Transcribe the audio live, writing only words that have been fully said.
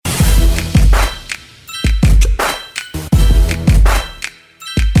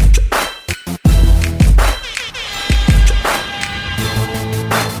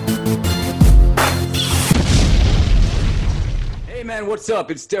What's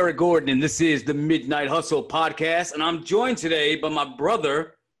up? It's Derek Gordon, and this is the Midnight Hustle podcast. And I'm joined today by my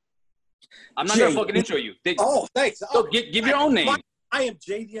brother. I'm not going to fucking intro you. Thanks. So give your own name. I am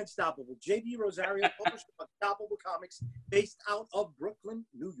Jay the Unstoppable. JD Rosario, publisher of Unstoppable Comics, based out of Brooklyn,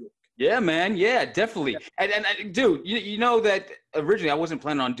 New York. Yeah, man. Yeah, definitely. And dude, you know that originally I wasn't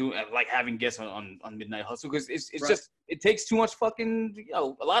planning on doing like having guests on Midnight Hustle because it's right. Just it takes too much fucking a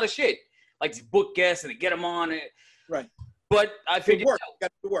lot of shit like to book guests and to get them on it. Right. But I figured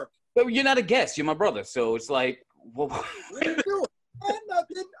got to work. But you're not a guest. You're my brother, so it's like, well, what are you doing?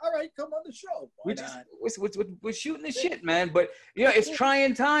 Nothing. All right, come on the show. We're shooting the shit, man. But yeah, it's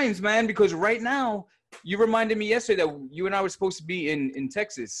trying times, man. Because right now, you reminded me yesterday that you and I were supposed to be in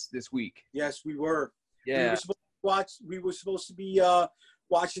Texas this week. Yes, we were. Yeah. We were supposed to be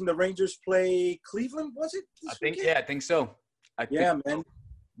watching the Rangers play Cleveland. Was it? I think so. Man.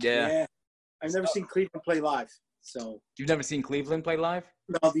 Yeah. I've never seen Cleveland play live. So you've never seen Cleveland play live?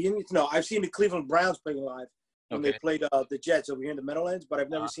 No, the Indians. No, I've seen the Cleveland Browns play live when they played the Jets over here in the Meadowlands, but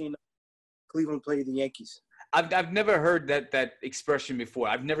I've never seen Cleveland play the Yankees. I've never heard that expression before.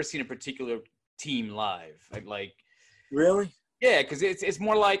 I've never seen a particular team live. Like really? Yeah, because it's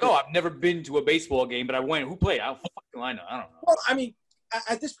more like, I've never been to a baseball game, but I went. Who played? I don't know. Well, I mean,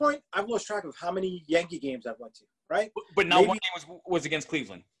 at this point, I've lost track of how many Yankee games I've went to. Right? But not one game was against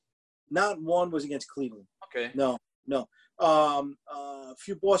Cleveland. Not one was against Cleveland. Okay. No. A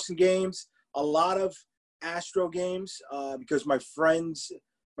few Boston games, a lot of Astro games, because our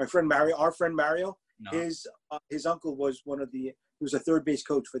friend Mario, his uncle was he was a third base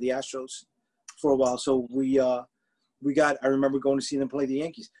coach for the Astros for a while. So I remember going to see them play the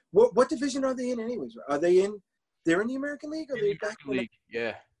Yankees. What division are they in anyways? Are they they're in the American League? Or are they back in the League?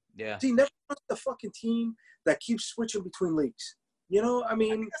 Yeah. See, never trust the fucking team that keeps switching between leagues. You know, I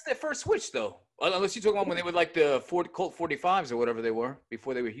mean, that's their first switch, though. Unless you're talking about when they were like the Colt 45s or whatever they were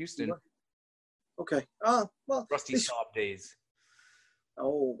before they were Houston. Okay. Well, Rusty Staub days.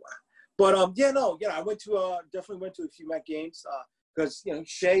 Oh, but I definitely went to a few Met games because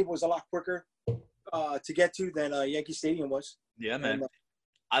Shea was a lot quicker to get to than Yankee Stadium was. Yeah, man. And,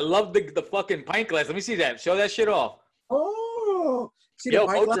 I love the fucking pint glass. Let me see that. Show that shit off. Oh.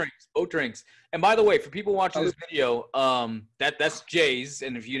 Boat drinks. And by the way, for people watching this video, that's Jay's.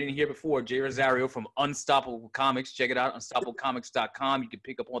 And if you didn't hear before, Jay Rosario from Unstoppable Comics. Check it out, unstoppablecomics.com. You can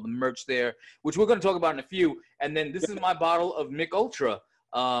pick up all the merch there, which we're going to talk about in a few. And then this is my bottle of Mich Ultra,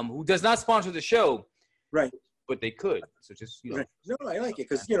 who does not sponsor the show. Right. But they could. So just, Right. No, I like it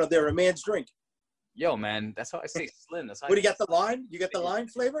because, they're a man's drink. Yo, man, that's how I say slim. That's how what do you got, the lime? You got the lime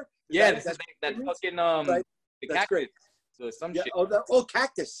flavor? That fucking right. the That's cactus. great. So some yeah, shit.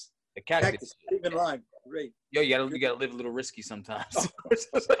 Cactus. The cactus. Even lime. Great. Yo, you gotta live a little risky sometimes.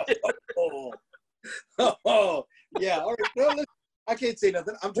 Yeah. All right. No, listen, I can't say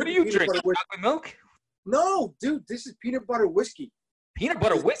nothing. What do you drink? Chocolate milk? No, dude. This is peanut butter whiskey. Peanut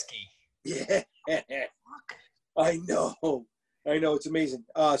butter whiskey? Yeah. I know. It's amazing.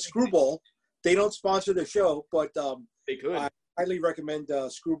 Screwball. They don't sponsor the show, but they could. I highly recommend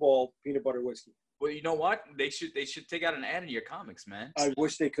Screwball peanut butter whiskey. Well, you know what? They should take out an ad in your comics, man. I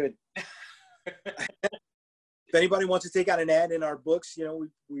wish they could. If anybody wants to take out an ad in our books,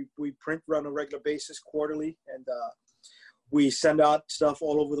 we print on a regular basis quarterly, and we send out stuff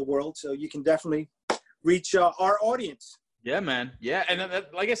all over the world. So you can definitely reach our audience. Yeah, man. Yeah, and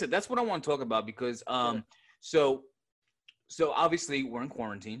like I said, that's what I want to talk about because so obviously we're in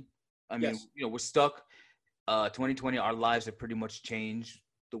quarantine. I mean, we're stuck. 2020, our lives have pretty much changed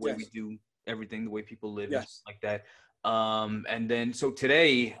the way we do everything, the way people live, like that. And then so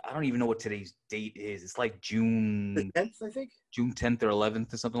today, I don't even know what today's date is. It's like June the 10th, I think. June 10th or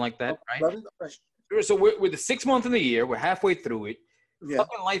 11th or something like that, right? 11th? Right. So we're the 6th month of the year. We're halfway through it. Yeah.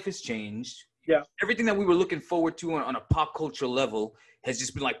 Fucking life has changed. Yeah. Everything that we were looking forward to on a pop culture level has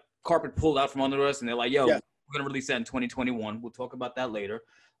just been like carpet pulled out from under us, and they're like, "Yo, we're gonna release that in 2021." We'll talk about that later.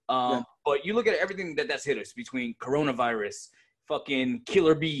 But you look at everything that's hit us between coronavirus, fucking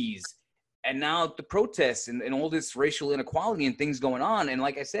killer bees, and now the protests and all this racial inequality and things going on. And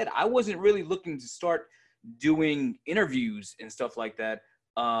like I said, I wasn't really looking to start doing interviews and stuff like that.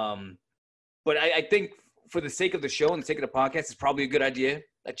 But I think for the sake of the show and the sake of the podcast, it's probably a good idea.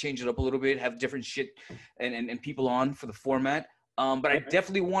 I change it up a little bit, have different shit and people on for the format. But I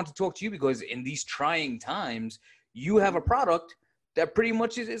definitely want to talk to you because in these trying times, you have a product that pretty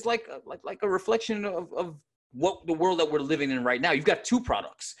much is like a reflection of what the world that we're living in right now. You've got two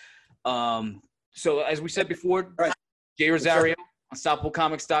products. So as we said before, Jay Rosario,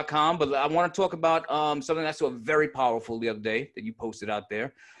 unstoppablecomics.com. But I want to talk about something I saw very powerful the other day that you posted out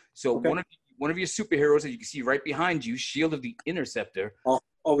there. So one one of your superheroes that you can see right behind you, Shield of the Interceptor. Oh,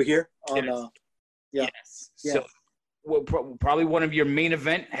 over here on yeah. Yes. Yeah. So probably one of your main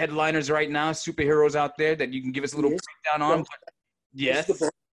event headliners right now, superheroes out there that you can give us a little breakdown on. Yes.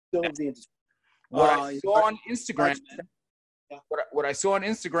 What I saw on Instagram, what I saw on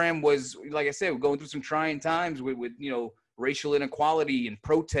Instagram was, like I said, we're going through some trying times with racial inequality and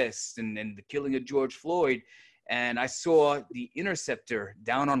protests and the killing of George Floyd. And I saw the Interceptor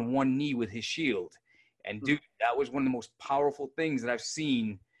down on one knee with his shield. And dude, that was one of the most powerful things that I've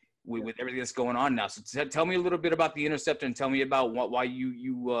seen with everything that's going on now. So tell me a little bit about the Interceptor and tell me about why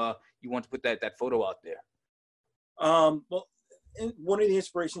you want to put that photo out there. Well, one of the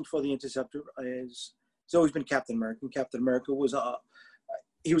inspirations for the Interceptor it's always been Captain America. Captain America was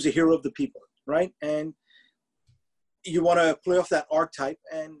he was a hero of the people, right? And you want to play off that archetype,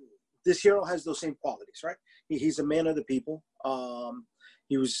 and this hero has those same qualities, right? He's a man of the people.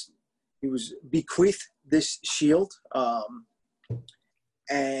 He was bequeathed this shield,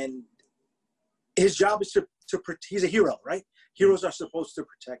 and his job is to he's a hero, right? Heroes are supposed to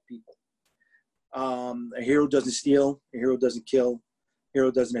protect people. A hero doesn't steal. A hero doesn't kill. A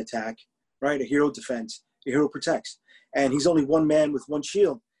hero doesn't attack, right? A hero defends. A hero protects. And he's only one man with one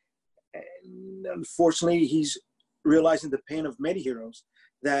shield. And unfortunately, he's realizing the pain of many heroes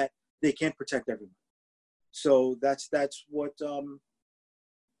that they can't protect everyone. So that's what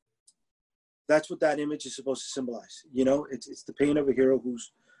that image is supposed to symbolize. It's the pain of a hero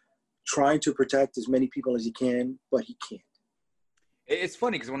who's trying to protect as many people as he can, but he can't. It's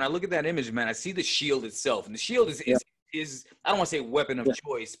funny because when I look at that image, man, I see the shield itself, and the shield is I don't want to say weapon of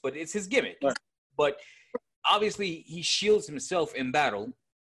choice, but it's his gimmick. Right. But obviously, he shields himself in battle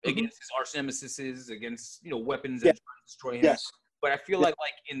against his arch nemesis, against weapons that try to destroy him. Yes. But I feel like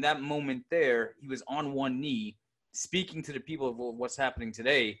in that moment there, he was on one knee, speaking to the people of what's happening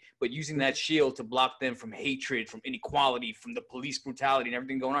today, but using that shield to block them from hatred, from inequality, from the police brutality and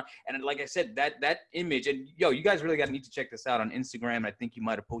everything going on. And like I said, that image, and you guys really need to check this out on Instagram. I think you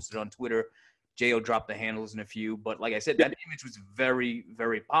might have posted it on Twitter. J.O. dropped the handles in a few, but like I said, that image was very,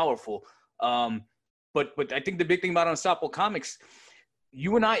 very powerful. But I think the big thing about Unstoppable Comics,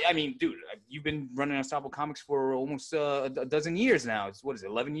 you and I mean, dude, you've been running Unstoppable Comics for almost a dozen years now. It's,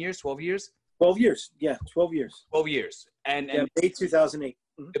 11 years, 12 years? 12 years. Yeah, 12 years. 12 years. And May 2008.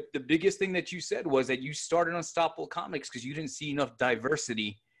 The biggest thing that you said was that you started Unstoppable Comics because you didn't see enough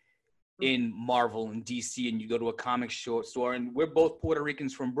diversity in Marvel and DC, and you go to a comic store, and we're both Puerto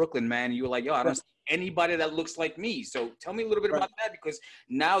Ricans from Brooklyn, man. And you were like, yo, I don't see anybody that looks like me. So tell me a little bit about that, because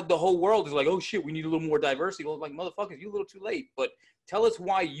now the whole world is like, oh shit, we need a little more diversity. Well, like, motherfuckers, you're a little too late. But tell us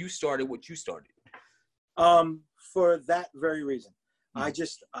why you started what you started. For that very reason. I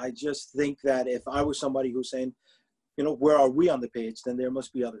just think that if I was somebody who's saying, where are we on the page, then there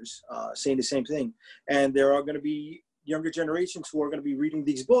must be others saying the same thing. And there are going to be younger generations who are going to be reading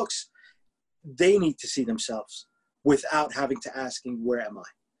these books. They need to see themselves without having to asking, where am I?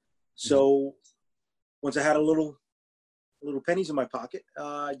 So once I had a little pennies in my pocket,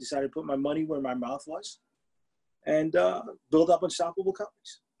 I decided to put my money where my mouth was and build up Unstoppable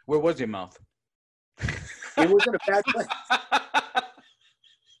Comics. Where was your mouth? It was in a bad place.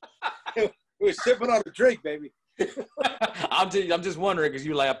 It was sipping on a drink, baby. I'm just wondering, because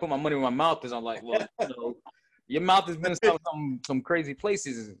you like, I put my money where my mouth is. I'm like, well, your mouth has been in some crazy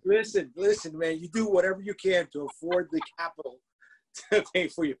places. Listen, man. You do whatever you can to afford the capital to pay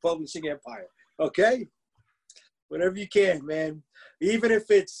for your publishing empire. Okay? Whatever you can, man. Even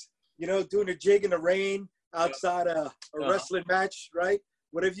if it's, doing a jig in the rain outside a wrestling match, right?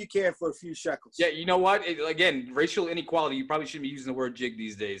 Whatever you can for a few shekels. Yeah, you know what? Again, racial inequality. You probably shouldn't be using the word jig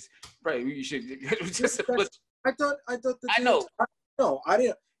these days. Right? You should just. I thought. I know. No, I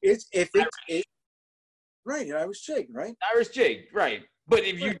didn't. It's right. Irish jig, right? Irish jig, right? But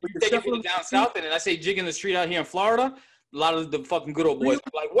if you take it from down south and I say jig in the street out here in Florida, a lot of the fucking good old boys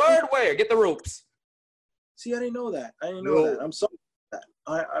are like, word, where? Get the ropes. See, I didn't know that. I'm sorry for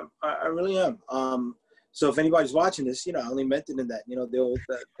that. I really am. So if anybody's watching this, I only mentioned in that, the old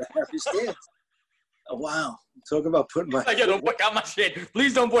happy stance. Oh, wow. Talking about putting my... Yo, don't boycott my shit.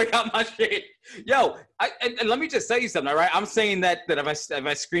 Please don't boycott my shit. Yo, and let me just tell you something, all right? I'm saying that if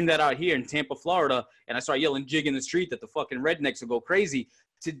I scream that out here in Tampa, Florida, and I start yelling jig in the street, that the fucking rednecks will go crazy.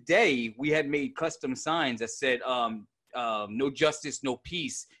 Today, we had made custom signs that said, no justice, no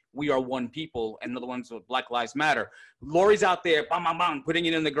peace. We are one people, and another one's with Black Lives Matter. Lori's out there, bam, bam, bam, putting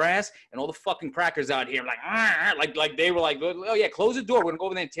it in the grass, and all the fucking crackers out here, like they were like, oh yeah, close the door. We're gonna go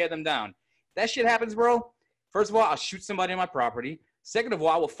over there and tear them down. That shit happens, bro. First of all, I'll shoot somebody on my property. Second of all,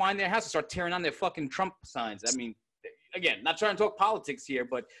 I will find their house and start tearing down their fucking Trump signs. I mean, again, not trying to talk politics here,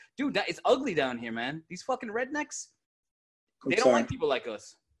 but dude, it's ugly down here, man. These fucking rednecks, they don't like people like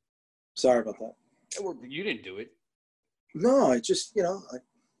us. Sorry about that. You didn't do it. No, it just, the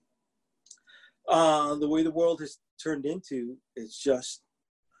way the world has turned into, it's just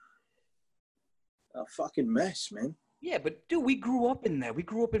a fucking mess, man. Yeah, but dude, we grew up in that. We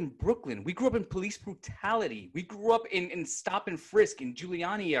grew up in Brooklyn. We grew up in police brutality. We grew up in stop and frisk in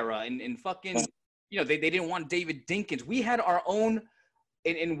Giuliani era and fucking, they didn't want David Dinkins. We had our own,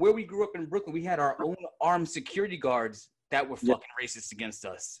 and where we grew up in Brooklyn, we had our own armed security guards that were fucking racist against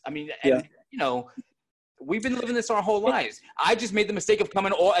us. I mean, and, we've been living this our whole lives. I just made the mistake of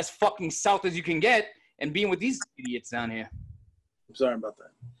coming all as fucking south as you can get and being with these idiots down here. I'm sorry about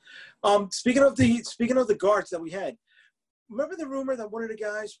that. Speaking of the guards that we had, remember the rumor that one of the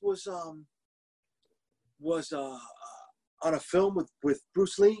guys was on a film with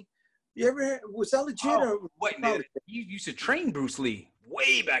Bruce Lee? You ever was that legit? Or wait, you used to train Bruce Lee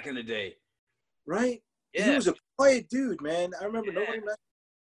way back in the day, right? Yeah. He was a quiet dude, man. I remember nobody.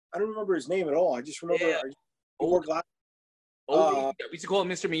 I don't remember his name at all. I just remember he wore glasses. We used to call him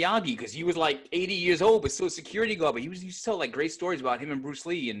Mr. Miyagi because he was like 80 years old, but still a security guard. But he used to tell like great stories about him and Bruce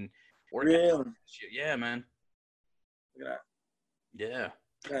Lee and really? Shit. Yeah, man. Look at that.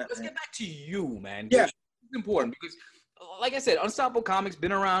 Yeah. Let's get back to you, man. Yeah. It's important because, like I said, Unstoppable Comics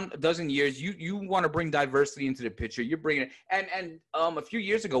been around a dozen years. You want to bring diversity into the picture. You're bringing it. And a few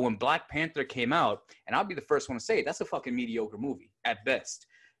years ago when Black Panther came out, and I'll be the first one to say it, that's a fucking mediocre movie at best.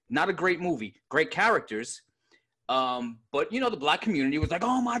 Not a great movie. Great characters. But, the black community was like,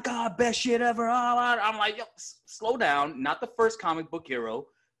 oh, my God, best shit ever. I'm like, yo, slow down. Not the first comic book hero.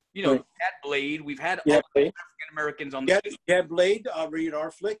 We've had Blade. We've had other African-Americans on the You had Blade, rated R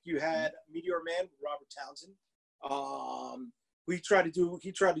flick. You had Meteor Man, Robert Townsend. He tried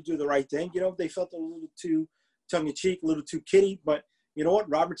to do the right thing. They felt a little too tongue-in-cheek, a little too kiddie. But you know what?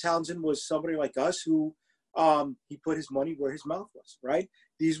 Robert Townsend was somebody like us who he put his money where his mouth was, right?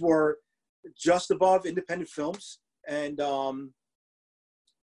 These were just above independent films. And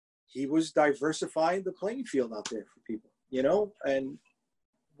he was diversifying the playing field out there for people, and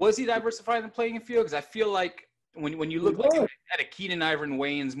was he diversifying the playing field? Because I feel like when you look at a Keenan Ivory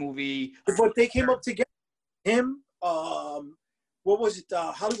Wayans movie, but they came up together. Him, what was it?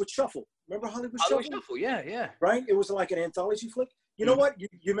 Hollywood Shuffle. Remember Hollywood Shuffle? Yeah. Right. It was like an anthology flick. You know what?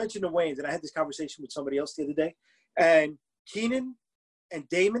 You mentioned the Wayans, and I had this conversation with somebody else the other day. And Keenan and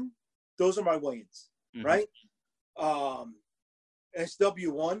Damon, those are my Wayans, right?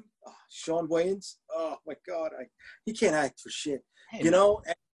 SW1, Sean Wayans. Oh my God, he can't act for shit,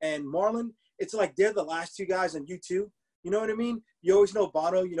 And Marlon, it's like they're the last two guys on U2. You know what I mean? You always know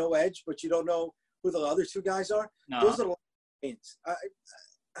Bono, Edge, but you don't know who the other two guys are. No. Those are the Wayans. I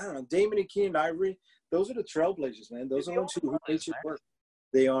don't know. Damon and Keenan Ivory, those are the trailblazers, man. Those are the ones who made shit work.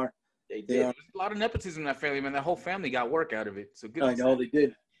 They are. They are. There's a lot of nepotism in that family, man. That whole family got work out of it. So good. I know they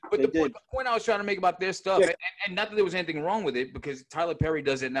did. But the point I was trying to make about their stuff, and not that there was anything wrong with it, because Tyler Perry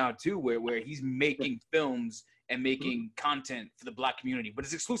does it now too, where he's making films and making content for the black community, but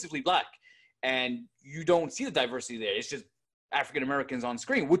it's exclusively black, and you don't see the diversity there. It's just African Americans on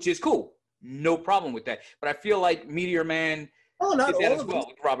screen, which is cool, no problem with that. But I feel like Meteor Man not did that all as well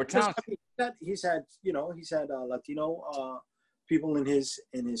with Robert Townsend. He's had Latino people in his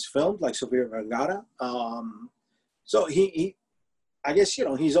films like Sofia Vergara. So he I guess,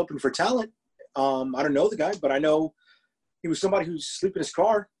 he's open for talent. I don't know the guy, but I know he was somebody who's sleeping in his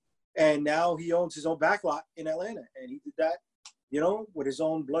car, and now he owns his own backlot in Atlanta. And he did that, with his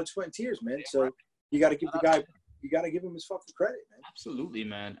own blood, sweat, and tears, man. So you got to give him his fucking credit, man. Absolutely,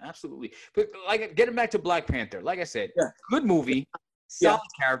 man. Absolutely. But getting back to Black Panther, like I said, good movie, solid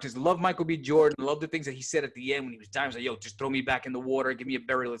characters. Love Michael B. Jordan. Love the things that he said at the end when he was dying. He was like, yo, just throw me back in the water. Give me a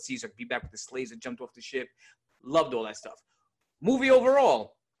burial at sea so I can be back with the slaves that jumped off the ship. Loved all that stuff. Movie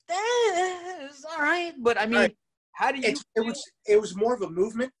overall, it's all right. But I mean, how do you? It was more of a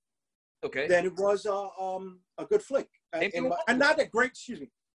movement, than it was a good flick. And not a great. Excuse me.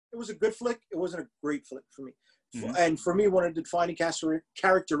 It was a good flick. It wasn't a great flick for me. And for me, one of the defining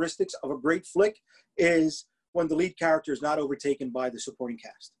characteristics of a great flick is when the lead character is not overtaken by the supporting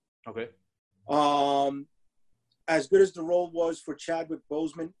cast. Okay. As good as the role was for Chadwick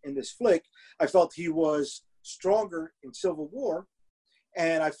Boseman in this flick, I felt he was stronger in Civil War,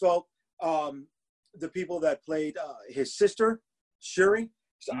 and I felt the people that played his sister Shuri,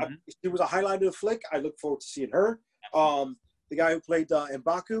 she was a highlight of the flick. I look forward to seeing her. The guy who played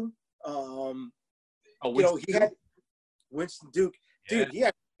M'Baku, he had Winston Duke. Dude, he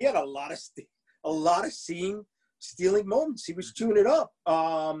had a lot of scene stealing moments. He was chewing it up.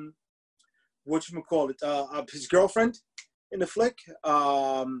 whatchamacallit, his girlfriend in the flick.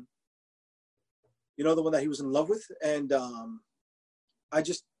 You know, the one that he was in love with, and I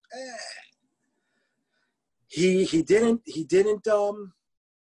just he didn't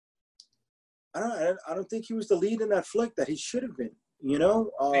I don't think he was the lead in that flick that he should have been. You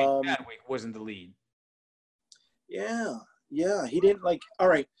know, Chadwick wasn't the lead. Yeah, he didn't like. All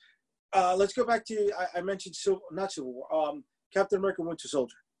right, let's go back to I mentioned not Civil War. Captain America: Winter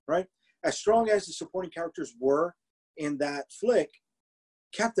Soldier. Right, as strong as the supporting characters were in that flick,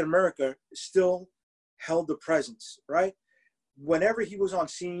 Captain America still held the presence. Right, whenever he was on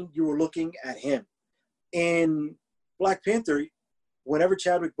scene, you were looking at him. In Black Panther, whenever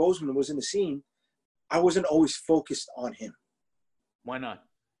Chadwick Boseman was in the scene, I wasn't always focused on him. Why not?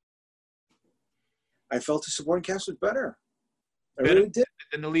 I felt the supporting cast was better. I really did.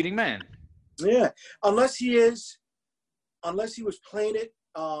 Than the leading man. Yeah, unless he was playing it.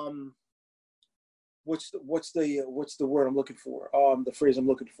 What's the word I'm looking for? The phrase I'm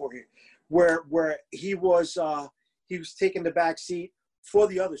looking for here, where he was taking the back seat for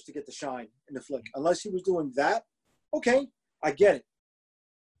the others to get the shine in the flick. Unless he was doing that, okay, I get it.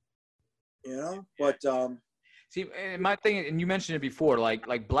 You know, but see, my thing, and you mentioned it before,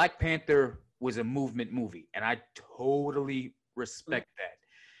 like Black Panther was a movement movie, and I totally respect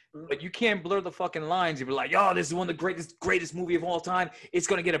that. Mm-hmm. But you can't blur the fucking lines. You'd be like, "Yo, this is one of the greatest movie of all time. It's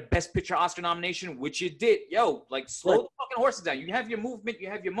gonna get a Best Picture Oscar nomination," which it did. Yo, like, slow the fucking horses down. You have your movement, you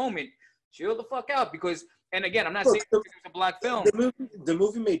have your moment. Chill the fuck out, because, and again, I'm not saying it was a black film. The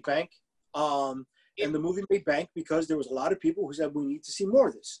movie made bank. And the movie made bank because there was a lot of people who said we need to see more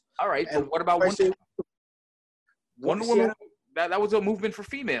of this. All right, and but what about Wonder Woman? That was a movement for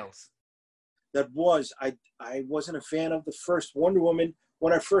females. That was. I wasn't a fan of the first Wonder Woman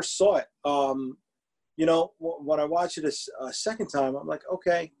when I first saw it. You know, when I watched it a second time, I'm like,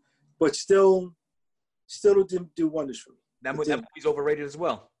 okay, but still didn't do wonders for me. That movie's overrated as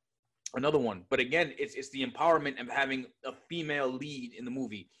well. Another one, but again, it's the empowerment of having a female lead in the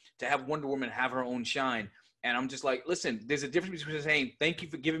movie, to have Wonder Woman have her own shine. And I'm just like, listen, there's a difference between saying thank you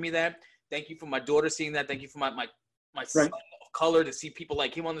for giving me that, thank you for my daughter seeing that, thank you for my son of color to see people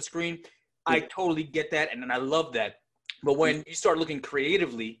like him on the screen. Yeah. I totally get that, and I love that. But when you start looking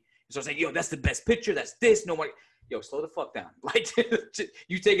creatively, you start saying, yo, that's the best picture, that's this, nobody, yo, slow the fuck down. Like,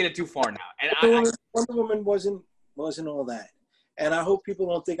 you're taking it too far now. And Wonder Woman wasn't all that. And I hope people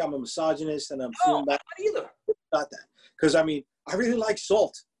don't think I'm a misogynist and I'm feeling that. Not either. Not that. Because, I mean, I really like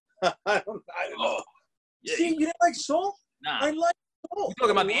Salt. I don't know. Yeah, see, you didn't like Salt? Nah. I like Salt. You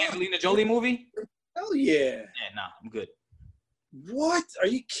talking about the Angelina Jolie movie? Hell yeah. Yeah, nah, I'm good. What? Are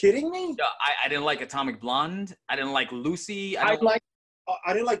you kidding me? Yeah, I didn't like Atomic Blonde. I didn't like Lucy. I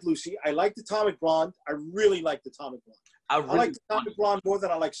didn't like Lucy. I liked Atomic Blonde. I really liked Atomic Blonde. I liked Atomic Blonde more than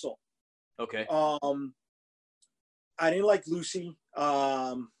I like Salt. Okay. I didn't like Lucy.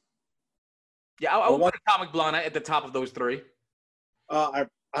 Yeah, I would put Atomic Blonde at the top of those three. I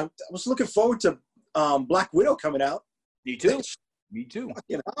was looking forward to Black Widow coming out. Me too. Me too.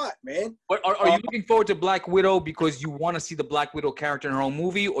 Fucking hot, man. But are you looking forward to Black Widow because you want to see the Black Widow character in her own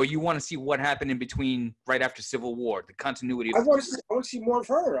movie, or you want to see what happened in between right after Civil War, the continuity? I want to see more of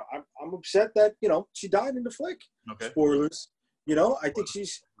her. I'm upset that she died in the flick. Okay. Spoilers. I think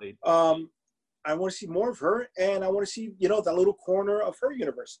she's. I want to see more of her, and I want to see that little corner of her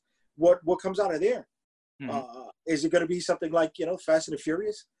universe. What comes out of there? Mm-hmm. Is it going to be something like Fast and the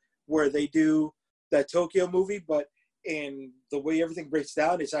Furious, where they do that Tokyo movie, but in the way everything breaks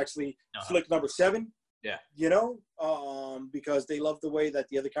down, it's actually flick number 7. Yeah. Because they love the way that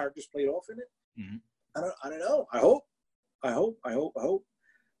the other characters played off in it. Mm-hmm. I don't know. I hope.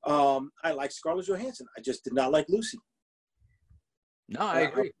 I like Scarlett Johansson. I just did not like Lucy. No, I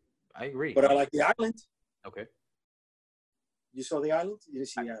agree. But I like The Island. Okay. You saw The Island? You didn't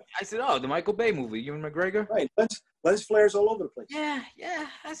see The Island. I said, the Michael Bay movie, Ewan McGregor. Right. Lens flares all over the place. Yeah.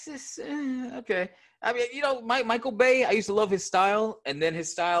 That's just okay. I mean, Michael Bay, I used to love his style, and then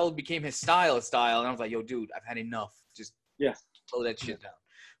his style became his style, and I was like, yo, dude, I've had enough. Just slow that shit down.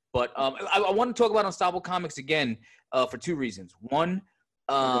 But I want to talk about Unstoppable Comics again for 2 reasons. One,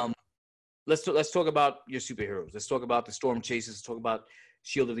 let's talk about your superheroes. Let's talk about the Storm Chasers. Let's talk about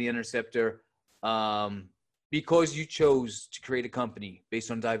Shield of the Interceptor. Because you chose to create a company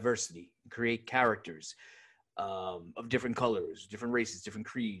based on diversity, create characters of different colors, different races, different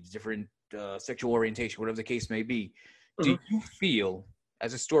creeds, different sexual orientation, whatever the case may be. Do you feel,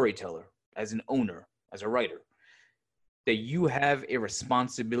 as a storyteller, as an owner, as a writer, that you have a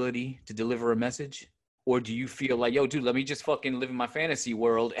responsibility to deliver a message Or do you feel like, yo, dude, let me just fucking live in my fantasy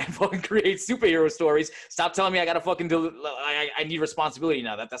world and fucking create superhero stories? Stop telling me I gotta fucking do. I need responsibility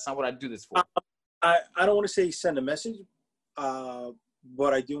now. That's not what I do this for. I don't want to say send a message,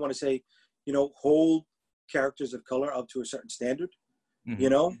 but I do want to say, hold characters of color up to a certain standard.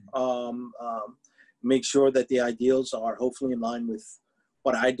 Make sure that the ideals are hopefully in line with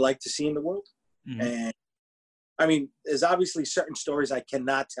what I'd like to see in the world. And I mean, there's obviously certain stories I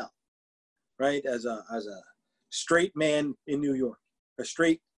cannot tell. Right, as a straight man in New York, a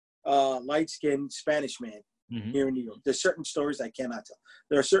straight light-skinned Spanish man here in New York. There's certain stories I cannot tell.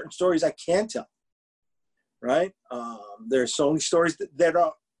 There are certain stories I can tell. Right, there's so many stories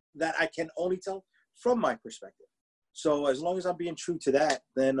that I can only tell from my perspective. So as long as I'm being true to that,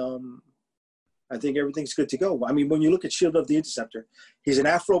 then I think everything's good to go. I mean, when you look at Shield of the Interceptor, he's an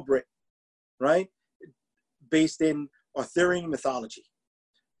Afro-Brit, right, based in Arthurian mythology.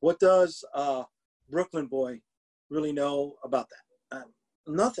 What does Brooklyn boy really know about that?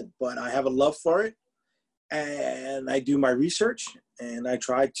 Nothing, but I have a love for it, and I do my research, and I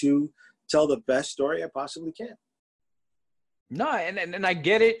try to tell the best story I possibly can. No, and I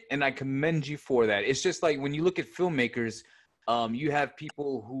get it, and I commend you for that. It's just like when you look at filmmakers, you have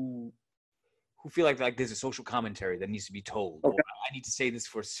people who feel like there's a social commentary that needs to be told. Okay. Or I need to say this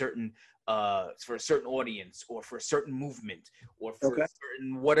for a certain audience, or for a certain movement, or for a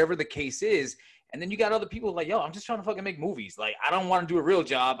certain whatever the case is. And then you got other people like, yo, I'm just trying to fucking make movies. Like, I don't want to do a real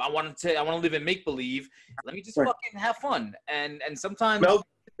job. I want to live in make believe. Let me just fucking have fun. And sometimes Mel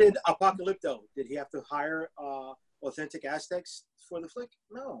did Apocalypto. Did he have to hire authentic Aztecs for the flick?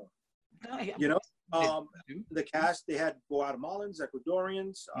 No. The cast, they had Guatemalans,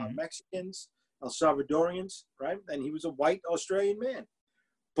 Ecuadorians, Mexicans, El Salvadorians, right? And he was a white Australian man.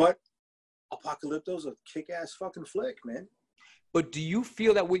 But Apocalypto's a kick-ass fucking flick, man. But do you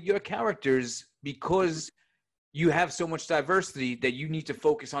feel that with your characters, because you have so much diversity, that you need to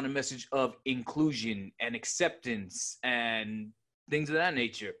focus on a message of inclusion and acceptance and things of that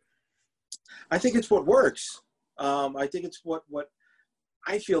nature? I think it's what works. I think it's what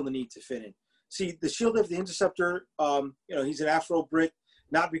I feel the need to fit in. See, the Shield of the Interceptor, he's an Afro-Brit,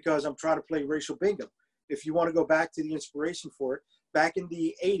 not because I'm trying to play racial bingo. If you want to go back to the inspiration for it, back in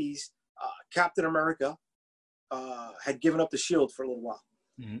the 80s, Captain America had given up the shield for a little while.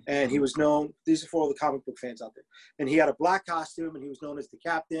 And he was known, these are for all the comic book fans out there, and he had a black costume, and he was known as the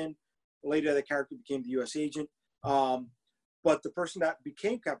Captain. Later, the character became the U.S. agent. But the person that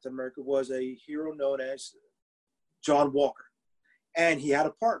became Captain America was a hero known as John Walker. And he had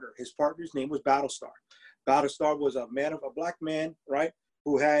a partner. His partner's name was Battlestar. Battlestar was a black man, right,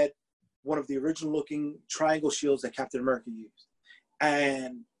 who had one of the original looking triangle shields that Captain America used.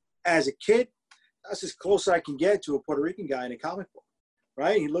 And as a kid, that's as close as I can get to a Puerto Rican guy in a comic book,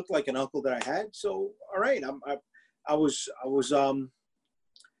 right? He looked like an uncle that I had. So, all right, I was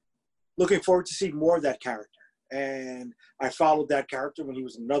looking forward to seeing more of that character. And I followed that character when he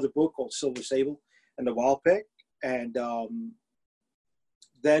was in another book called Silver Sable and the Wild Pig. And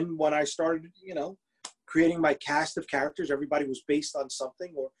then when I started, creating my cast of characters, everybody was based on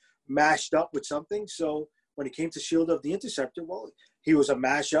something or mashed up with something. So when it came to Shield of the Interceptor, well, he was a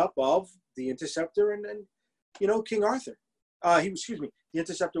mashup of the Interceptor and King Arthur. The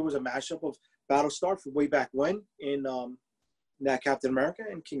Interceptor was a mashup of Battlestar from way back when in that Captain America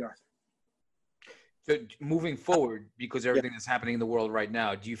and King Arthur. So moving forward, because everything that's happening in the world right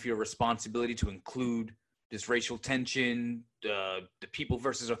now, do you feel responsibility to include this racial tension, the people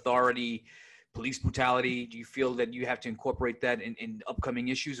versus authority, police brutality? Do you feel that you have to incorporate that in upcoming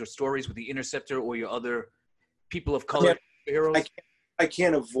issues or stories with the Interceptor or your other people of color heroes? I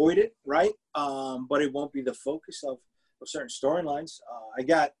can't avoid it, right? But it won't be the focus of certain storylines. I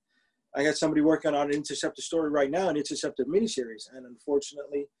got somebody working on an Interceptor story right now, an Interceptor miniseries, and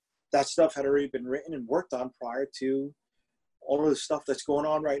unfortunately, that stuff had already been written and worked on prior to all of the stuff that's going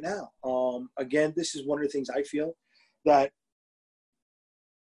on right now. Again, this is one of the things I feel that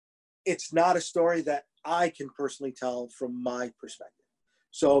it's not a story that I can personally tell from my perspective.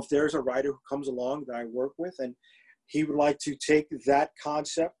 So if there's a writer who comes along that I work with and he would like to take that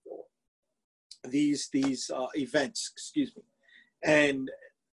concept or these events, and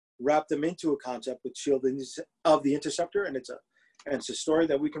wrap them into a concept with Shield of the Interceptor, and it's a story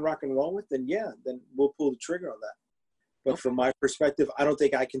that we can rock and roll with, then we'll pull the trigger on that. But from my perspective, I don't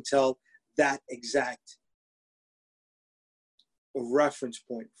think I can tell that exact reference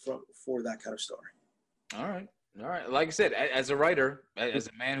point for that kind of story. All right. Like I said, as a writer, as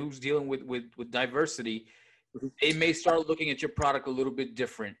a man who's dealing with diversity, they may start looking at your product a little bit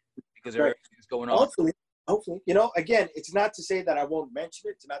different because everything is going on. Hopefully. Again, it's not to say that I won't mention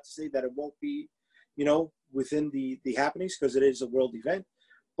it. It's not to say that it won't be, within the happenings, because it is a world event.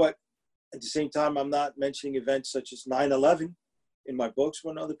 But at the same time, I'm not mentioning events such as 9/11 in my books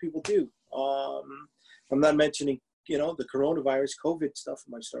when other people do. I'm not mentioning, the coronavirus, COVID stuff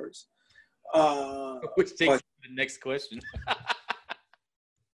in my stories. Which takes me to the next question.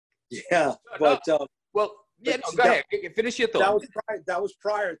 Yeah, but well, yeah, no, go ahead. Finish your thought. That was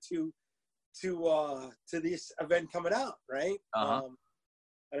prior to this event coming out, right? I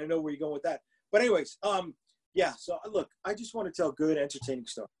don't know where you're going with that, but anyways, yeah. So look, I just want to tell good, entertaining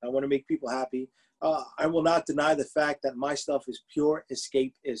stuff. I want to make people happy. I will not deny the fact that my stuff is pure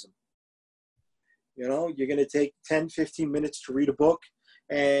escapism. You're going to take 10, 15 minutes to read a book,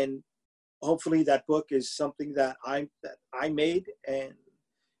 and hopefully that book is something that I made, and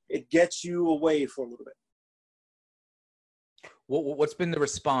it gets you away for a little bit. What's been the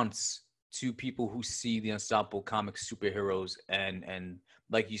response to people who see the Unstoppable Comics superheroes? And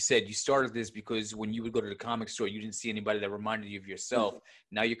like you said, you started this because when you would go to the comic store, you didn't see anybody that reminded you of yourself.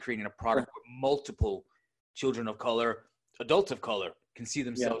 Now you're creating a product where multiple children of color, adults of color, can see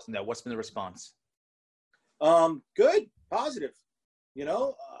themselves in that. What's been the response? Good, positive.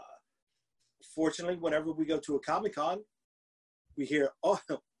 Fortunately, whenever we go to a Comic-Con, we hear, "Oh,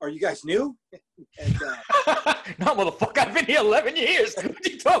 are you guys new?" And, no, motherfucker, I've been here 11 years. What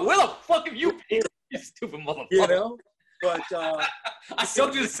you talking? Where the fuck have you been? You stupid motherfucker. But I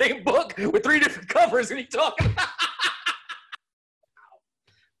sold you the same book with 3 different covers. What are you talking about?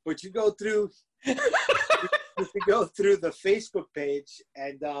 But you go through the Facebook page,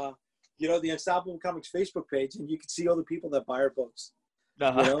 and the Unstoppable Comics Facebook page, and you can see all the people that buy our books.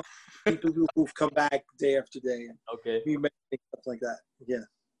 People who've come back day after day, and stuff like that. Yeah.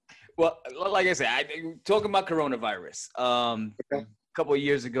 Well, like I said, talking about coronavirus. A couple of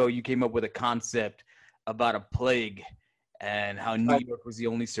years ago, you came up with a concept about a plague and how New York was the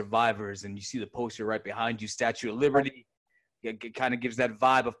only survivors. And you see the poster right behind you, Statue of Liberty. It kind of gives that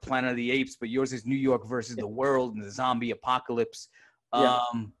vibe of Planet of the Apes, but yours is New York versus the world and the zombie apocalypse.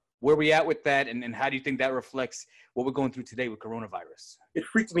 Where are we at with that, and how do you think that reflects what we're going through today with coronavirus? It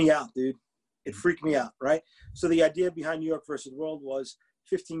freaked me out, dude. It freaked me out, right? So the idea behind New York versus the world was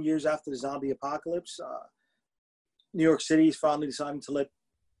 15 years after the zombie apocalypse, New York City is finally deciding to let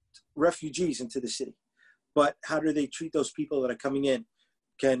refugees into the city. But how do they treat those people that are coming in?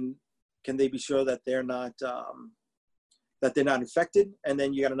 Can they be sure that they're not infected? And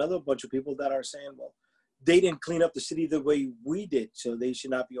then you got another bunch of people that are saying, well, they didn't clean up the city the way we did, so they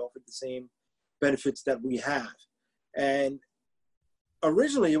should not be offered the same benefits that we have. And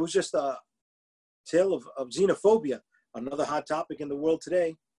originally, it was just a tale of xenophobia, another hot topic in the world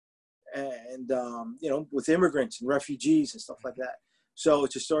today, and with immigrants and refugees and stuff like that. So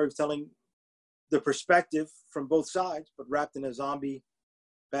it's a story of telling the perspective from both sides, but wrapped in a zombie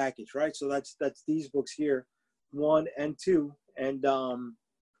package, right? So that's these books here, 1 and 2, and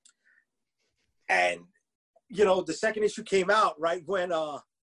the second issue came out right when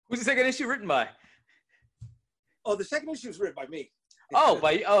who's the second issue written by? Oh, the second issue was written by me.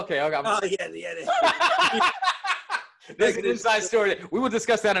 Okay. Oh, yeah. That's an inside story. We will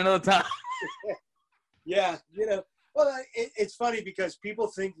discuss that another time. Yeah, well, it's funny because people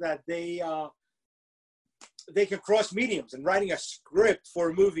think that they can cross mediums, and writing a script for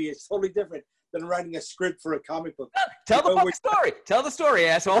a movie is totally different than writing a script for a comic book. Tell the fucking story. Tell the story,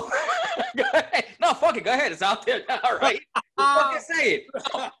 asshole. No, fuck it. Go ahead. It's out there. All right. Fucking say it.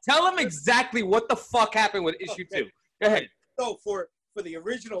 Tell them exactly what the fuck happened with issue 2. Go ahead. So for the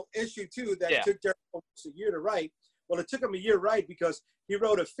original issue 2 that took Derek almost a year to write, well, it took him a year to write because he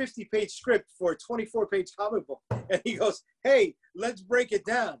wrote a 50-page script for a 24-page comic book. And he goes, "Hey, let's break it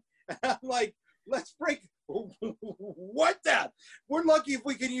down." And I'm like, let's break what down? We're lucky if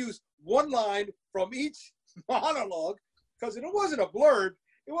we can use one line from each monologue, because it wasn't a blurb.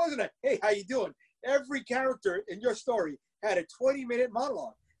 It wasn't a, "Hey, how you doing?" Every character in your story had a 20-minute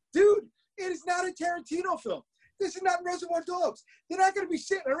monologue. Dude, it is not a Tarantino film. This is not Reservoir Dogs. They're not going to be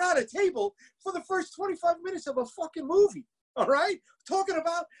sitting around a table for the first 25 minutes of a fucking movie, all right? Talking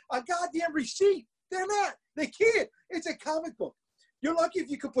about a goddamn receipt. They're not. They can't. It's a comic book. You're lucky if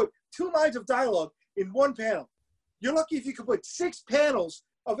you could put 2 lines of dialogue in one panel. You're lucky if you could put 6 panels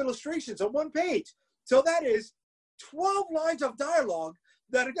of illustrations on one page. So that is 12 lines of dialogue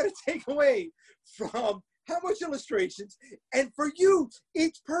that are going to take away from how much illustrations. And for you,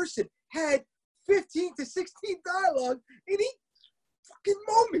 each person had 15 to 16 dialogue in each fucking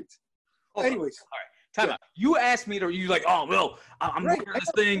moment. Anyways. All right. Time out. You asked me to, you like, "Oh, well, I'm working on this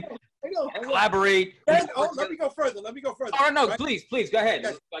thing. I know. Collaborate." Let me go further. Oh, no, right? Please, go ahead.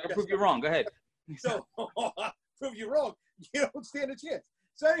 I can prove you wrong. Go ahead. So, prove you wrong. You don't stand a chance.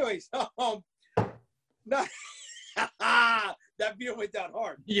 So anyways, No. That beer went down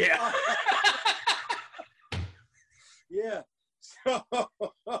hard. Yeah. Yeah.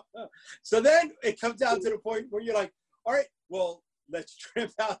 So then it comes down to the point where you're like, all right, well, let's trim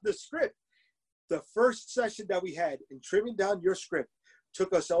out the script. The first session that we had in trimming down your script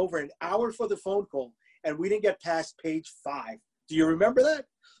took us over an hour for the phone call, and we didn't get past page 5. Do you remember that?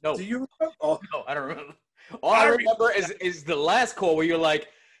 No. Do you remember? Oh. No, I don't remember. All I remember is the last call where you're like,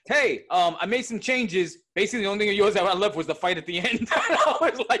 hey, I made some changes. Basically, the only thing of yours that I left was the fight at the end. I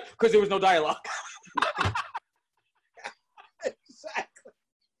was like, because there was no dialogue. Exactly.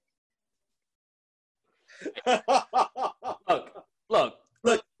 Look.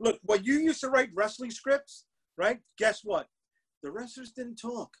 When you used to write wrestling scripts, right? Guess what? The wrestlers didn't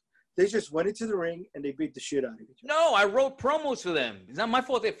talk. They just went into the ring and they beat the shit out of each other. No, I wrote promos for them. It's not my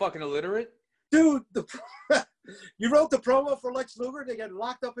fault they're fucking illiterate. Dude, you wrote the promo for Lex Luger to get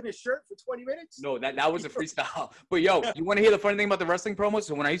locked up in his shirt for 20 minutes? No, that was a freestyle. But yo, you want to hear the funny thing about the wrestling promos?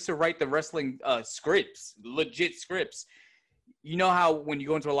 So when I used to write the wrestling scripts, legit scripts, you know how when you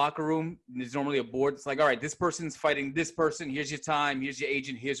go into a locker room, there's normally a board. It's like, all right, this person's fighting this person. Here's your time. Here's your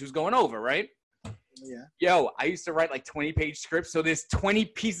agent. Here's who's going over, right? Yeah. Yo, I used to write like 20-page scripts. So there's 20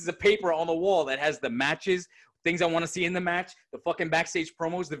 pieces of paper on the wall that has the matches, things I want to see in the match, the fucking backstage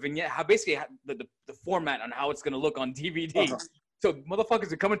promos, the vignette, how basically the format on how it's going to look on DVD. Uh-huh. So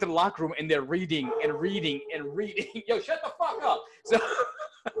motherfuckers are coming to the locker room and they're reading and reading and reading. Yo, shut the fuck up. So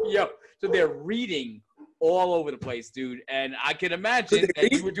they're reading all over the place, dude. And I can imagine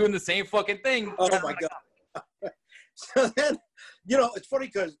that you were doing the same fucking thing. Oh, my God. So then, it's funny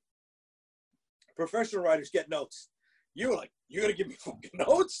because professional writers get notes. You're like, you're going to give me fucking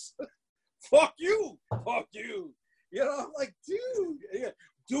notes? Fuck you. Fuck you. I'm like, dude,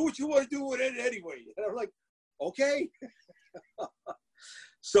 do what you want to do with it anyway. And I'm like, okay.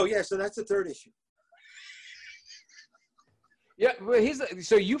 So that's the third issue. Yeah, but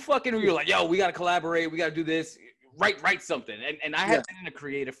so you fucking, you're like, yo, we got to collaborate. We got to do this. Write something. And I had been in a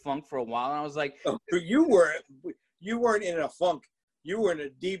creative funk for a while. And I was like. Oh, you weren't in a funk. You were in a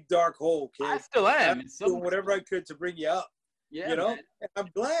deep, dark hole, kid. I still am. I'm doing whatever I could to bring you up. Yeah, And I'm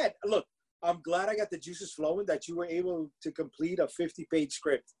glad. Look, I'm glad I got the juices flowing that you were able to complete a 50-page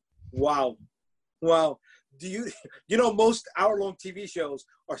script. Wow. Most hour-long TV shows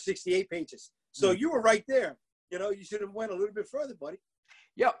are 68 pages. So you were right there. You should have went a little bit further, buddy.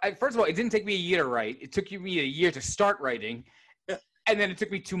 Yeah. First of all, it didn't take me a year to write. It took me a year to start writing, and then it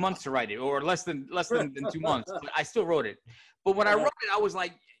took me 2 months to write it, or less than 2 months. But I still wrote it. But when I wrote it, I was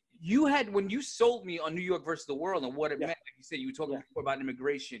like, when you sold me on New York versus the World and what it meant, like you said, you were talking before about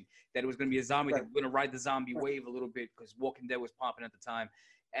immigration, that it was going to be a zombie that was going to ride the zombie wave a little bit because Walking Dead was popping at the time.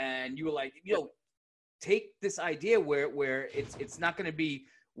 And you were like, take this idea where it's not going to be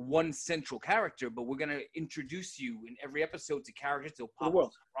one central character, but we're going to introduce you in every episode to characters that will pop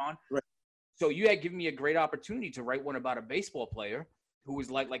up on. Right. So you had given me a great opportunity to write one about a baseball player who was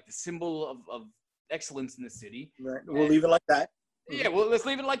like the symbol of excellence in the city. Right. We'll leave it like that. Yeah, well, let's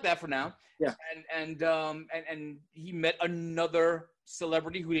leave it like that for now. Yeah. And he met another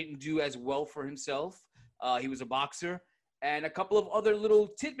celebrity who didn't do as well for himself. He was a boxer, and a couple of other little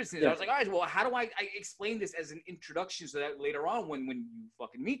tidbits. I was like, all right, well, how do I explain this as an introduction so that later on, when you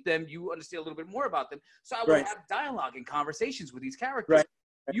fucking meet them, you understand a little bit more about them. So I would have dialogue and conversations with these characters. Right.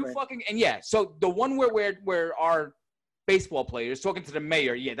 So the one where our baseball players talking to the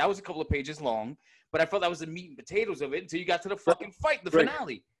mayor, that was a couple of pages long. But I felt that was the meat and potatoes of it until you got to the fucking fight, the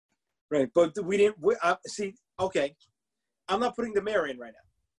finale. Right, but we didn't see. Okay, I'm not putting the mayor in right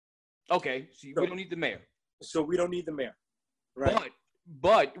now. Okay, so we don't need the mayor. So we don't need the mayor, right?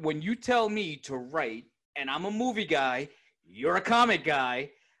 But when you tell me to write, and I'm a movie guy, you're a comic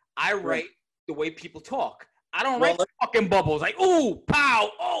guy, I write the way people talk. I don't write fucking bubbles like, ooh,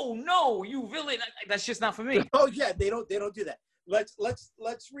 pow, oh no, you villain. That's just not for me. Oh yeah, they don't do that. Let's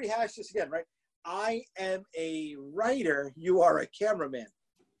rehash this again, right? I am a writer. You are a cameraman,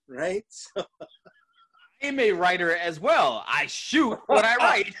 right? So, I am a writer as well. I shoot what I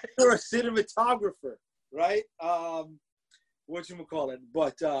write. You're a cinematographer, right? Whatchamacallit?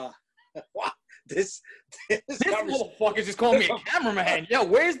 But wow, this motherfucker just called me a cameraman. Yo,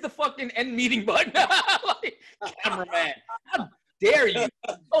 where's the fucking end meeting button? Like, cameraman. How dare you?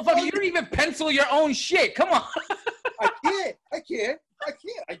 Motherfucker, you don't even pencil your own shit. Come on. I can't.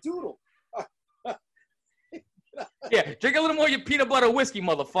 I doodle. Yeah, drink a little more of your peanut butter whiskey,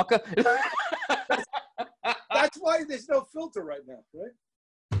 motherfucker. That's why there's no filter right now, right?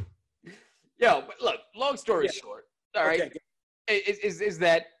 Yo, but look, long story short, all right, is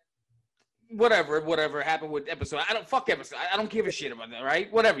that whatever happened with episode. I don't fuck episode. I don't give a shit about that,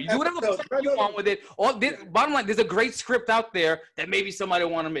 right? Whatever. You do whatever the fuck you want with it. Bottom line, there's a great script out there that maybe somebody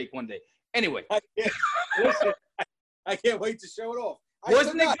will want to make one day. Anyway. I can't wait to show it off.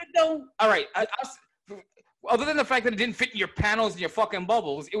 Wasn't it good though? All right. Other than the fact that it didn't fit in your panels and your fucking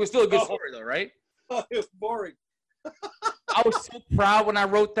bubbles, it was still a good story though, right? Oh, it was boring. I was so proud when I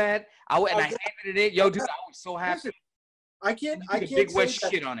wrote that. I handed it in. Yo, dude, I was so happy. Listen, I can't Big West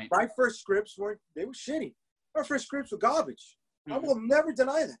shit on it. My first scripts were shitty. My first scripts were garbage. Mm-hmm. I will never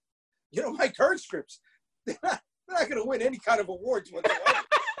deny that. You know, my current scripts, they're not going to win any kind of awards whatsoever.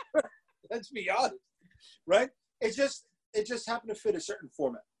 Let's be honest, right? It just happened to fit a certain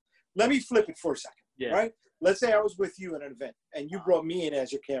format. Let me flip it for a second, right? Let's say I was with you at an event and you brought me in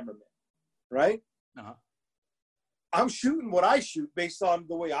as your cameraman, right? Uh-huh. I'm shooting what I shoot based on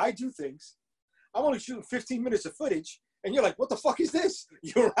the way I do things. I'm only shooting 15 minutes of footage, and you're like, what the fuck is this?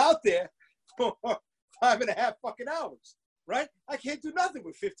 You're out there for 5.5 fucking hours, right? I can't do nothing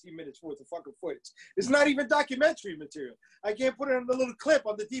with 15 minutes worth of fucking footage. It's not even documentary material. I can't put it on the little clip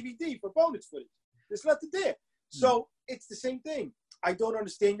on the DVD for bonus footage. There's nothing there. So it's the same thing. I don't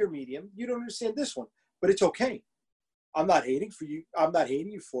understand your medium. You don't understand this one, but it's okay. I'm not hating for you. I'm not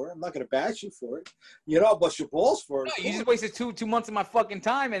hating you for it. I'm not going to bash you for it. You know, I'll bust your balls for it. No, you just wasted two months of my fucking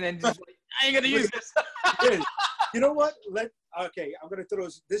time, and then just like, I ain't going to use this. You know what? Okay, I'm going to throw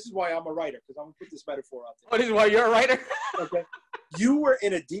this. This is why I'm a writer, because I'm going to put this metaphor out there. Oh, this is why you're a writer? Okay. You were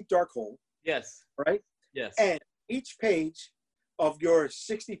in a deep, dark hole. Yes. Right? Yes. And each page of your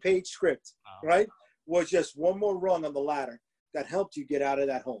 60-page script, right, was just one more rung on the ladder that helped you get out of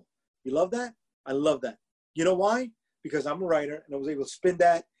that hole. You love that? I love that. You know why? Because I'm a writer, and I was able to spin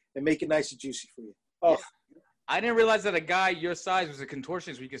that and make it nice and juicy for you. Oh, I didn't realize that a guy your size was a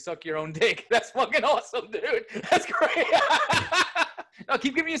contortionist where you could suck your own dick. That's fucking awesome, dude. That's great. No,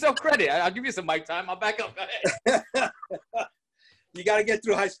 keep giving yourself credit. I'll give you some mic time. I'll back up. Go ahead. You got to get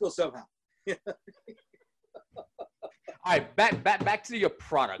through high school somehow. All right, back to your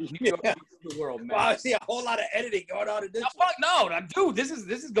product. New York the world, man. Well, I see a whole lot of editing going on in this. No, dude, this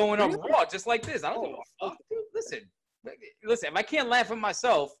is going on raw, just like this. I don't give a fuck, dude. Listen. If I can't laugh at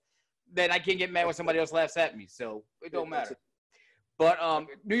myself, then I can't get mad when somebody else laughs at me. So it don't matter. But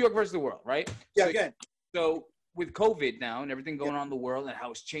New York versus the world, right? Yeah, again. So with COVID now and everything going on in the world and how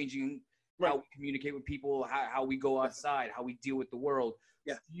it's changing, how we communicate with people, how we go outside, how we deal with the world.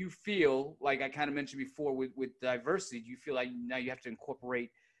 Yeah. Do you feel like I kind of mentioned before with diversity? Do you feel like now you have to incorporate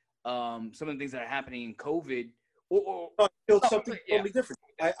some of the things that are happening in COVID? I feel something totally different.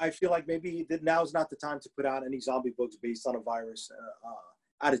 I feel like maybe that now is not the time to put out any zombie books based on a virus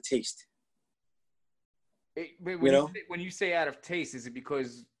out of taste. When you say out of taste, is it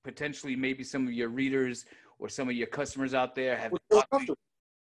because potentially maybe some of your readers or some of your customers out there have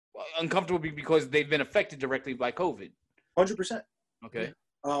uncomfortable because they've been affected directly by COVID? 100%. Okay.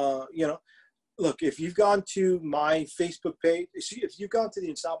 Look, if you've gone to my Facebook page, if you've gone to the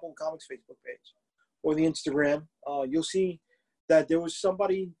Unstoppable Comics Facebook page or the Instagram, you'll see that there was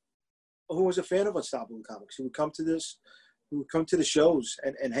somebody who was a fan of Unstoppable Comics who would come to the shows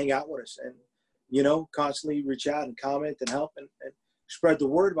and hang out with us and, constantly reach out and comment and help and spread the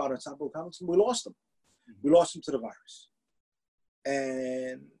word about Unstoppable Comics. And we lost them. We lost them to the virus.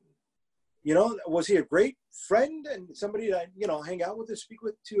 And, was he a great friend and somebody that, hang out with and speak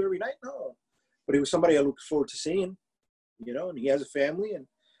with to every night? No. But he was somebody I look forward to seeing, and he has a family. And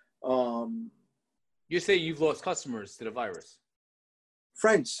you say you've lost customers to the virus?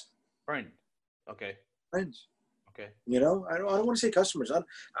 Friends. Okay. Friends. Okay. I don't want to say customers.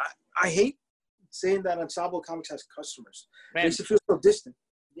 I hate saying that Unstoppable Comics has customers. Man. It makes it feel so distant.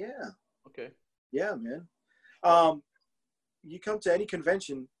 Yeah. Okay. Yeah, man. You come to any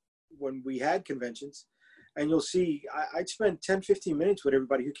convention when we had conventions, and you'll see I'd spend 10, 15 minutes with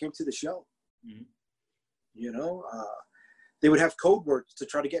everybody who came to the show. Mm-hmm. They would have code words to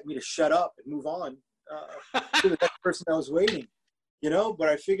try to get me to shut up and move on to the next person that was waiting. But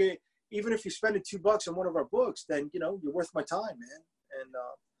I figure even if you're spending $2 on one of our books, then, you're worth my time, man. And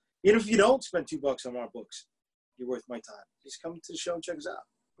even if you don't spend $2 on our books, you're worth my time. Just come to the show and check us out.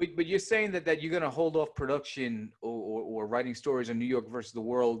 But you're saying that you're going to hold off production or writing stories on New York versus the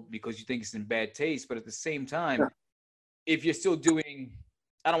world because you think it's in bad taste. But at the same time, if you're still doing,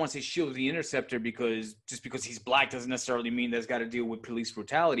 I don't want to say Shield the Interceptor because just because he's black doesn't necessarily mean that's got to deal with police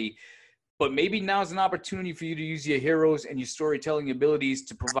brutality. But maybe now's an opportunity for you to use your heroes and your storytelling abilities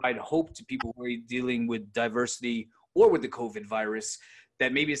to provide hope to people who are dealing with diversity or with the COVID virus.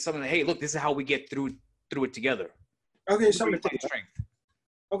 That maybe it's something that, hey, look, this is how we get through it together. Okay, something to think. Strength.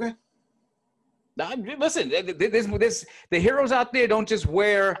 Okay. Now, listen, the heroes out there don't just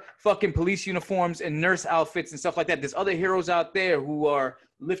wear fucking police uniforms and nurse outfits and stuff like that. There's other heroes out there who are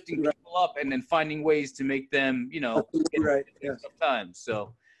lifting people up and then finding ways to make them, right. Yeah. Sometimes.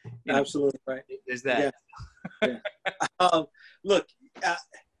 So, absolutely right. There's that. Yeah. Look,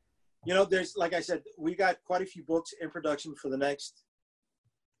 there's, like I said, we got quite a few books in production for the next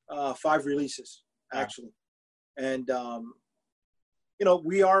 5 releases, actually. And,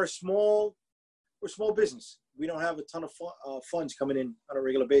 we're a small business. We don't have a ton of funds coming in on a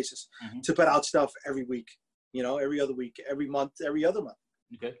regular basis to put out stuff every week, every other week, every month, every other month.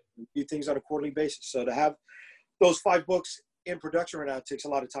 Okay. We do things on a quarterly basis. So to have those 5 books in production right now, it takes a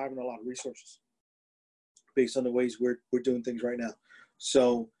lot of time and a lot of resources based on the ways we're doing things right now.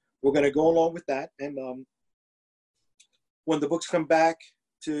 So we're going to go along with that. And when the books come back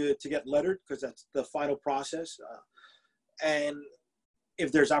to get lettered, because that's the final process, and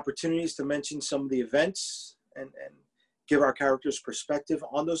if there's opportunities to mention some of the events and give our characters perspective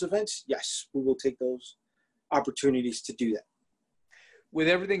on those events, yes, we will take those opportunities to do that. With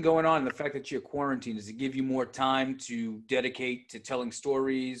everything going on, the fact that you're quarantined, does it give you more time to dedicate to telling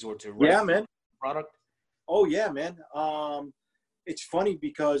stories or to writing product? Oh yeah, man. It's funny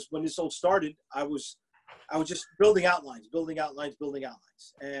because when this all started, I was just building outlines,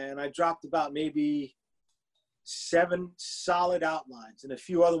 and I dropped about maybe 7 solid outlines and a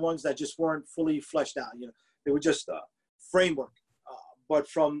few other ones that just weren't fully fleshed out. They were just framework. But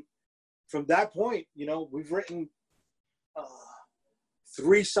from that point, we've written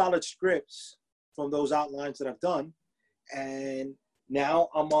 3 solid scripts from those outlines that I've done, and now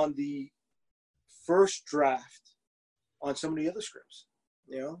I'm on the first draft on some of the other scripts.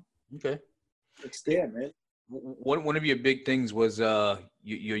 Okay, it's there, man. One of your big things was your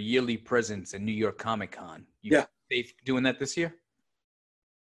yearly presence at New York Comic Con. Safe doing that this year?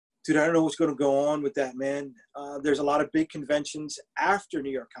 Dude, I don't know what's going to go on with that, man. There's a lot of big conventions after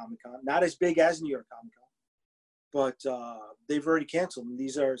New York Comic Con, not as big as New York Comic Con, but they've already canceled. And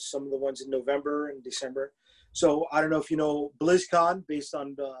these are some of the ones in November and December. So I don't know if you know BlizzCon, based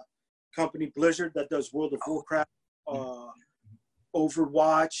on the company Blizzard that does World of Warcraft,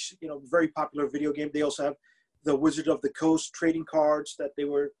 Overwatch, very popular video game. They also have the Wizard of the Coast trading cards that they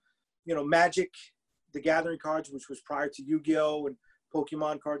were, Magic, the Gathering cards, which was prior to Yu-Gi-Oh! And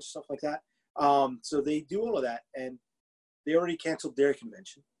Pokemon cards, stuff like that. So they do all of that, and they already canceled their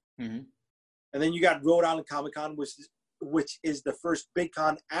convention. And then you got Rhode Island Comic Con, which is the first big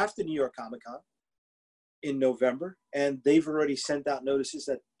con after New York Comic Con in November, and they've already sent out notices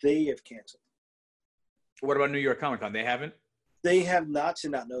that they have canceled. What about New York Comic Con? They haven't? They have not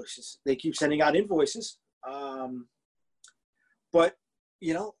sent out notices. They keep sending out invoices. But,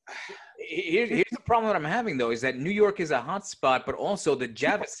 here's the problem that I'm having, though, is that New York is a hot spot, but also the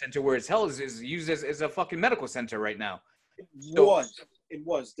Javits Center, where it's held, is used as a fucking medical center right now. It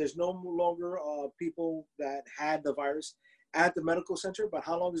was. There's no longer people that had the virus at the medical center, but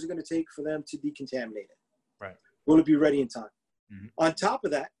how long is it going to take for them to decontaminate it? Right. Will it be ready in time? On top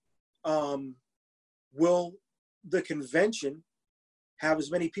of that, will the convention have as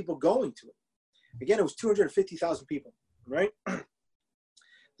many people going to it? Again, it was 250,000 people, right?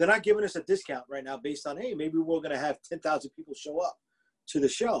 They're not giving us a discount right now based on, hey, maybe we're going to have 10,000 people show up to the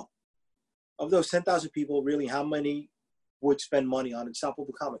show. Of those 10,000 people, really, how many would spend money on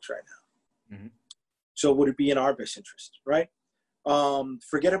Unstoppable Comics right now? So would it be in our best interest, right?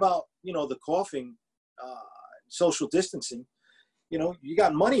 Forget about, the coughing, social distancing. You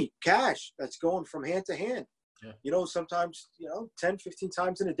got money, cash, that's going from hand to hand. Yeah. Sometimes, 10, 15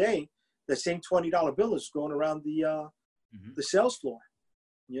 times in a day, the same $20 bill is going around the sales floor,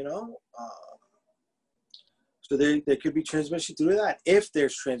 So there could be transmission through that. If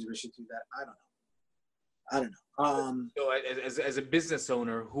there's transmission through that, I don't know. So as a business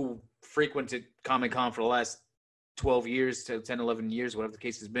owner who frequented Comic-Con for the last 12 years to 10, 11 years, whatever the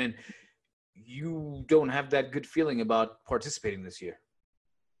case has been, you don't have that good feeling about participating this year.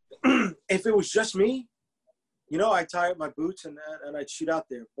 If it was just me, I'd tie up my boots and I'd shoot out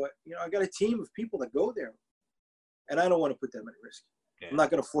there. But, I got a team of people that go there, and I don't want to put them at risk. Yeah. I'm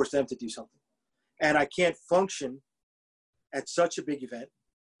not going to force them to do something. And I can't function at such a big event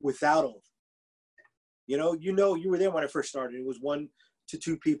without all of them. You were there when I first started. It was 1 to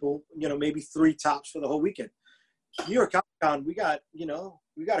 2 people, maybe 3 tops for the whole weekend. New York Comic Con, we got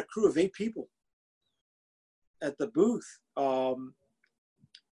a crew of 8 people at the booth.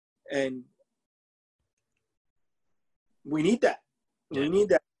 And we need that. Yeah. We need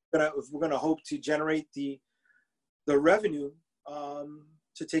that if we're going to hope to generate the revenue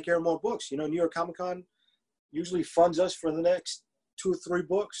to take care of more books. New York Comic Con usually funds us for the next 2 or 3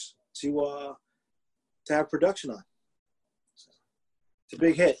 books to to have production on. It's a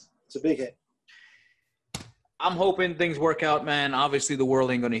big hit. It's a big hit. I'm hoping things work out, man. Obviously, the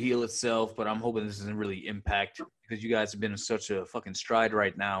world ain't going to heal itself, but I'm hoping this doesn't really impact because you guys have been in such a fucking stride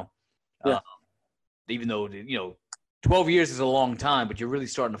right now. Yeah. Even though, 12 years is a long time, but you're really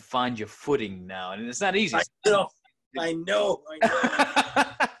starting to find your footing now. And it's not easy. I know.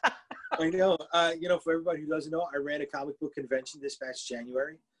 For everybody who doesn't know, I ran a comic book convention this past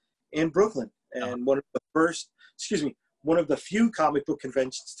January in Brooklyn. And one of the few comic book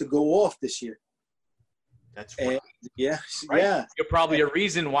conventions to go off this year. That's right. Yeah. You're probably a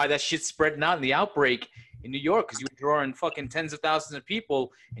reason why that shit's spreading out in the outbreak in New York because you were drawing fucking tens of thousands of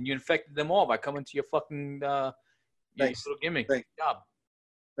people and you infected them all by coming to your fucking little gimmick. Thanks. Good job.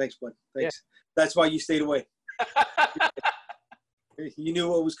 Thanks, bud. Thanks. Yeah. That's why you stayed away. You knew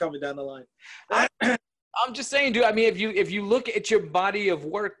what was coming down the line. I'm just saying, dude. I mean, if you look at your body of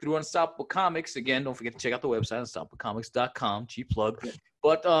work through Unstoppable Comics, again, don't forget to check out the website, unstoppablecomics.com. Cheap plug. Yeah.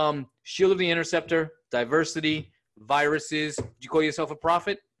 But Shield of the Interceptor, diversity, viruses. Do you call yourself a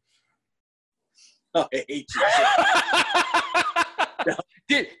prophet? Oh, I hate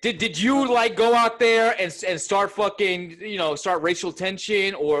you. Did you like go out there and start fucking start racial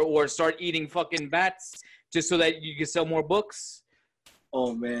tension or start eating fucking bats just so that you can sell more books?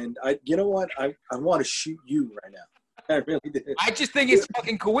 Oh man, you know what? I want to shoot you right now. I really did. I just think it's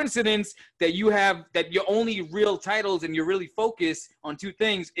fucking coincidence that that your only real titles and you're really focused on two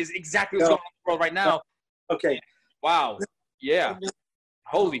things is exactly what's going on in the world right now. Okay. Wow. Yeah.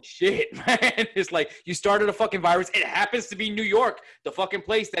 Holy shit, man. It's like you started a fucking virus. It happens to be New York, the fucking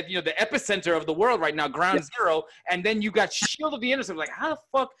place that, the epicenter of the world right now, ground zero. And then you got Shield of the Interceptor. Like, how the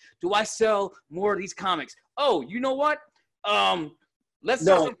fuck do I sell more of these comics? Oh, you know what? Let's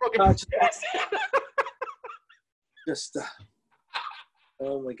start some fucking just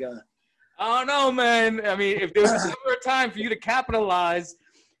oh my god. I don't know, man. I mean, if there's ever a time for you to capitalize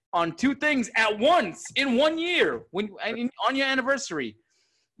on two things at once in 1 year, on your anniversary,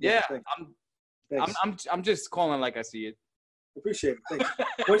 I'm just calling like I see it. Appreciate it. Thanks.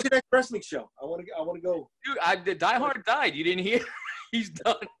 When's your next wrestling show? I want to go. Dude, Die Hard died. You didn't hear? He's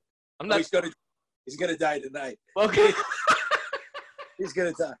done. He's gonna die tonight. Okay. He's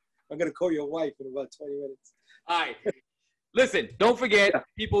gonna die. I'm gonna call your wife in about 20 minutes. All right. Listen, don't forget,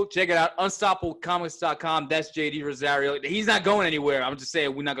 people, check it out. UnstoppableComics.com. That's JD Rosario. He's not going anywhere. I'm just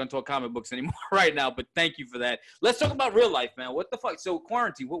saying we're not going to talk comic books anymore right now, but thank you for that. Let's talk about real life, man. What the fuck? So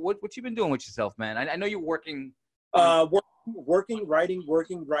quarantine, what you been doing with yourself, man? I know you're working. Working, writing.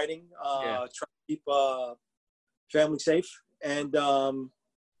 Trying to keep family safe and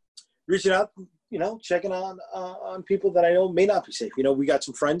reaching out, checking on people that I know may not be safe. We got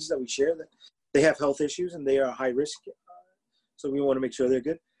some friends that we share that they have health issues and they are high risk. So we want to make sure they're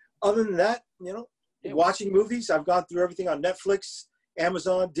good. Other than that, watching movies. I've gone through everything on Netflix,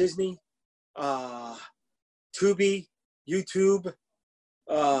 Amazon, Disney, Tubi, YouTube.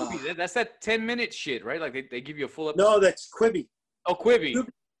 That's that 10-minute shit, right? Like they give you a full episode. No, that's Quibi. Oh, Quibi.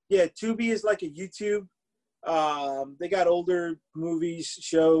 Tubi is like a YouTube. They got older movies,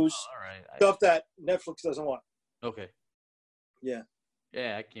 shows, stuff that Netflix doesn't want. Okay. Yeah.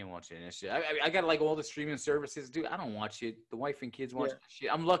 Yeah, I can't watch any of that shit. I got like all the streaming services. Dude, I don't watch it. The wife and kids watch that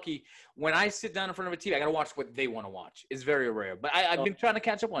shit. I'm lucky. When I sit down in front of a TV, I got to watch what they want to watch. It's very rare. But I've been trying to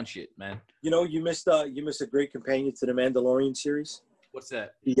catch up on shit, man. You missed a great companion to the Mandalorian series. What's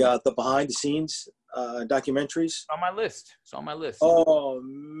that? The behind the scenes documentaries. It's on my list. Oh,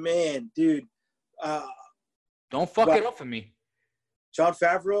 man, dude. Don't fuck it up for me. Jon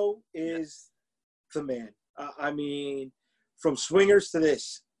Favreau is the man. I mean, from Swingers to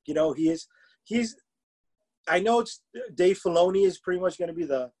this, he's. I know it's Dave Filoni is pretty much going to be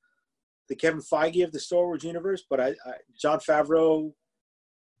the Kevin Feige of the Star Wars universe, but Jon Favreau,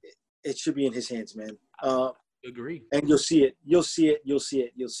 it should be in his hands, man. Agree. And you'll see it.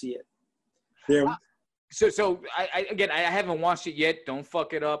 There. So I haven't watched it yet. Don't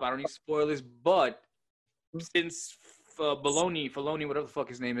fuck it up. I don't need spoilers, but since Filoni, whatever the fuck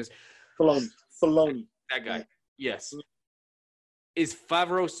his name is. Filoni. That guy. Yes. Is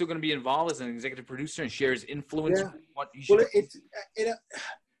Favreau still going to be involved as an executive producer and share his influence? Yeah.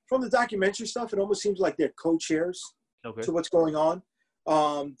 From the documentary stuff, it almost seems like they're co-chairs to what's going on.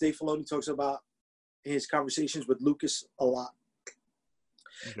 Dave Filoni talks about his conversations with Lucas a lot.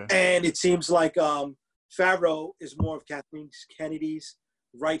 Okay. And it seems like Favreau is more of Kathleen Kennedy's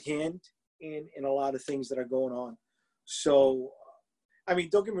right hand in a lot of things that are going on. So, I mean,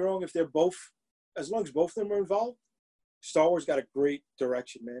 don't get me wrong, as long as both of them are involved, Star Wars got a great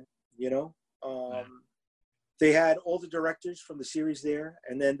direction, man. They had all the directors from the series there,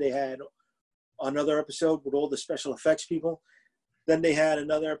 and then they had another episode with all the special effects people. Then they had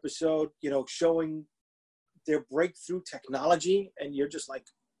another episode, showing their breakthrough technology, and you're just like,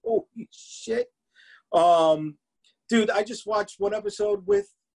 oh shit. Dude, I just watched one episode with,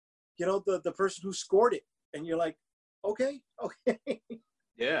 the person who scored it, and you're like, okay.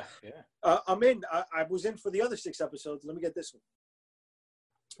 Yeah. I'm in. I was in for the other 6 episodes. Let me get this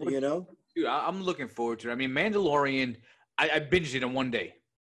one. Dude, I'm looking forward to it. I mean, Mandalorian, I binged it in one day.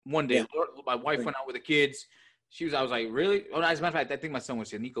 Yeah. My wife went out with the kids. I was like, really? Oh, as a matter of fact, I think my son was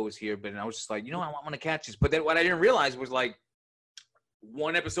here. Nico was here, but I was just like, I want to catch this. But then what I didn't realize was like,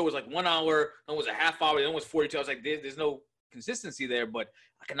 one episode was like 1 hour, then was a half hour, then was 42. I was like, there's no consistency there, but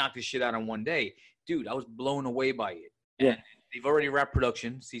I can knock this shit out in one day. Dude, I was blown away by it. Yeah. And they've already wrapped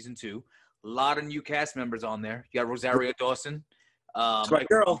production, season 2. A lot of new cast members on there. You got Rosario Dawson. That's my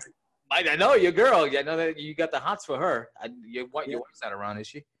girl. I know your girl. I know that you got the hots for her. Your wife's not around, is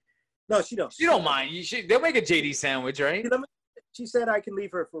she? No, she don't. You don't mind. They'll make a JD sandwich, right? She said I can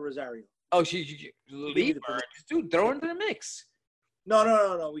leave her for Rosario. Oh, she leave her? Dude, throw her into the mix.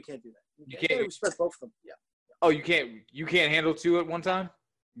 No. We can't do that. You can't respect both of them. Yeah. Oh, you can't handle 2 at one time?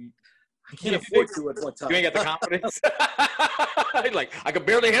 I can't afford 2 at one time. You ain't got the confidence? Like, I could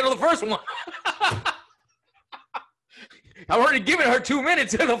barely handle the first one. I've already given her 2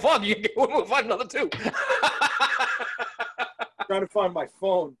 minutes. The fuck? We'll find another 2. Trying to find my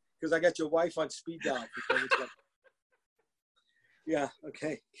phone because I got your wife on speed dial. Yeah.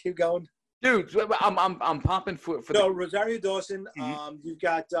 Okay. Keep going. Dude, I'm popping for Rosario Dawson. Mm-hmm. You've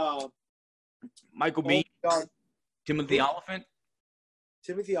got Michael Biehn. Timothy Olyphant.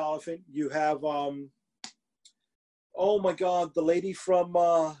 Timothy Olyphant. You have oh my God, the lady from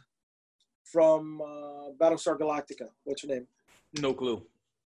Battlestar Galactica. What's her name? No clue.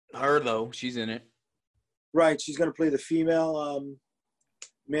 Her though, she's in it. Right, she's gonna play the female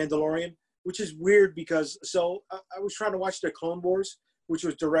Mandalorian, which is weird because I was trying to watch the Clone Wars, which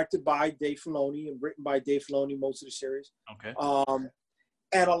was directed by Dave Filoni and written by Dave Filoni, most of the series. Okay.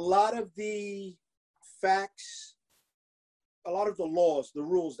 And a lot of the facts, a lot of the laws, the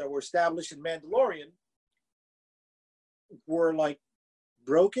rules that were established in Mandalorian were like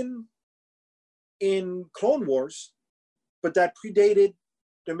broken in Clone Wars, but that predated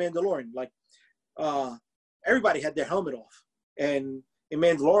the Mandalorian. Like everybody had their helmet off, and in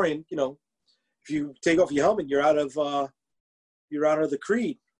Mandalorian, if you take off your helmet, you're out of the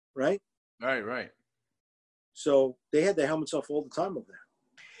creed, right? Right. So they had their helmets off all the time over there.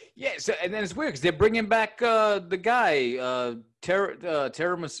 Yeah, so and then it's weird because they're bringing back the guy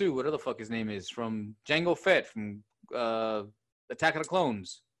Tiramisu, whatever the fuck his name is, from Jango Fett from Attack of the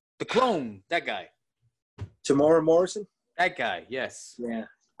Clones. The clone, that guy. Temuera Morrison? That guy, yes. Yeah.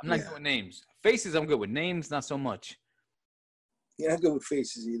 I'm not good with names. Faces, I'm good with. Names, not so much. Yeah, I'm good with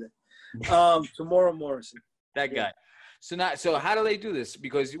faces either. Temuera Morrison. That guy. So how do they do this?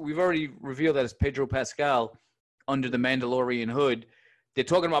 Because we've already revealed that it's Pedro Pascal under the Mandalorian hood. They're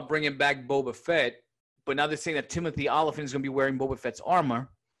talking about bringing back Boba Fett, but now they're saying that Timothy Olyphant is going to be wearing Boba Fett's armor.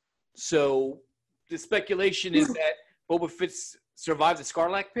 So the speculation is that Boba Fett survived the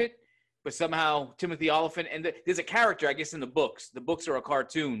Sarlacc pit, but somehow Timothy Olyphant, and there's a character, I guess, in the books. The books are a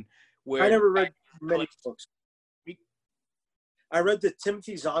cartoon. Where I never read many books. I read the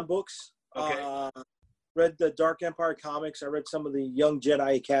Timothy Zahn books. Okay. Read the Dark Empire comics. I read some of the Young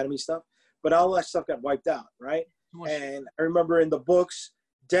Jedi Academy stuff, but all that stuff got wiped out, right? And I remember in the books,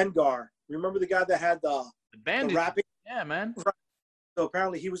 Dengar. Remember the guy that had the bandit? wrapping? Yeah, man. So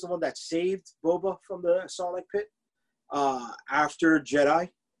apparently he was the one that saved Boba from the Sarlacc pit after Jedi.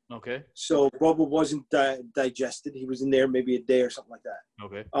 Okay. So Boba wasn't digested. He was in there maybe a day or something like that.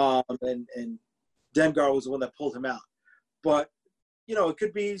 Okay. And Dengar was the one that pulled him out. But it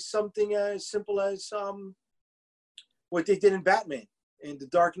could be something as simple as what they did in Batman in The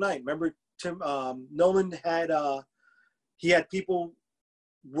Dark Knight. Remember, Nolan had he had people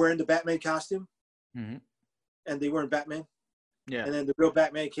wearing the Batman costume, mm-hmm. and they weren't Batman. Yeah. And then the real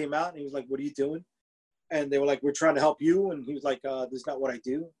Batman came out, and he was like, "What are you doing?" And they were like, "We're trying to help you," and he was like, "This is not what I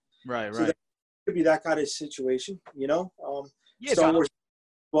do." Right. So that could be that kind of situation, Yeah. Star Wars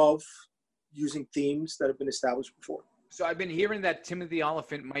above using themes that have been established before. So I've been hearing that Timothy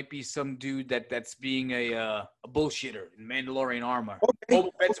Olyphant might be some dude that's being a bullshitter in Mandalorian armor, Boba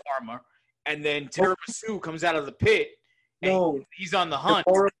Fett's armor, and then Tiramisu comes out of the pit. And he's on the hunt.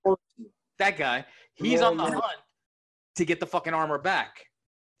 That guy, he's on the hunt to get the fucking armor back.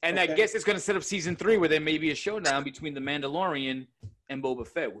 And I guess it's going to set up season 3 where there may be a showdown between the Mandalorian and Boba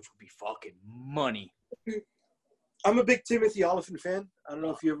Fett, which would be fucking money. I'm a big Timothy Olyphant fan. I don't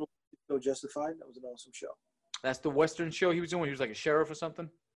know if you ever saw Justified. That was an awesome show. That's the Western show he was doing. He was like a sheriff or something.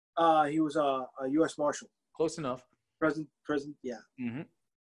 He was a U.S. Marshal. Close enough. President. Yeah. Mm-hmm.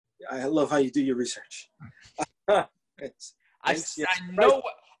 I love how you do your research. I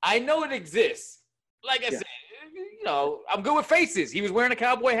know it exists. Like I said, you know, I'm good with faces. He was wearing a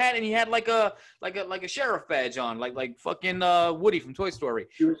cowboy hat and he had like a sheriff badge on, like fucking Woody from Toy Story.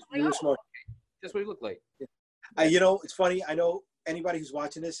 He was Marshal. That's what he looked like. Yeah. You know, it's funny. I know anybody who's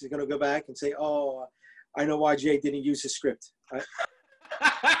watching this is going to go back and say, "Oh, I know why Jay didn't use his script."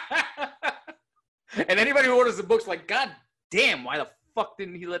 And anybody who orders the book's like, God damn, why the fuck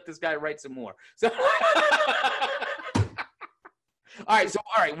didn't he let this guy write some more? So, all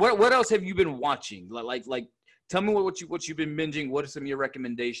right. What else have you been watching? Like, tell me what you've been binging. What are some of your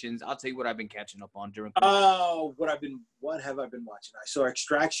recommendations? I'll tell you what I've been catching up on during. What have I been watching? I saw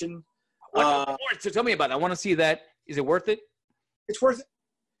Extraction. So tell me about it. I want to see that. Is it worth it? It's worth it.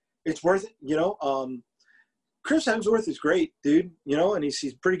 It's worth it. You know, Chris Hemsworth is great, dude. You know, and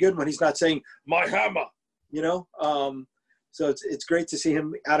he's pretty good when he's not saying "my hammer." You know, so it's great to see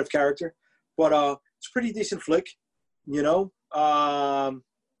him out of character. But it's a pretty decent flick. You know.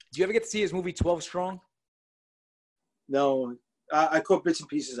 Do you ever get to see his movie 12 Strong? No, I caught bits and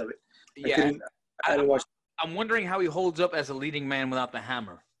pieces of it. Yeah, I didn't watch. I'm wondering how he holds up as a leading man without the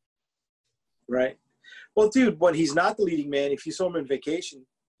hammer. Right. Well, dude, when he's not the leading man, if you saw him in Vacation,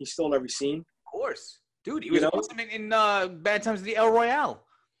 he stole every scene. Of course. Dude, he was awesome in Bad Times at the El Royale.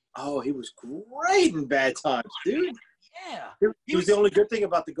 Oh, he was great in Bad Times, dude. Yeah. He was the only good thing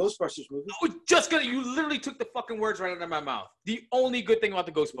about the Ghostbusters movie. You literally took the fucking words right out of my mouth. The only good thing about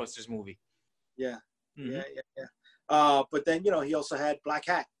the Ghostbusters movie. Yeah. Mm-hmm. Yeah. But then, you know, he also had Black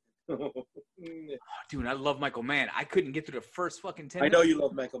Hat. Dude, I love Michael Mann. I couldn't get through the first fucking 10 minutes. I know you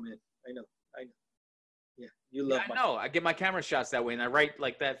love Michael Mann. I know. Yeah, you love I know. I get my camera shots that way, and I write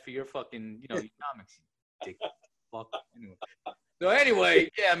like that for your fucking, you know, your comics. Dick. Fuck. Anyway. So anyway,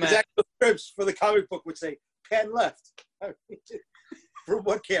 yeah, man. Exactly. The scripts for the comic book would say, pan left. For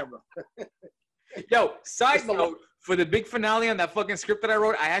what camera? Yo, side note, for the big finale on that fucking script that I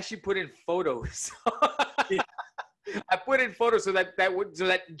wrote, I actually put in photos. I put in photos so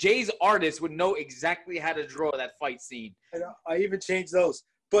that Jay's artist would know exactly how to draw that fight scene. I even changed those.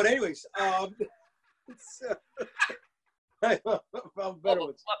 But anyways, I found better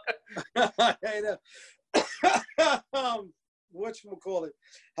ones. I know. Whatchamacallit?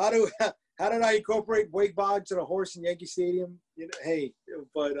 How did I incorporate Wade Boggs to the horse in Yankee Stadium? You know, hey,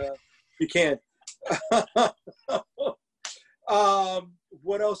 but you can't.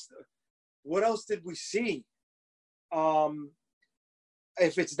 What else? What else did we see?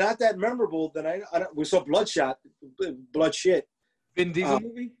 If it's not that memorable, then I don't. We saw Bloodshot. Vin Diesel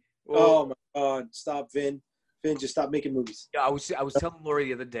movie? Oh my God! Stop, Vin. Vin, just stop making movies. Yeah, I was telling Lori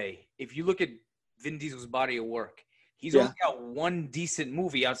the other day. If you look at Vin Diesel's body of work, he's only got one decent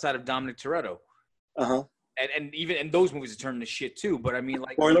movie outside of Dominic Toretto. And even those movies are turning to shit too. But I mean,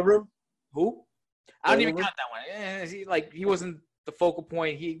 like Boiler Room. Who? I don't even count that one. He wasn't the focal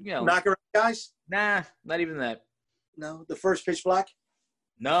point. Knock Around Guys. Nah, not even that. No, the first Pitch Black.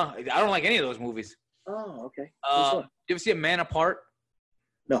 No, I don't like any of those movies. Oh, okay. You ever see A Man Apart?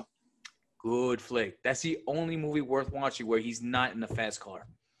 No. Good flick. That's the only movie worth watching where he's not in a fast car.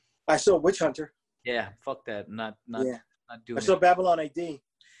 I saw Witch Hunter. Yeah, fuck that. Not doing. I saw Babylon AD.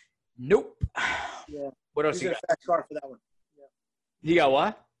 Nope. Yeah. What else? He was in a fast car for that one. Yeah. You got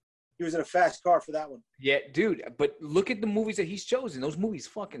what? He was in a fast car for that one. Yeah, dude. But look at the movies that he's chosen. Those movies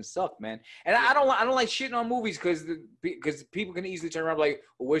fucking suck, man. And I don't like shitting on movies because people can easily turn around and be like,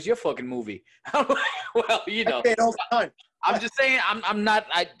 well, where's your fucking movie? I'm like, well, you know. I say it all the time. I'm just saying I'm not.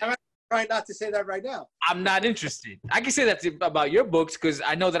 I'm trying not to say that right now. I'm not interested. I can say that about your books because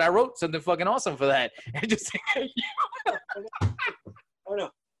I know that I wrote something fucking awesome for that. And just oh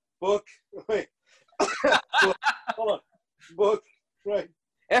no, book. Wait. Book. Hold on, book. Right.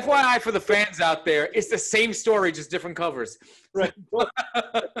 FYI for the fans out there, it's the same story, just different covers. Right. No,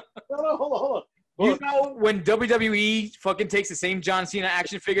 hold on. You know when WWE fucking takes the same John Cena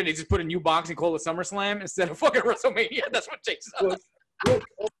action figure, they just put a new box and call it SummerSlam instead of fucking WrestleMania. That's what Jake's up. Look,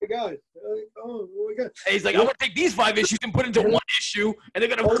 oh my God. Oh my God. And he's like, I'm going to take these 5 issues and put into one issue, and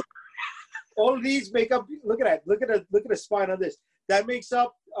they're going to... All of these make up, look at that. Look at the spine on this. That makes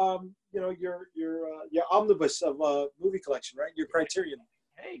up, your omnibus of movie collection, right? Your Criterion.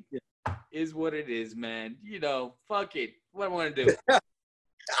 Hey, is what it is, man. You know, fuck it. What am I going to do?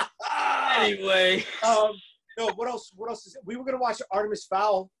 Anyway. No, what else is it? We were going to watch Artemis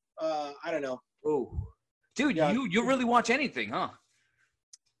Fowl. I don't know. Oh. Dude, yeah. You really watch anything, huh?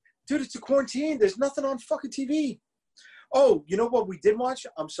 Dude, it's a quarantine. There's nothing on fucking TV. Oh, you know what we did watch?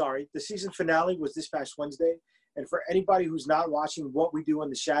 I'm sorry. The season finale was this past Wednesday, And for anybody who's not watching What We Do in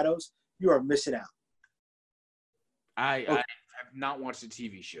the Shadows, you are missing out. I have not watched the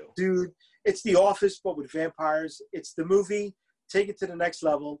TV show. Dude, it's The Office, but with vampires. It's the movie. Take it to the next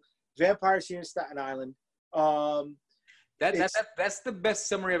level. Vampires here in Staten Island. That's the best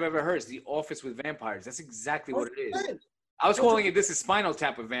summary I've ever heard. Is The Office with vampires. That's exactly what it is. I was calling it This Is Spinal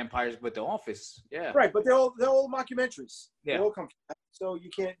Tap with vampires, but The Office, yeah. Right, but they're all mockumentaries. Yeah. They all come from that, so you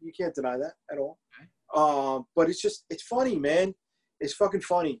can't deny that at all. Okay. But it's funny, man. It's fucking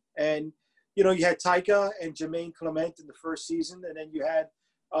funny. And you know, you had Taika and Jermaine Clement in the first season, and then you had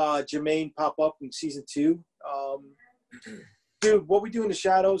Jermaine pop up in season 2. Dude, What We Do in the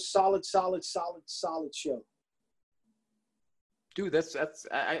Shadows, solid show. Dude,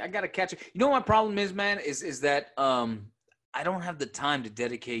 I gotta catch it. You know what my problem is, man, is that I don't have the time to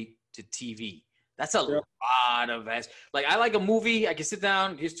dedicate to TV. That's a lot of like I like a movie, I can sit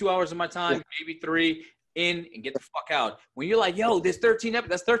down, here's 2 hours of my time, maybe 3, in and get the fuck out. When you're like, yo, there's 13 episodes,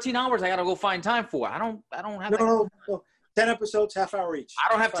 that's 13 hours I gotta go find time for. I don't have no. 10 episodes, half hour each. I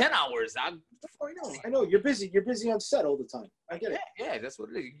don't have 10 hours. I know. You're busy on set all the time. I get it. Yeah, that's what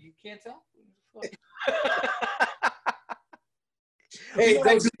it is. You can't tell. Hey,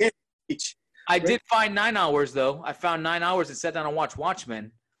 I did find 9 hours, though. I found 9 hours and sat down and watched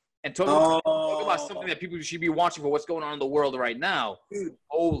Watchmen and talk about something that people should be watching for what's going on in the world right now. Dude,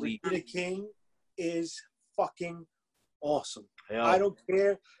 holy. Regina King is fucking awesome. Yeah. I don't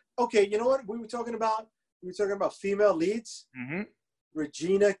care. Okay, you know what we were talking about? We were talking about female leads. Mm-hmm.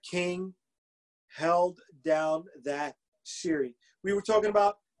 Regina King held down that series. We were talking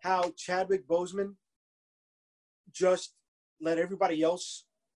about how Chadwick Boseman just let everybody else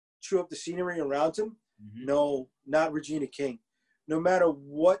chew up the scenery around him. Mm-hmm. No, not Regina King. No matter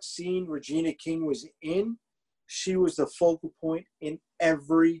what scene Regina King was in, she was the focal point in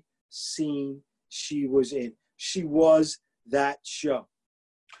every scene she was in. She was that show.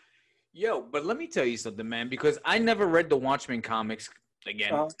 Yo, but let me tell you something, man, because I never read the Watchmen comics.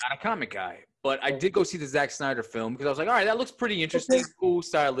 Again, not a comic guy. But I did go see the Zack Snyder film because I was like, all right, that looks pretty interesting, cool,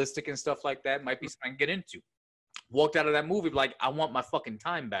 stylistic and stuff like that. Might be something I can get into. Walked out of that movie like, I want my fucking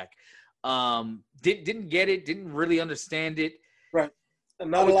time back. Didn't get it, didn't really understand it. Right.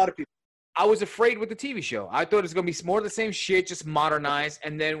 And not a lot of people. I was afraid with the TV show. I thought it was going to be more of the same shit, just modernized.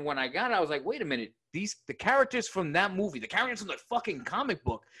 And then when I got it, I was like, wait a minute. The characters from that movie, the characters from the fucking comic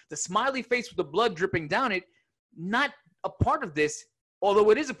book, the smiley face with the blood dripping down it, not a part of this. Although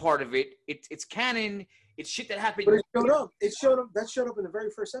it is a part of it, it's canon. It's shit that happened. But it showed up. That showed up in the very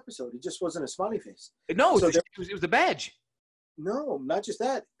first episode. It just wasn't a smiley face. No, it was the badge. No, not just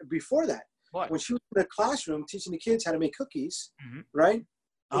that. Before that, what? When she was in the classroom teaching the kids how to make cookies, mm-hmm. right?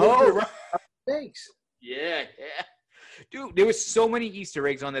 Oh, right. Thanks. Yeah. Dude, there was so many Easter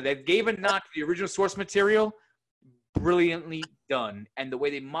eggs on there that gave a nod to the original source material. Brilliantly done. And the way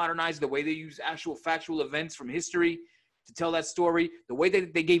they modernized, the way they use actual factual events from history to tell that story, the way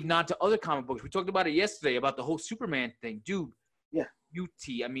that they gave nod to other comic books. We talked about it yesterday, about the whole Superman thing. Dude, yeah.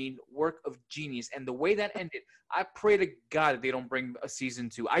 UT, I mean, work of genius. And the way that ended, I pray to God that they don't bring a season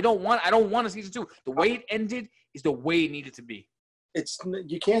 2. I don't want a season 2. The way it ended is the way it needed to be.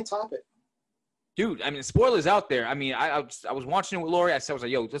 You can't top it. Dude, I mean, spoilers out there. I mean, I was watching it with Lori. I was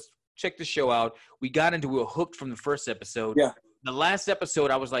like, yo, just check the show out. We were hooked from the first episode. Yeah. The last episode,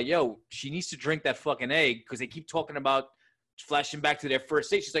 I was like, yo, she needs to drink that fucking egg because they keep talking about flashing back to their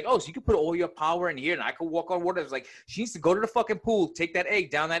first date. She's like, oh, so you can put all your power in here and I can walk on water. I was like, she needs to go to the fucking pool, take that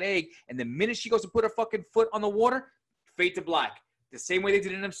egg, down that egg, and the minute she goes to put her fucking foot on the water, fade to black. The same way they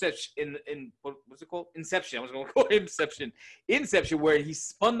did in Inception, what's it called? Inception. I was going to call it Inception. Inception, where he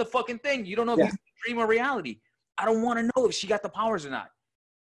spun the fucking thing. You don't know if he's a dream or reality. I don't want to know if she got the powers or not.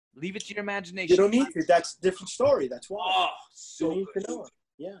 Leave it to your imagination. You don't need to. That's a different story. That's why. Oh, so you need to know it.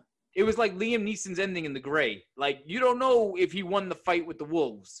 Yeah. It was like Liam Neeson's ending in The Grey. Like, you don't know if he won the fight with the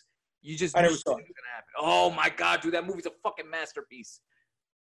wolves. You just I knew never it saw was going to happen. Oh, my God, dude. That movie's a fucking masterpiece.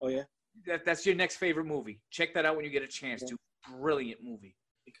 Oh, yeah? That's your next favorite movie. Check that out when you get a chance, dude. Brilliant movie.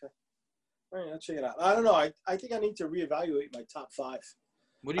 Okay. All right, I'll check it out. I don't know. I think I need to reevaluate my top 5.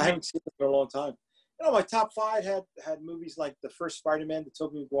 What do you mean? I haven't seen it for a long time. You know, my top 5 had movies like the first Spider-Man, the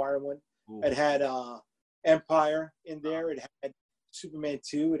Tobey Maguire one. Ooh. It had Empire in there. It had Superman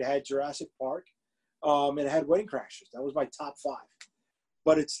 2. It had Jurassic Park. And it had Wedding Crashers. That was my top 5.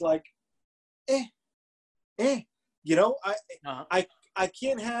 But it's like, You know, I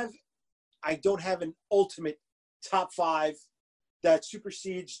can't have – I don't have an ultimate top 5 that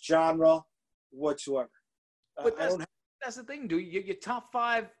supersedes genre whatsoever. But that's the thing, dude. Your top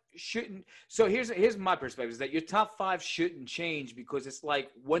 5 shouldn't. So here's my perspective: is that your top 5 shouldn't change because it's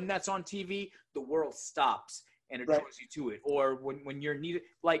like when that's on TV, the world stops, and it draws you to it. Or when you're needed,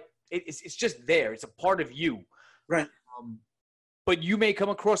 like it's just there. It's a part of you. Right. But you may come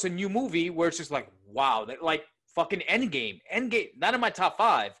across a new movie where it's just like, wow, that like fucking Endgame, not in my top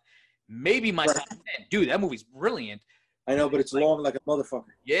 5, maybe my top 10. Dude, that movie's brilliant. I know, but it's like, long like a motherfucker.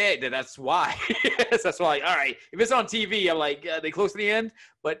 Yeah, that's why. Yes, that's why. All right, if it's on TV, I'm like, they close to the end.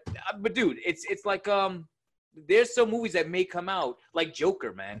 But dude, it's like there's some movies that may come out like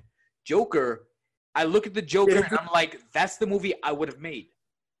Joker, man. Joker, I look at the Joker and I'm like, that's the movie I would have made.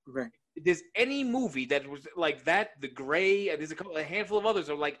 Right. If there's any movie that was like that, The Gray, there's a handful of others.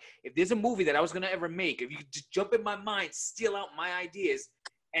 Are like, if there's a movie that I was gonna ever make, if you could just jump in my mind, steal out my ideas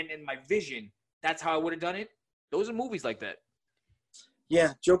and my vision, that's how I would have done it. Those are movies like that.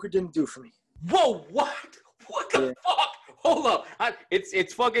 Yeah, Joker didn't do for me. Whoa, what? What the fuck? Hold up.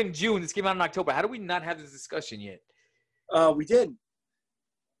 It's fucking June. This came out in October. How do we not have this discussion yet? We did.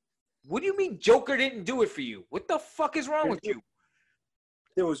 What do you mean Joker didn't do it for you? What the fuck is wrong with you?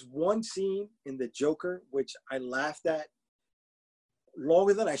 There was one scene in the Joker which I laughed at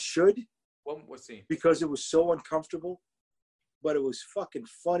longer than I should. What scene? Because it was so uncomfortable, but it was fucking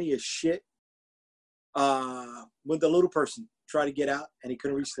funny as shit. When the little person tried to get out and he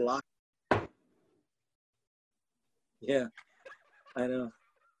couldn't reach the lock. Yeah, I know.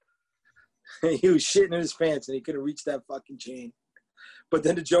 He was shitting in his pants and he couldn't reach that fucking chain. But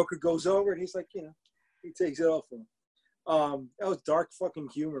then the Joker goes over and he's like, he takes it off him. That was dark fucking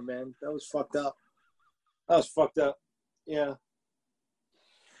humor, man. That was fucked up. Yeah.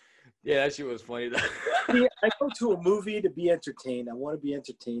 Yeah, that shit was funny though. Yeah, I go to a movie to be entertained. I want to be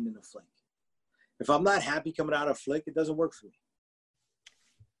entertained in a flick. If I'm not happy coming out of a flick, it doesn't work for me.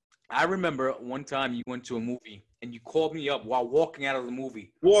 I remember one time you went to a movie and you called me up while walking out of the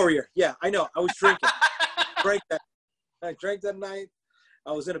movie. Warrior. Yeah, I know. I was drinking. I drank that night.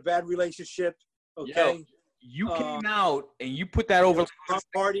 I was in a bad relationship. Okay. Yo, you came out and you put that over Tom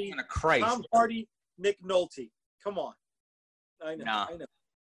Hardy. Christ. Tom Hardy, Nick Nolte. Come on. I know. Nah. I know.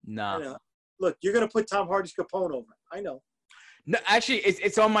 Nah. I know. Look, you're going to put Tom Hardy's Capone over. I know. No, actually,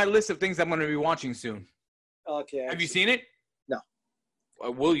 it's on my list of things I'm going to be watching soon. Okay. Have you seen it? No.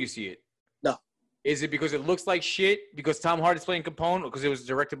 Or will you see it? No. Is it because it looks like shit? Because Tom Hardy's playing Capone? Or because it was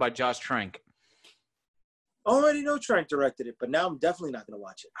directed by Josh Trank? I already know Trank directed it, but now I'm definitely not going to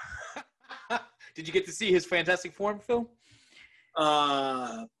watch it. Did you get to see his Fantastic Four film?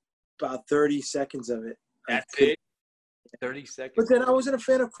 About 30 seconds of it. That's it? 30 seconds? But then I wasn't a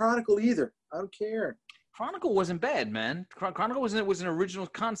fan of Chronicle either. I don't care. Chronicle wasn't bad, man. Chronicle was an original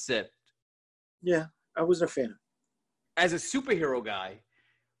concept. Yeah, I wasn't a fan of it. As a superhero guy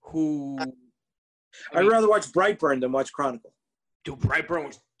who... I'd rather watch Brightburn than watch Chronicle. Dude, Brightburn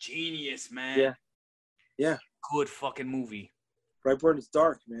was genius, man. Yeah. Yeah. Good fucking movie. Brightburn is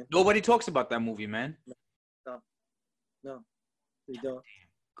dark, man. Nobody talks about that movie, man. No. They don't.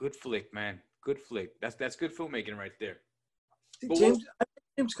 Good flick, man. Good flick. That's good filmmaking right there.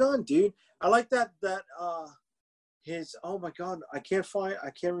 James Gunn, dude. I like that his, oh my God, I can't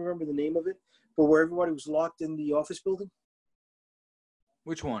remember the name of it, but where everybody was locked in the office building.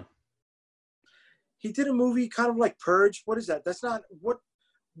 Which one? He did a movie kind of like Purge. What is that? That's not,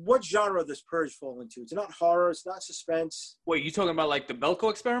 what genre does Purge fall into? It's not horror. It's not suspense. Wait, you talking about like the Belko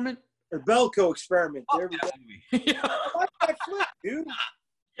Experiment? The Belko Experiment. Oh, there we go. I like that flick, dude.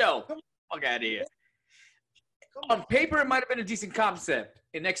 Yo, fuck out of here. On paper, it might have been a decent concept.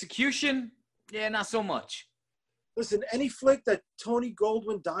 In execution, yeah, not so much. Listen, any flick that Tony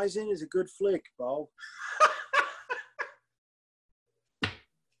Goldwyn dies in is a good flick, bro.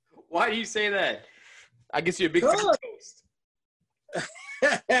 Why do you say that? I guess you're a big fan of Ghost.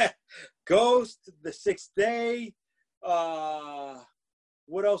 Ghost, The Sixth Day.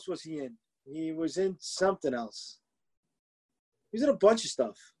 What else was he in? He was in something else. He was in a bunch of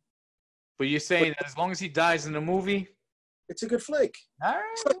stuff. But you're saying that as long as he dies in the movie, it's a good flick. All right.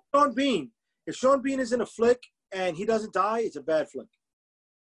 It's like Sean Bean. If Sean Bean is in a flick and he doesn't die, it's a bad flick.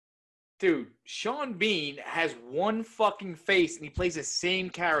 Dude, Sean Bean has one fucking face and he plays the same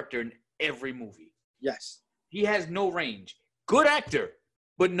character in every movie. Yes. He has no range. Good actor,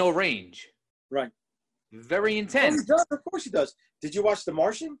 but no range. Right. Very intense. Oh, he does. Of course he does. Did you watch The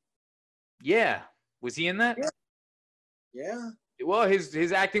Martian? Yeah. Was he in that? Yeah. Well,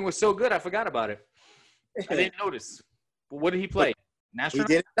 his acting was so good, I forgot about it. I didn't notice. But what did he play? He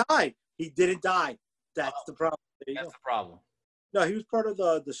didn't die. He didn't die. That's the problem. That's the problem. No, he was part of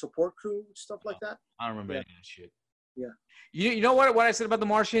the support crew, stuff like that. I don't remember any of that shit. Yeah. You know what I said about The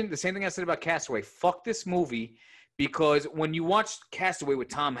Martian? The same thing I said about Castaway. Fuck this movie, because when you watch Castaway with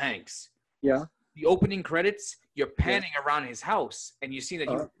Tom Hanks, yeah, the opening credits, you're panning around his house, and you see that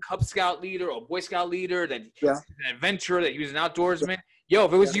he was a Cub Scout leader or Boy Scout leader, that he's an adventurer, that he was an outdoorsman. Yo,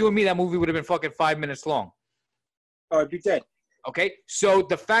 if it was you and me, that movie would have been fucking 5 minutes long. Oh, I'd be dead. Okay, so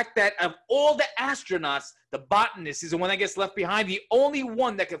the fact that of all the astronauts, the botanist is the one that gets left behind, the only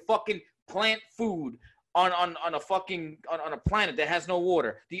one that can fucking plant food on a planet that has no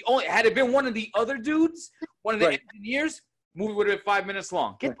water. Had it been one of the other dudes, one of the engineers, movie would have been 5 minutes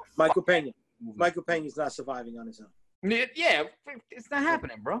long. Michael Pena. Michael Pena's not surviving on his own. Yeah, it's not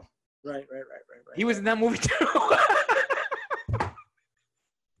happening, bro. Right. He was in that movie too.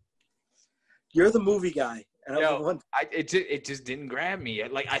 You're the movie guy. And it just didn't grab me.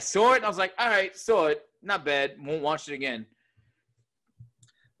 Like, I saw it, and I was like, all right, saw it. Not bad. Won't watch it again.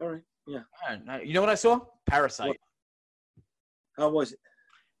 All right, yeah. All right. You know what I saw? Parasite. What? How was it?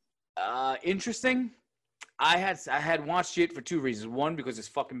 Interesting. I had watched it for two reasons. One, because it's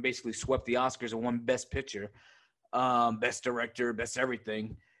fucking basically swept the Oscars and won Best Picture, Best Director, Best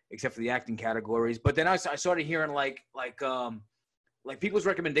everything, except for the acting categories. But then I started hearing like people's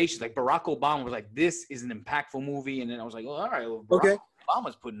recommendations. Like Barack Obama was like, "This is an impactful movie," and then I was like, "Well, all right, well, Barack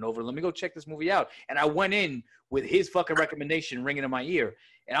Obama's putting it over. Let me go check this movie out." And I went in with his fucking recommendation ringing in my ear,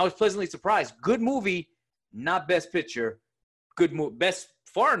 and I was pleasantly surprised. Good movie, not Best Picture. Good movie, Best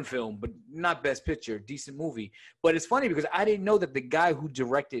Foreign Film, but not Best Picture. Decent movie. But it's funny because I didn't know that the guy who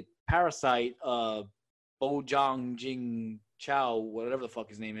directed Parasite, Bong Joon-ho, whatever the fuck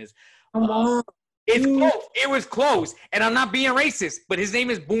his name is. It's close. It was close. And I'm not being racist, but his name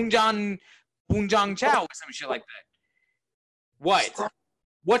is Boon Jong Chao or some shit like that. What?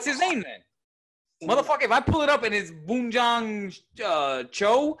 What's his name then? Motherfucker, if I pull it up and it's Boon Jong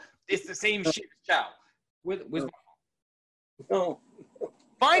Cho, it's the same shit as Chow. Where's my phone?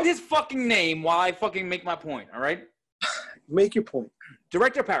 Find his fucking name while I fucking make my point, all right? Make your point.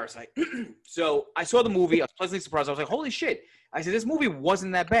 Director Parasite. So I saw the movie. I was pleasantly surprised. I was like, holy shit. I said, this movie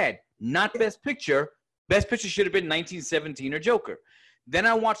wasn't that bad. Not Best Picture. Best Picture should have been 1917 or Joker. Then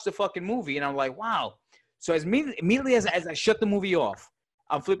I watched the fucking movie, and I'm like, wow. So immediately as I shut the movie off,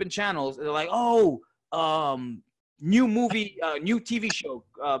 I'm flipping channels, and they're like, new movie, new TV show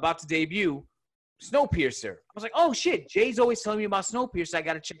about to debut, Snowpiercer. I was like, oh, shit. Jay's always telling me about Snowpiercer. I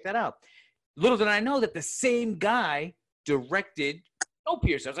got to check that out. Little did I know that the same guy directed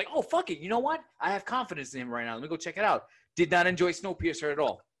Snowpiercer. I was like, oh, fuck it. You know what? I have confidence in him right now. Let me go check it out. Did not enjoy Snowpiercer at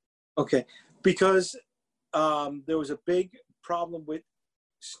all. Okay. Because there was a big problem with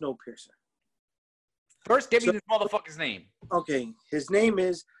Snowpiercer. First, give me this motherfucker's name. Okay. His name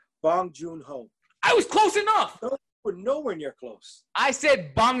is Bong Joon-ho. I was close enough. No, we're nowhere near close. I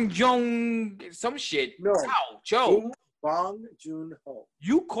said Bong Joon some shit. No. Chow. Bong Joon-ho.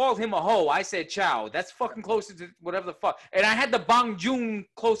 You called him a hoe. I said Chow. That's fucking close to whatever the fuck. And I had the Bong Joon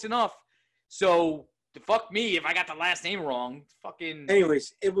close enough. So, fuck me if I got the last name wrong. Fucking.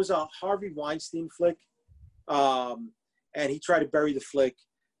 Anyways, it was a Harvey Weinstein flick. And he tried to bury the flick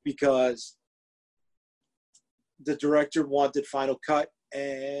because the director wanted Final Cut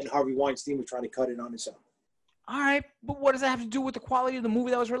and Harvey Weinstein was trying to cut it on his own. All right, but what does that have to do with the quality of the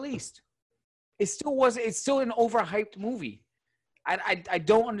movie that was released? It's still an overhyped movie. I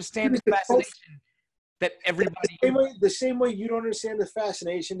don't understand the fascination that everybody. The same way you don't understand the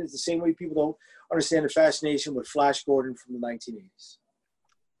fascination is the same way people don't understand the fascination with Flash Gordon from the 1980s.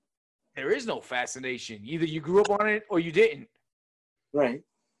 There is no fascination. Either you grew up on it or you didn't. Right.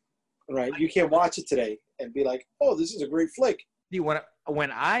 You can't watch it today and be like, oh, this is a great flick.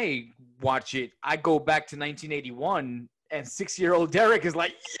 When I watch it, I go back to 1981, and 6-year-old Derek is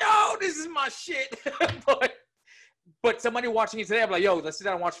like, yo, this is my shit. but somebody watching it today, I'm like, yo, let's sit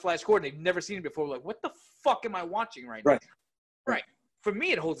down and watch Flash Gordon. They've never seen it before. Like, what the fuck am I watching right now? Right. For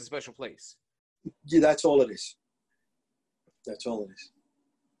me, it holds a special place. Yeah, that's all it is. That's all it is.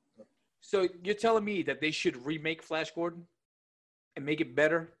 So you're telling me that they should remake Flash Gordon and make it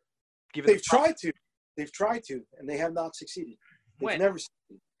better? They've tried to, and they have not succeeded. They've never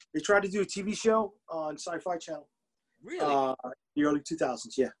succeeded. They tried to do a TV show on Sci-Fi Channel. Really? The early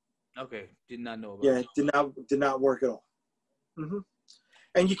 2000s, yeah. Okay, did not know about that. Yeah, did not work at all. Mm-hmm.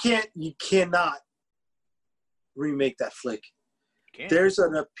 And you cannot remake that flick. There's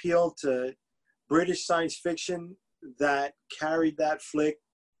an appeal to British science fiction that carried that flick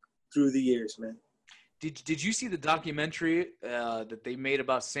through the years, man. Did you see the documentary that they made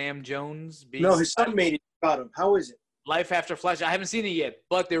about Sam Jones? No, his son made it about him. How is it? Life After Flash. I haven't seen it yet,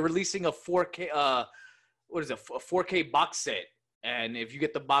 but they're releasing a 4K. What is it? A 4K box set. And if you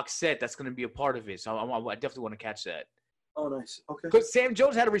get the box set, that's going to be a part of it. So I definitely want to catch that. Oh, nice. Okay. Because Sam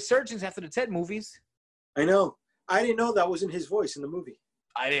Jones had a resurgence after the Ted movies. I know. I didn't know that wasn't his voice in the movie.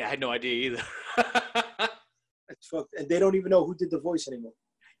 I had no idea either. And they don't even know who did the voice anymore.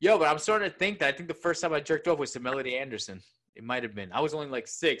 Yo, but I'm starting to think that I think the first time I jerked off was to Melody Anderson. It might have been. I was only like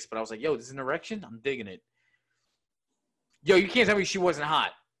 6, but I was like, yo, this is an erection? I'm digging it. Yo, you can't tell me she wasn't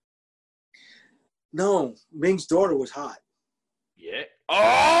hot. No, Ming's daughter was hot. Yeah.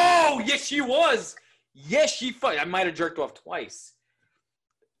 Oh, yes, she was. Yes, she I might have jerked off twice.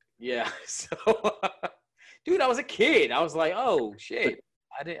 Yeah. So, dude, I was a kid. I was like, oh, shit.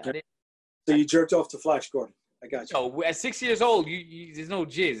 I didn't. So you jerked off to Flash Gordon. I got you. Yo, at 6 years old, you there's no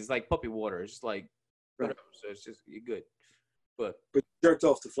jizz. It's like puppy water. It's just like, whatever. So it's just, you're good. But you jerked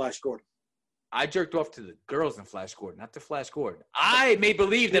off to Flash Gordon. I jerked off to the girls in Flash Gordon, not to Flash Gordon. I made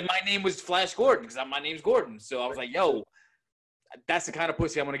believe that my name was Flash Gordon because my name's Gordon. So I was like, yo, that's the kind of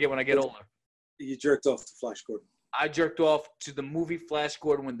pussy I'm going to get when I get older. You jerked off to Flash Gordon. I jerked off to the movie Flash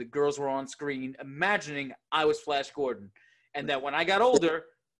Gordon when the girls were on screen, imagining I was Flash Gordon. And that when I got older,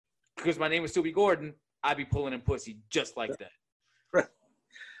 because my name would still be Gordon, I'd be pulling in pussy just like that. Right.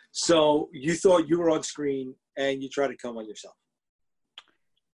 So you thought you were on screen and you tried to come on yourself.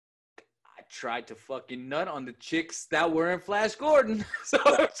 I tried to fucking nut on the chicks that were in Flash Gordon. So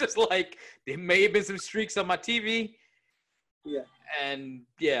it's just like, there may have been some streaks on my TV. Yeah. And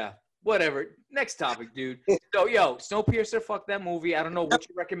yeah, whatever. Next topic, dude. So, yo, Snowpiercer, fuck that movie. I don't know what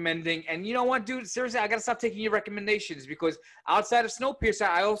you're recommending. And you know what, dude? Seriously, I got to stop taking your recommendations because outside of Snowpiercer,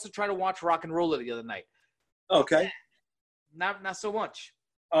 I also tried to watch Rock and Roller the other night. Okay. Not so much.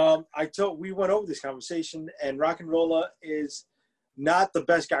 We went over this conversation, and Rock and Roller is not the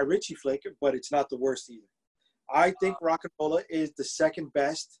best Guy Ritchie flick, but it's not the worst either. I think Rock and Roller is the second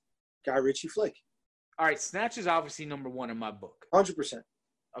best Guy Ritchie flick. All right, Snatch is obviously number 1 in my book. 100%.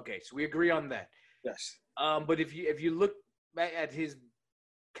 Okay, so we agree on that. Yes. But if you look back at his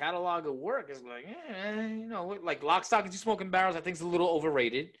catalog of work, it's like, like Lock, Stock, and Two Smoking Barrels, I think is a little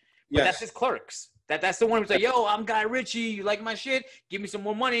overrated. But yes. That's his Clerks. That's the one who's like, yo, I'm Guy Ritchie. You like my shit? Give me some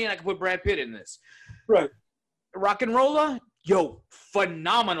more money, and I can put Brad Pitt in this. Right. Rock and Roller, yo,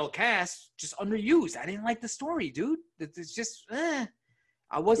 phenomenal cast, just underused. I didn't like the story, dude. It's just, I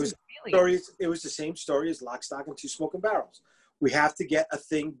wasn't feeling it. It was the same story as Lock, Stock, and Two Smoking Barrels. We have to get a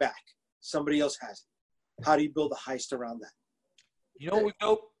thing back. Somebody else has it. How do you build a heist around that? You know what was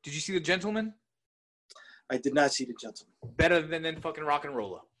dope? Did you see The Gentleman? I did not see The Gentleman. Better than fucking Rock and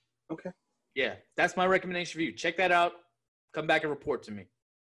Roller. Okay. Yeah, that's my recommendation for you. Check that out. Come back and report to me.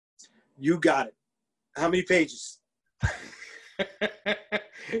 You got it. How many pages?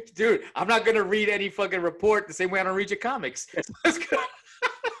 Dude, I'm not going to read any fucking report the same way I don't read your comics. Let's go.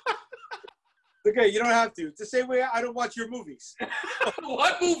 Okay, you don't have to. It's the same way I don't watch your movies.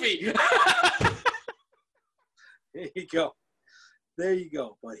 What movie? There you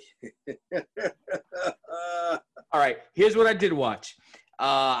go, buddy. All right, here's what I did watch.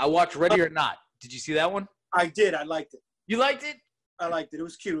 I watched Ready or Not. Did you see that one? I did. I liked it. You liked it? I liked it. It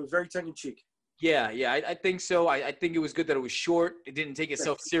was cute. It was very tongue-in-cheek. Yeah, I think so. I think it was good that it was short. It didn't take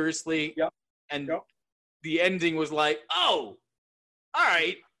itself seriously. Yep. And the ending was like, oh, all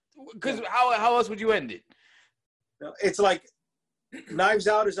right. Because how else would you end it? It's like Knives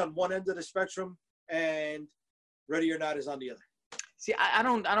Out is on one end of the spectrum and Ready or Not is on the other. See, I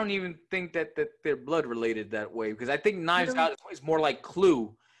don't even think that they're blood related that way because I think Knives Out is more like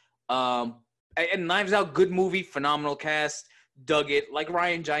Clue. And Knives Out, good movie, phenomenal cast, dug it like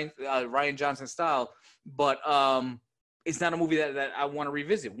Ryan Johnson style, but it's not a movie that I want to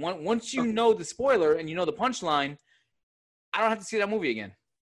revisit. Once you know the spoiler and you know the punchline, I don't have to see that movie again.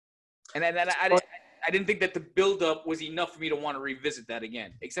 And I didn't think that the buildup was enough for me to want to revisit that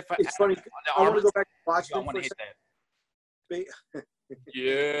again. Except for it's funny. I want to go back and watch it. I want to hit that.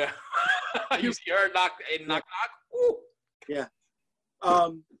 Yeah. You see her knock. Woo. Yeah.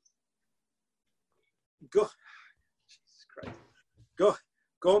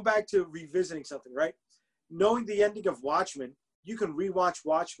 Going back to revisiting something, right? Knowing the ending of Watchmen, you can rewatch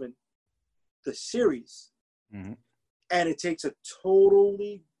Watchmen, the series, and it takes a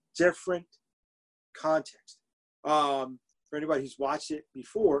totally different context. For anybody who's watched it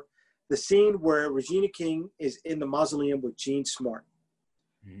before, the scene where Regina King is in the mausoleum with Jean Smart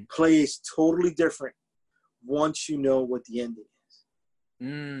plays totally different once you know what the ending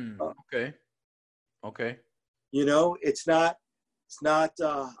is. Okay. You know, it's not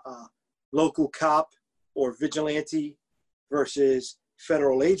local cop or vigilante versus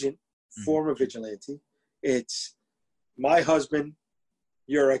federal agent, former vigilante. It's my husband,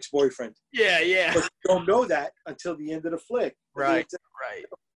 your ex-boyfriend. Yeah. But you don't know that until the end of the flick. Right.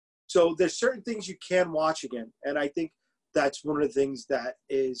 So there's certain things you can watch again. And I think that's one of the things that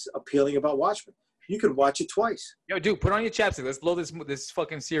is appealing about Watchmen. You can watch it twice. Yo, dude, put on your chapstick. Let's blow this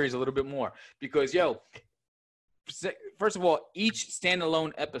fucking series a little bit more. Because, yo, first of all, each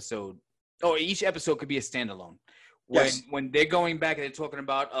standalone episode, each episode could be a standalone. When they're going back and they're talking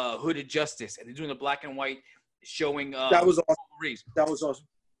about Hooded Justice and they're doing the black and white showing that was awesome. Reeves. That was awesome.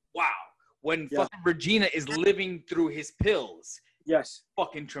 Wow. When fucking Regina is living through his pills. Yes.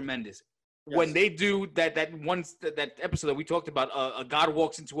 Fucking tremendous. Yes. When they do that episode that we talked about, a God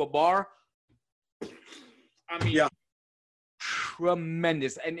walks into a bar. I mean,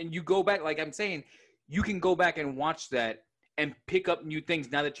 tremendous. And you go back, like I'm saying, you can go back and watch that and pick up new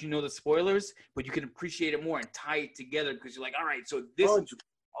things now that you know the spoilers, but you can appreciate it more and tie it together because you're like, all right, so this.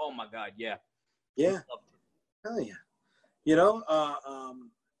 Oh my God, yeah. Yeah. Hell yeah. You know,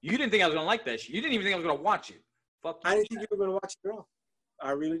 you didn't think I was gonna like that shit. You didn't even think I was gonna watch it. Fuck you. I didn't think you were gonna watch it at all.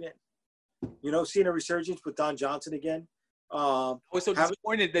 I really didn't. You know, seeing a resurgence with Don Johnson again. I was so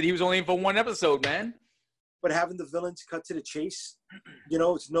disappointed that he was only in for one episode, man. But having the villains cut to the chase, you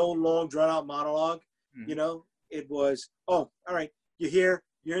know, it's no long drawn out monologue. You know, it was, all right, you're here,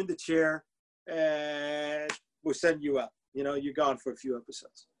 you're in the chair, and we're sending you out. You know, you're gone for a few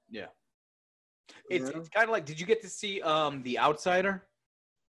episodes. Yeah. It's kind of like, did you get to see The Outsider?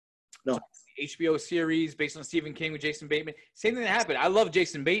 No. HBO series based on Stephen King with Jason Bateman. Same thing that happened. I love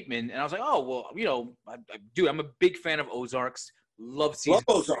Jason Bateman, and I was like, oh, well, you know, dude, I'm a big fan of Ozarks. Love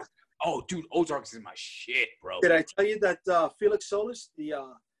Ozarks. Oh, dude, Ozarks is my shit, bro. Did I tell you that Felix Solis, the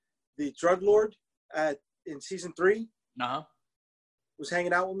drug lord in season 3, was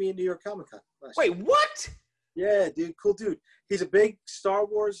hanging out with me in New York Comic Con? Wait, what? Yeah, dude, cool dude. He's a big Star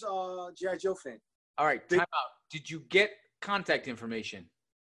Wars G.I. Joe fan. All right, time out. Did you get contact information?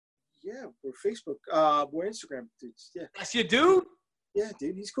 Yeah, we're Facebook, we're Instagram dudes. Yeah. That's your dude? Yeah,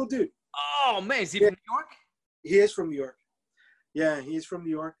 dude, he's a cool dude. Oh man, is he from New York? He is from New York. Yeah, he's from New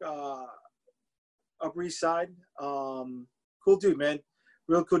York, Upper East Side. Cool dude, man.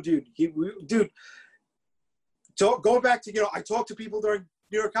 Real cool dude. Going back to, you know, I talk to people during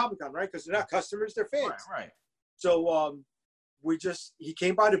New York Comic Con, right? Because they're not customers, they're fans. Right. So he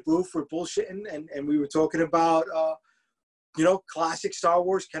came by the booth for bullshitting, and we were talking about, you know, classic Star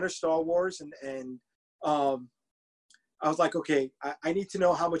Wars, Kenner Star Wars. And I was like, okay, I need to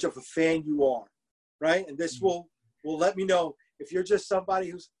know how much of a fan you are, right? And this will let me know if you're just somebody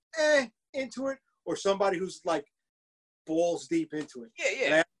who's into it or somebody who's like balls deep into it.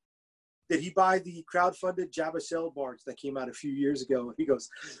 Yeah. Did he buy the crowdfunded Jabba Cell bars that came out a few years ago? He goes,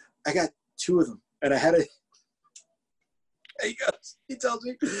 I got 2 of them. And I had he tells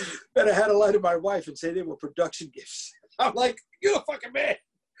me that I had to lie to my wife and say they were production gifts. I'm like, you're a fucking man.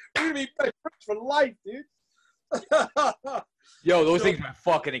 You're going to be best friends for life, dude. Yo, those things are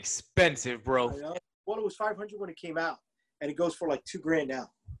fucking expensive, bro. Well, it was $500 when it came out, and it goes for like $2,000 now.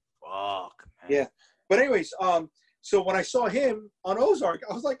 Fuck, man. Yeah. But anyways, so when I saw him on Ozark,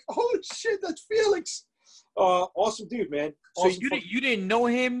 I was like, holy shit, that's Felix. Awesome dude, man. Awesome. So you didn't know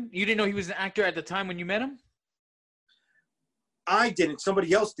him? You didn't know he was an actor at the time when you met him? I didn't.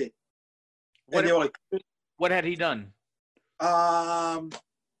 Somebody else did. And they were like, what had he done?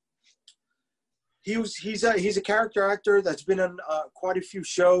 He's a character actor that's been on quite a few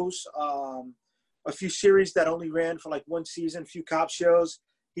shows, a few series that only ran for like 1 season, a few cop shows.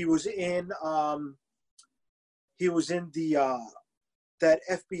 He was in the that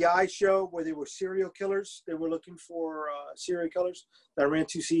FBI show where they were serial killers. They were looking for serial killers that ran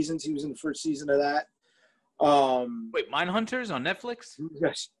 2 seasons. He was in the first season of that. Wait, Mindhunters on Netflix?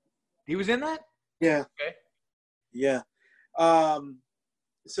 Yes. He was in that? Yeah. Okay. Yeah.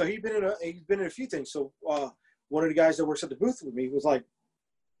 So he's been in a few things. So one of the guys that works at the booth with me was like,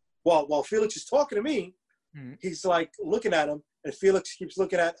 while Felix is talking to me, he's like looking at him, and Felix keeps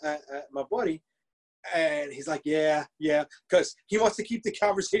looking at my buddy, and he's like, yeah, because he wants to keep the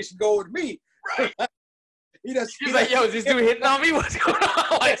conversation going with me. Right. He's like, yo, is this dude hitting on me? What's going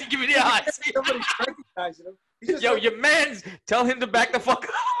on? Why is he giving me the eyes? Somebody's recognizing him. Yo, your man's, tell him to back the fuck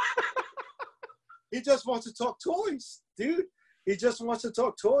up. He just wants to talk toys, dude. He just wants to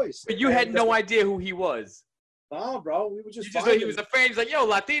talk toys. But you had no idea who he was. Nah, bro. We were just. You just thought he was a fan. He's like, yo,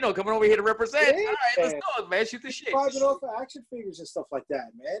 Latino coming over here to represent. Yeah, all right, let's go, man. Shoot the shit. Vibing off of action figures and stuff like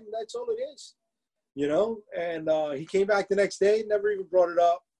that, man. That's all it is. You know? And he came back the next day, never even brought it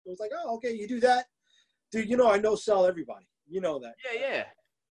up. It was like, oh, okay, you do that? Dude, you know I no-sell everybody. You know that. Yeah.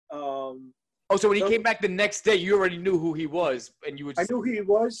 So when he came back the next day, you already knew who he was, and you would. I knew who he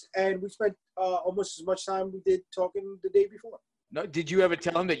was, and we spent almost as much time we did talking the day before. No, did you ever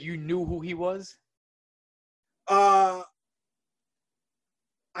tell him that you knew who he was? I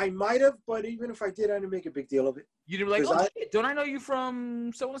might have, but even if I did, I didn't make a big deal of it. You didn't like, oh, shit, don't I know you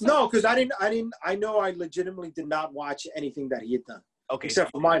from so and so? No, because I know I legitimately did not watch anything that he had done. Okay.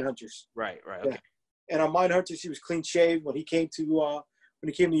 Except for Mindhunters. Right, okay. And on Mindhunters, he was clean shaved. When he came to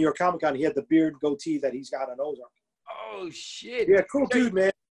New York Comic Con, he had the beard goatee that he's got on Ozark. Oh shit! Yeah, cool dude,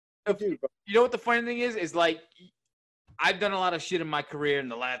 man. Cool dude, bro. You know what the funny thing is like, I've done a lot of shit in my career in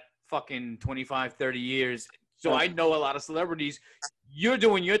the last fucking 25, 30 years. So I know a lot of celebrities. You're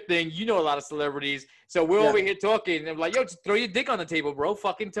doing your thing. You know a lot of celebrities. So we're over here talking. And I'm like, yo, just throw your dick on the table, bro.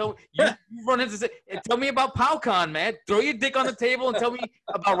 Fucking tell you run into and tell me about PowCon, man. Throw your dick on the table and tell me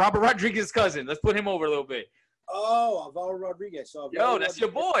about Robert Rodriguez's cousin. Let's put him over a little bit. Oh, Alvaro Rodriguez. So Yo, that's your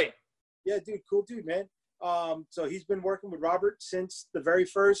boy. Yeah, dude. Cool dude, man. So he's been working with Robert since the very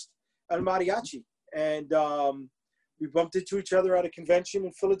first El Mariachi. And we bumped into each other at a convention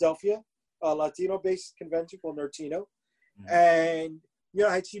in Philadelphia, a Latino-based convention called Nerdtino. Mm-hmm. And, you know,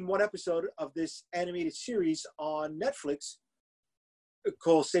 I had seen one episode of this animated series on Netflix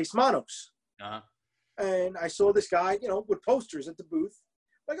called Seis Manos. Uh-huh. And I saw this guy, you know, with posters at the booth.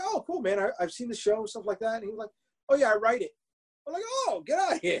 Like, oh, cool, man. I've seen the show, stuff like that. And he was like, oh, yeah, I write it. I'm like, oh, get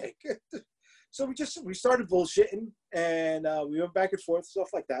out of here. So we started bullshitting, and we went back and forth, stuff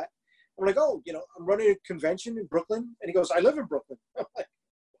like that. I'm like, oh, you know, I'm running a convention in Brooklyn. And he goes, I live in Brooklyn. I'm like,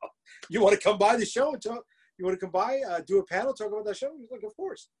 well, you want to come by the show and talk? You want to come by, do a panel, talk about that show? He's like, of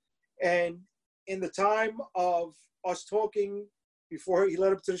course. And in the time of us talking before he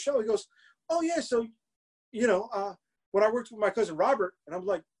led up to the show, he goes, oh, yeah, so, you know, when I worked with my cousin Robert, and I'm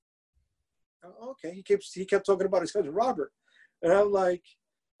like, oh, okay. He kept talking about his cousin Robert. And I'm like,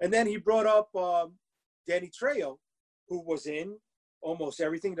 and then he brought up Danny Trejo, who was in almost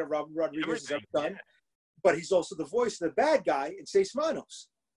everything that Robert Rodriguez has ever done. Yeah. But he's also the voice of the bad guy in Seis Manos.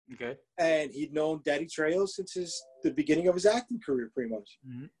 Okay. And he'd known Danny Trejo since the beginning of his acting career, pretty much.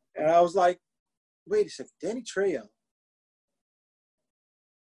 Mm-hmm. And I was like, wait a second, Danny Trejo,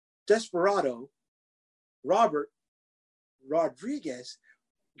 Desperado, Robert Rodriguez.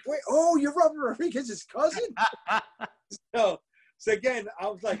 Wait, oh, you're Robert Rodriguez's cousin? So again, I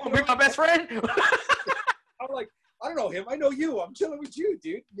was like, you my best friend? I'm like, I don't know him. I know you. I'm chilling with you,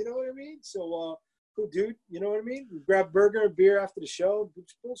 dude. You know what I mean? So, cool, dude. You know what I mean? We grab burger, beer after the show.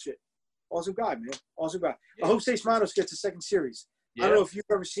 It's bullshit. Awesome guy, man. Awesome guy. Yeah. I hope Seis Manos gets a second series. Yeah. I don't know if you've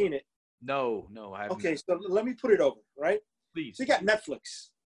ever seen it. No, I haven't. Okay, so let me put it over, right? Please. So you got Netflix.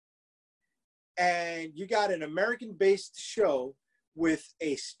 And you got an American-based show with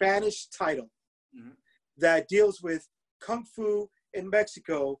a Spanish title that deals with Kung Fu in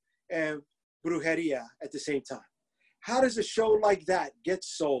Mexico and brujeria at the same time. How does a show like that get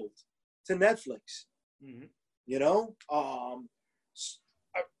sold to Netflix? Mm-hmm. You know?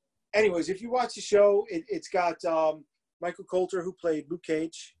 Anyways, if you watch the show, it's got Michael Coulter, who played Luke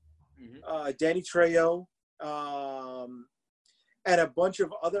Cage, Danny Trejo, and a bunch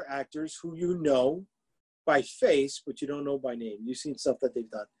of other actors who you know by face, but you don't know by name. You've seen stuff that they've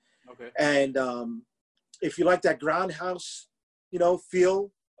done. Okay. And if you like that Groundhouse, you know,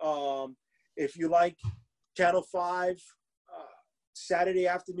 feel, if you like Channel 5, Saturday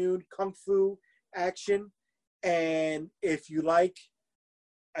afternoon Kung Fu action, and if you like,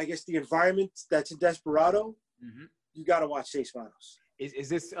 I guess, the environment that's in Desperado, you got to watch Seis Manos. Is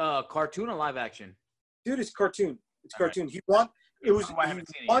this cartoon or live action? Dude, it's cartoon. It's cartoon. Right. He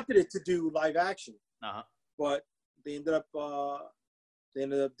wanted it to do live action, but they ended up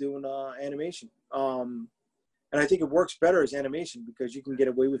doing animation. And I think it works better as animation because you can get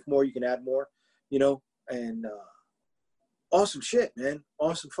away with more, you can add more, you know, and awesome shit, man.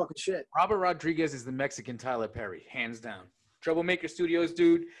 Awesome fucking shit. Robert Rodriguez is the Mexican Tyler Perry, hands down. Troublemaker Studios,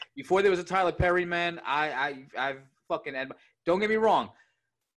 dude. Before there was a Tyler Perry, man, I've fucking don't get me wrong.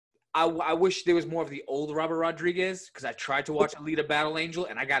 I wish there was more of the old Robert Rodriguez because I tried to watch Alita Battle Angel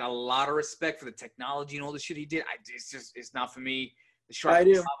and I got a lot of respect for the technology and all the shit he did. It's not for me. I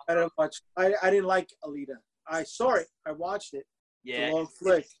didn't watch. I didn't like Alita. I saw it. I watched it. Yeah, it's a long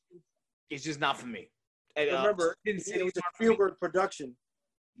flick. It's just not for me. Remember, it was a Spielberg production,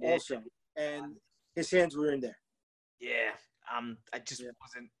 also, and his hands were in there. Yeah, I just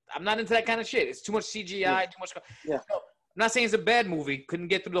wasn't. I'm not into that kind of shit. It's too much CGI, too much. Yeah. No, I'm not saying it's a bad movie. Couldn't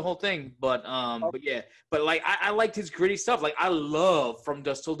get through the whole thing, but yeah. But like, I liked his gritty stuff. Like, I love From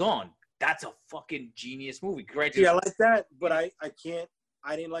Dusk Till Dawn. That's a fucking genius movie. Great. Yeah, I like that, but I can't.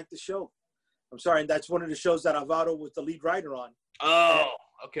 I didn't like the show. I'm sorry, and that's one of the shows that Alvaro was the lead writer on. Oh,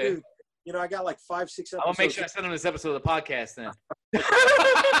 okay. Dude, you know, I got like 5-6 episodes. I'm gonna make sure I send him this episode of the podcast then.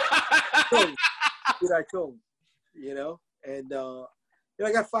 Dude, I told him, you know, and you know,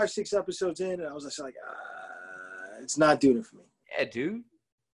 I got 5-6 episodes in, and I was just like, it's not doing it for me. Yeah, dude.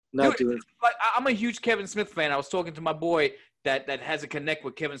 Not doing it. Like, I'm a huge Kevin Smith fan. I was talking to my boy that has a connect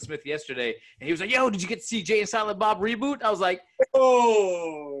with Kevin Smith yesterday, and he was like, "Yo, did you get to see Jay and Silent Bob reboot?" I was like,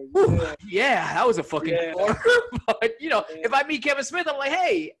 "Oh, yeah, that was a fucking horror." But if I meet Kevin Smith, I'm like,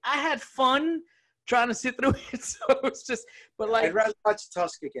 "Hey, I had fun trying to sit through it." So it's just, but like, I'd rather watch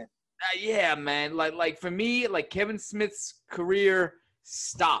Tusk again. Yeah, man. Like for me, like Kevin Smith's career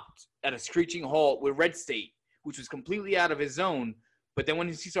stopped at a screeching halt with Red State, which was completely out of his zone. But then when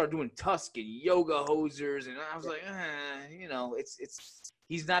he started doing Tusk and Yoga Hosers, and I was like,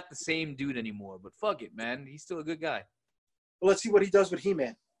 he's not the same dude anymore. But fuck it, man. He's still a good guy. Well, let's see what he does with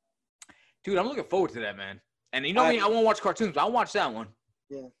He-Man. Dude, I'm looking forward to that, man. And you know me, I won't watch cartoons, but I'll watch that one.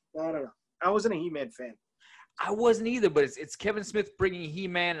 Yeah, I don't know. I wasn't a He-Man fan. I wasn't either, but it's Kevin Smith bringing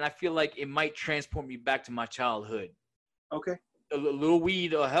He-Man, and I feel like it might transport me back to my childhood. Okay. A little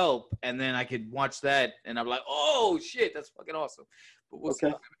weed will help, and then I could watch that, and I'm like, oh shit, that's fucking awesome. But we'll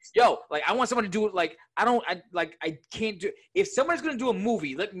see. Yo, like I want someone to do it. Like I can't do. If somebody's gonna do a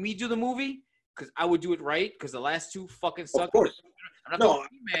movie, let me do the movie because I would do it right. Because the last two fucking suck. Of course. No,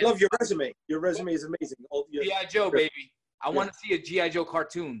 I love your resume. Your resume is amazing. G.I. Joe, baby. I want to see a G.I. Joe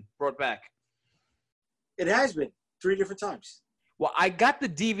cartoon brought back. It has been 3 different times. Well, I got the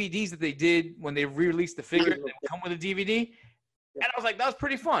DVDs that they did when they re-released the figure. They would come with a DVD, and I was like, that was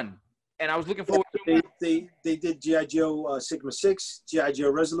pretty fun. And I was looking forward to it. They did G.I. Joe Sigma 6, G.I. Joe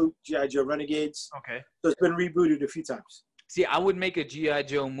Resolute, G.I. Joe Renegades. Okay. So it's been rebooted a few times. See, I would make a G.I.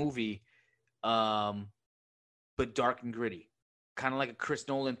 Joe movie, but dark and gritty. Kind of like a Chris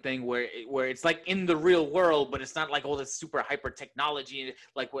Nolan thing where it's like in the real world, but it's not like all this super hyper technology,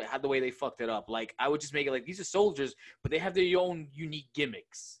 like the way they fucked it up. Like, I would just make it like these are soldiers, but they have their own unique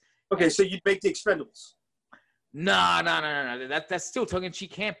gimmicks. Okay, so you'd make the Expendables. No. That's still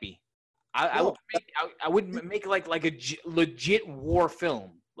tongue-in-cheek campy. I would make like a legit war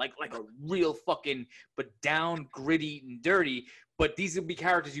film, like a real fucking, but down, gritty, and dirty. But these would be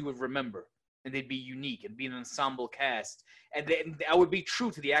characters you would remember, and they'd be unique and be an ensemble cast. And then I would be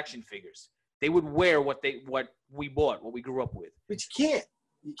true to the action figures. They would wear what we bought, what we grew up with. But you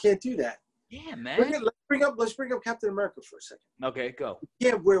can't do that. Yeah, man. Let's bring up Captain America for a second. Okay, go. You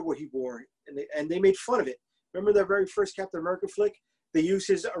can't wear what he wore, and they made fun of it. Remember their very first Captain America flick? They used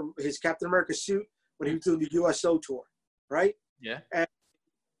his Captain America suit when he was doing the USO tour, right? Yeah. And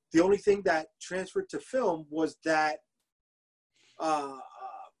the only thing that transferred to film was that,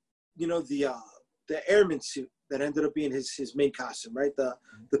 the airman suit that ended up being his main costume, right? The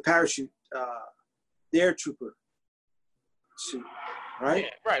parachute, the air trooper suit, right?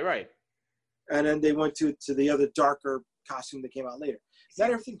 Yeah, right. And then they went to the other darker costume that came out later.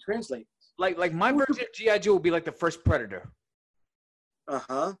 Not everything translates. Like my version of G.I. Joe would be like the first Predator.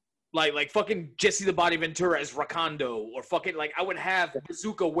 Uh-huh. Like fucking Jesse the Body Ventura as Rakondo, or fucking like I would have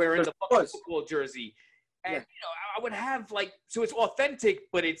Bazooka wearing the fucking football jersey. And I would have so it's authentic,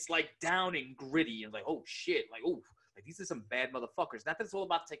 but it's like down and gritty and like, oh shit, like these are some bad motherfuckers. Not that it's all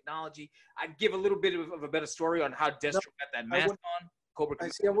about technology. I'd give a little bit of a better story on how Destro got that mask on. Cobra. I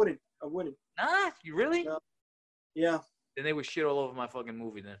wouldn't. Nah, you really? No. Yeah. Then they would shit all over my fucking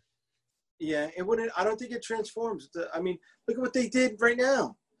movie then. Yeah, it wouldn't. I don't think it transforms. I mean, look at what they did right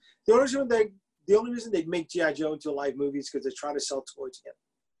now. The only reason they make G.I. Joe into a live movie is because they're trying to sell toys again.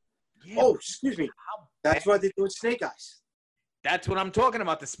 Yeah, oh, excuse me. That's why they're doing Snake Eyes. That's what I'm talking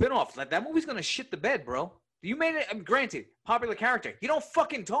about. The spinoff. Like that movie's gonna shit the bed, bro. You made it. Granted, popular character. You don't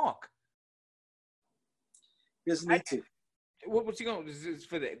fucking talk. He doesn't need to. What's he going? Is this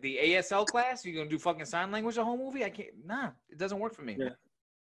for the ASL class? You gonna do fucking sign language the whole movie? I can't. Nah, it doesn't work for me.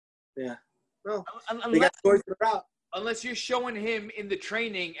 Yeah. Well, they got toys that are out. Unless you're showing him in the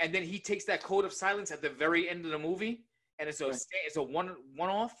training, and then he takes that code of silence at the very end of the movie, and it's a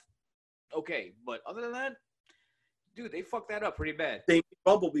one-off. Okay, but other than that, dude, they fucked that up pretty bad. They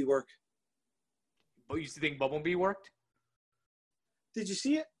Bumblebee work. But you think Bumblebee worked? Did you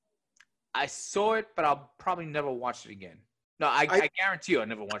see it? I saw it, but I'll probably never watch it again. No, I guarantee you I'll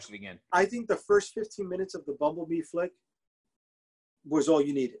never watch it again. I think the first 15 minutes of the Bumblebee flick was all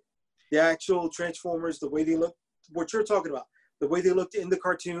you needed. The actual Transformers, the way they looked, what you're talking about, the way they looked in the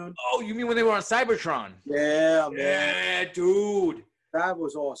cartoon. Oh, you mean when they were on Cybertron? Yeah, man. Yeah, dude. That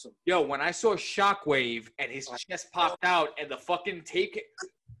was awesome. Yo, when I saw Shockwave and his chest popped out and the fucking tape,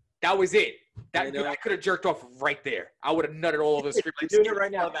 that was it. I could have jerked off right there. I would have nutted all over the screen. You're doing it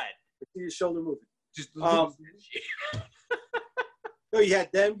right now. I see your shoulder moving. Just no, you had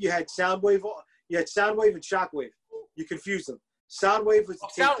them. You had Soundwave. You had Soundwave and Shockwave. You confused them. Soundwave was the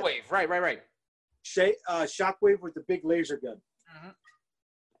Soundwave. Right. Shockwave with the big laser gun.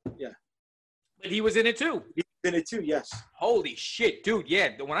 Mm-hmm. Yeah. But he was in it too. He was in it too, yes. Holy shit, dude. Yeah.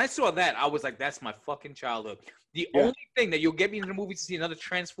 When I saw that, I was like, that's my fucking childhood. The only thing that you'll get me into the movie to see another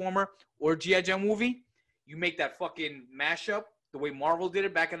Transformer or G.I. Joe movie, you make that fucking mashup the way Marvel did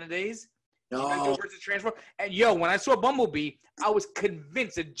it back in the days. No. G.I. Joe versus Transformer. And when I saw Bumblebee, I was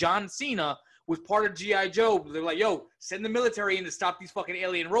convinced that John Cena was part of G.I. Joe. They were like, send the military in to stop these fucking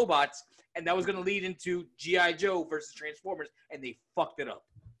alien robots. And that was going to lead into G.I. Joe versus Transformers. And they fucked it up.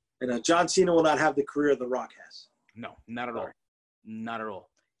 And John Cena will not have the career The Rock has. No, not at all. Not at all.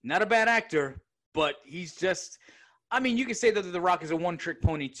 Not a bad actor, but he's just – I mean, you can say that The Rock is a one-trick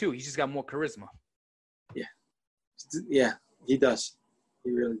pony too. He's just got more charisma. Yeah. Yeah, he does. He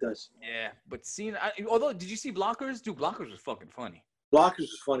really does. Yeah, but Cena – although, did you see Blockers? Dude, Blockers was fucking funny. Blockers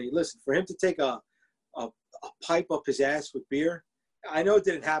was funny. Listen, for him to take a pipe up his ass with beer, I know it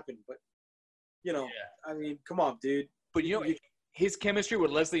didn't happen, but, I mean, come on, dude. But, his chemistry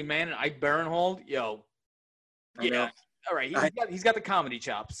with Leslie Mann and Ike Barinholtz, yeah. All right, he's got the comedy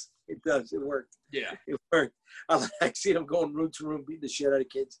chops. It does. It worked. Yeah. It worked. I like seeing him going room to room, beating the shit out of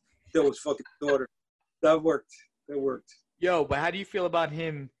kids. That was fucking daughter. That worked. But how do you feel about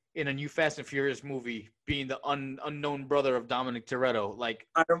him in a new Fast and Furious movie being the unknown brother of Dominic Toretto? Like,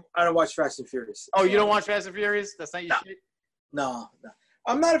 I don't watch Fast and Furious. Oh, you don't watch Fast and Furious? That's not your shit? No.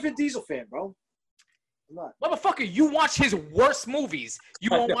 I'm not a Vin Diesel fan, bro. I'm not. Motherfucker, you watch his worst movies. You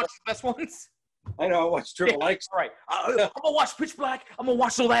won't watch his best ones? I know. I watch Triple X. All right. I'm gonna watch Pitch Black. I'm gonna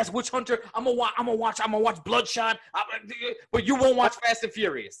watch The Last Witch Hunter. I'm gonna watch Bloodshot. But you won't watch Fast and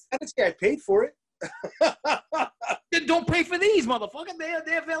Furious. I didn't say I paid for it. Then don't pay for these, motherfucker.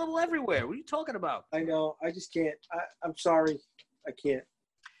 They're available everywhere. What are you talking about? I know. I just can't. I'm sorry. I can't.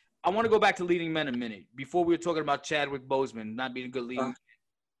 I want to go back to leading men a minute. Before we were talking about Chadwick Boseman not being a good leading man.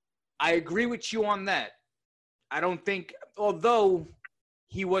 I agree with you on that. I don't think, although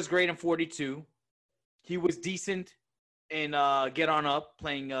he was great in 42, he was decent in Get On Up,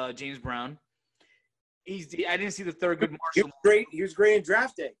 playing James Brown. I didn't see the Thurgood Marshall. He was great in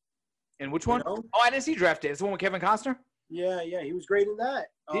Draft Day. And which one? Oh, I didn't see Draft Day. It's the one with Kevin Costner? Yeah, he was great in that.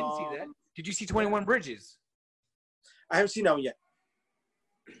 Didn't see that. Did you see 21 Bridges? I haven't seen that one yet.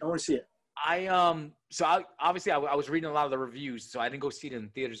 I want to see it. I was reading a lot of the reviews, so I didn't go see it in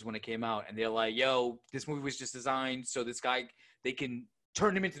theaters when it came out. And they're like, this movie was just designed so this guy, they can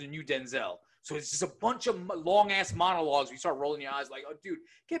turn him into the new Denzel. So it's just a bunch of long-ass monologues. You start rolling your eyes like, oh, dude,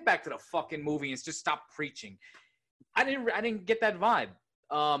 get back to the fucking movie and just stop preaching. I didn't get that vibe.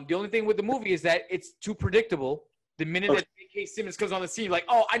 The only thing with the movie is that it's too predictable. The minute that J.K. Simmons comes on the scene, like,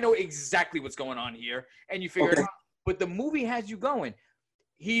 oh, I know exactly what's going on here. And you figure it out. But the movie has you going.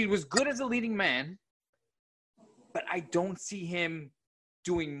 He was good as a leading man, but I don't see him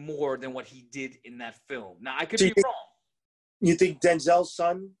doing more than what he did in that film. Now, I could be wrong. You think Denzel's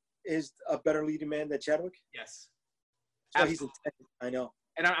son is a better leading man than Chadwick? Yes. So he's I know.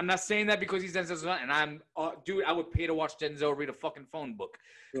 And I'm not saying that because he's Denzel's son. And I would pay to watch Denzel read a fucking phone book.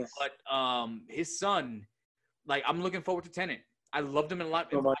 Yes. But his son, like, I'm looking forward to Tenet. I loved him in Black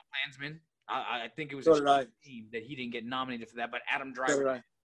Klansman. I think it was a shame that he didn't get nominated for that, but Adam Driver.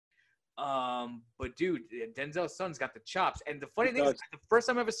 But dude, Denzel's son's got the chops. And the funny thing is, the first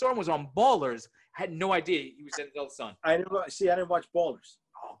time I ever saw him was on Ballers. I had no idea he was Denzel's son. I didn't watch Ballers.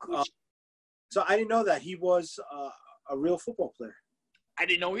 Oh, good. So I didn't know that he was a real football player. I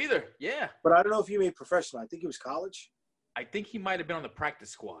didn't know either. Yeah. But I don't know if he made professional. I think he was college. I think he might have been on the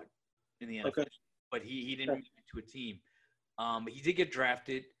practice squad in the NFL. Okay. But he didn't make it to a team. He did get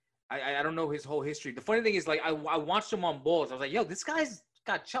drafted. I don't know his whole history. The funny thing is, like, I watched him on Balls. I was like, yo, this guy's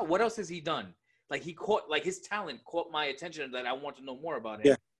got shot. What else has he done? Like, his talent caught my attention that I want to know more about him.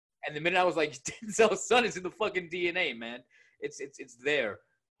 Yeah. And the minute I was like, Denzel's son is in the fucking DNA, man. It's there.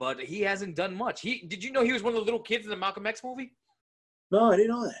 But he hasn't done much. Did you know he was one of the little kids in the Malcolm X movie? No, I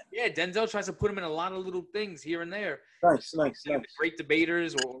didn't know that. Yeah, Denzel tries to put him in a lot of little things here and there. Nice. Great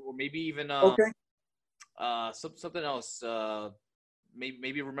Debaters, or maybe even something else.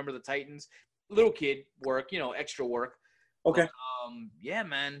 Maybe Remember the Titans. Little kid work, extra work. Okay. Yeah,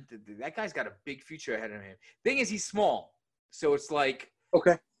 man, that guy's got a big future ahead of him. Thing is, he's small, so it's like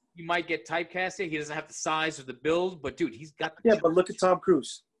he might get typecasted. He doesn't have the size or the build, but dude, he's got. But look at Tom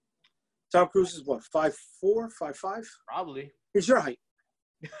Cruise. Tom Cruise is what, 5'4", 5'5"? Probably. He's your height.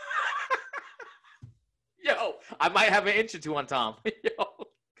 Yo, I might have an inch or two on Tom.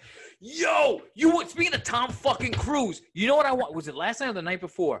 Yo, speaking of Tom fucking Cruise, you know what I want? Was it last night or the night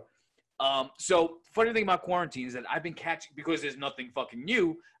before? So funny thing about quarantine is that I've been catching, because there's nothing fucking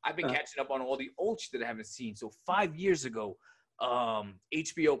new, I've been catching up on all the old shit that I haven't seen. So 5 years ago,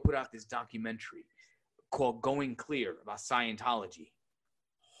 HBO put out this documentary called Going Clear about Scientology.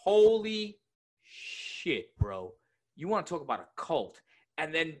 Holy shit, bro. You want to talk about a cult.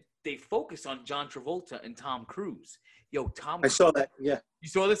 And then they focus on John Travolta and Tom Cruise. Yo, Tom. I saw that. Yeah. You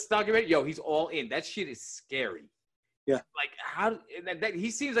saw this documentary? Yo, he's all in. That shit is scary. Yeah. Like how he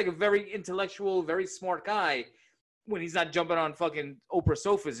seems like a very intellectual, very smart guy when he's not jumping on fucking Oprah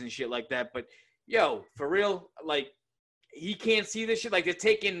sofas and shit like that. But yo, for real, like he can't see this shit. Like they're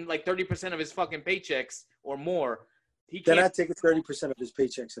taking like 30% of his fucking paychecks or more. They're not taking 30% of his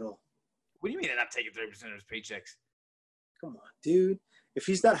paychecks at all. What do you mean they're not taking 30% of his paychecks? Come on, dude. If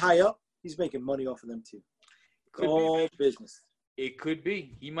he's that high up, he's making money off of them too. All business. It could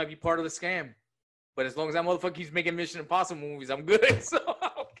be. He might be part of the scam. But as long as that motherfucker keeps making Mission Impossible movies, I'm good. So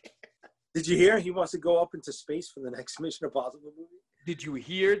okay. Did you hear he wants to go up into space for the next Mission Impossible movie? Did you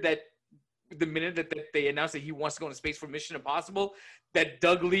hear that the minute that they announced that he wants to go into space for Mission Impossible, that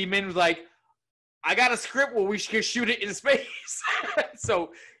Doug Liman was like, I got a script where we should shoot it in space.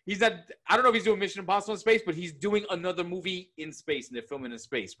 So he's not, I don't know if he's doing Mission Impossible in space, but he's doing another movie in space, and they're filming in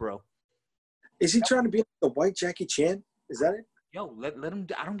space, bro. Is he trying to be like the white Jackie Chan? Is that it? Yo, let him,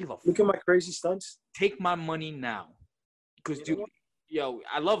 I don't give a fuck. Look at my crazy stunts. Take my money now. Because, dude, yo,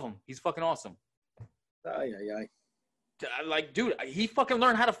 I love him. He's fucking awesome. Like, dude, he fucking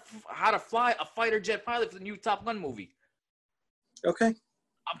learned how to fly a fighter jet pilot for the new Top Gun movie. Okay.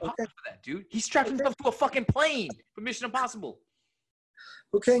 I'm pumped for that, dude. He strapped himself to a fucking plane for Mission Impossible.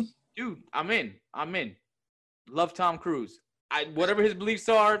 Okay. Dude, I'm in. Love Tom Cruise. Whatever his beliefs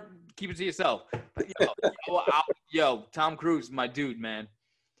are, keep it to yourself. But yo, Tom Cruise, my dude, man.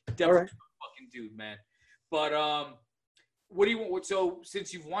 Definitely fucking dude, man. But what do you want? So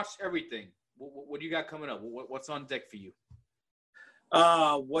since you've watched everything, what do you got coming up? What's on deck for you?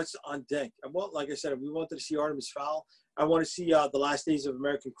 What's on deck? Well, like I said, we wanted to see Artemis Fowl. I want to see The Last Days of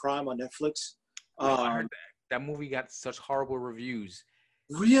American Crime on Netflix. I heard that movie got such horrible reviews.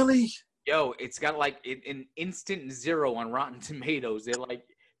 Really? Yo, it's got like an instant 0 on Rotten Tomatoes. They're like,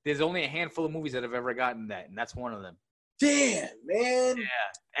 there's only a handful of movies that have ever gotten that, and that's one of them. Damn, man. Yeah,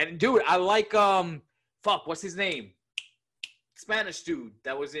 and dude, I like what's his name? Spanish dude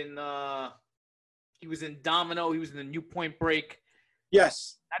that was in he was in Domino. He was in the New Point Break.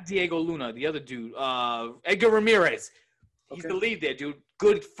 Yes. Not Diego Luna, the other dude, Edgar Ramirez. He's the lead there, dude.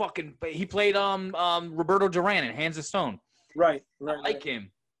 Good fucking. He played Roberto Duran in Hands of Stone. Right. I like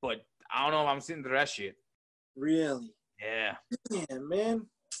him, but I don't know if I'm sitting through that shit. Really? Yeah. Yeah, man.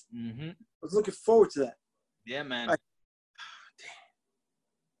 Mm-hmm. I was looking forward to that. Yeah, man.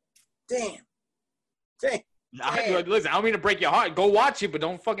 Damn. Listen, I don't mean to break your heart. Go watch it, but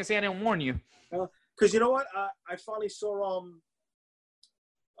don't fucking say I didn't warn you. Because you know what? I finally saw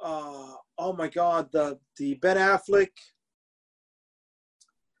oh my God, the Ben Affleck,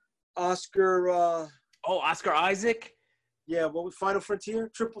 Oscar. Oscar Isaac. Yeah, what was Final Frontier?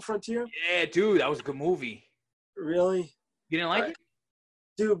 Triple Frontier? Yeah, dude, that was a good movie. Really? You didn't like it?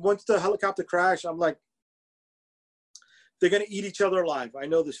 Dude, once the helicopter crashed, I'm like, they're going to eat each other alive. I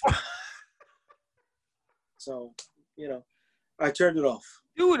know this. So, I turned it off.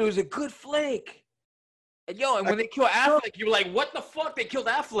 Dude, it was a good flick. And when they kill Affleck, you were like, what the fuck? They killed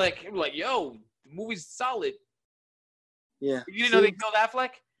Affleck. You were like, yo, the movie's solid. Yeah. You didn't know they killed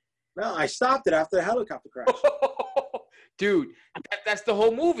Affleck? No, I stopped it after the helicopter crash. Dude, that's the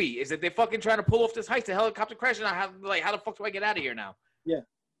whole movie, is that they're fucking trying to pull off this heist, the helicopter crash, and how the fuck do I get out of here now? Yeah.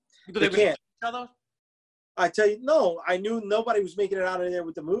 They can't. I tell you, no, I knew nobody was making it out of there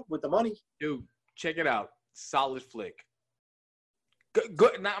with the money. Dude, check it out. Solid flick.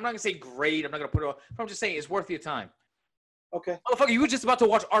 Good. Now, I'm not going to say great. I'm not going to put it on. I'm just saying it's worth your time. Okay. Motherfucker, you were just about to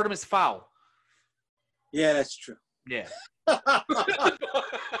watch Artemis Fowl. Yeah, that's true. Yeah.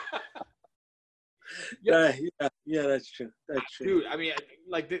 Yeah, that's true. That's true. Dude, I mean,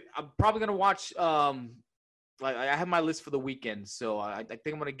 I'm probably going to watch, I have my list for the weekend, so I think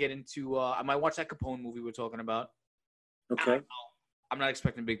I'm going to get into, I might watch that Capone movie we're talking about. Okay. I'm not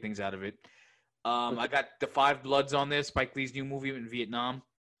expecting big things out of it. I got The Five Bloods on there, Spike Lee's new movie in Vietnam.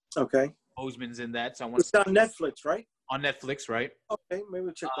 Okay. Boseman's in that, so I want. It's on Netflix, right? On Netflix, right? Okay, maybe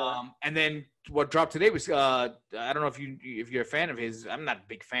we'll check that out. And then what dropped today was I don't know if you're a fan of his. I'm not a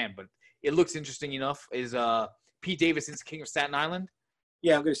big fan, but it looks interesting enough. Is Pete Davidson's King of Staten Island?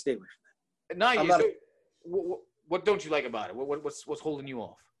 Yeah, I'm gonna stay away from that. No, what don't you like about it? What's holding you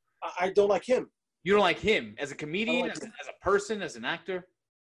off? I don't like him. You don't like him as a comedian, as a person, as an actor?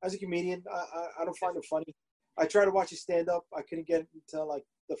 As a comedian, I don't find him funny. I tried to watch his stand-up. I couldn't get into like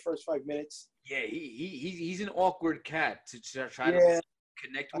the first 5 minutes. Yeah, he's an awkward cat to try to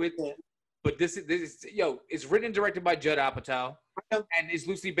connect with. But this is it's written and directed by Judd Apatow, and is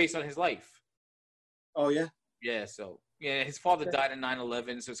loosely based on his life. Oh yeah. Yeah. So his father died in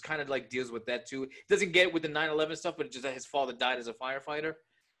 9/11, so it's kind of like deals with that too. It doesn't get with the 9/11 stuff, but it's just that his father died as a firefighter.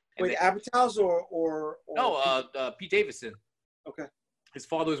 Wait, Apatow's or no, Pete Davidson. Okay. His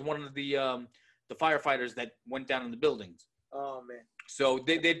father was one of the firefighters that went down in the buildings. Oh man. So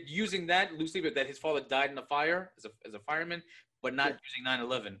they're using that loosely, but that his father died in a fire as a fireman, but not using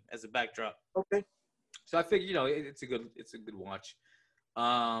 9/11 as a backdrop. Okay. So I think it's a good watch.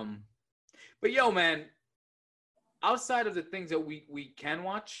 But yo, man, outside of the things that we can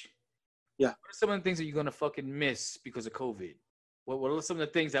watch, what are some of the things that you're gonna fucking miss because of COVID? What are some of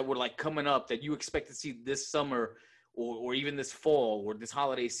the things that were like coming up that you expect to see this summer or even this fall or this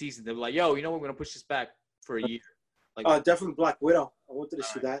holiday season? They're like, yo, we're gonna push this back for a year. Like, definitely Black Widow. I wanted to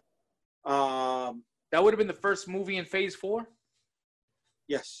see that. That would have been the first movie in Phase 4?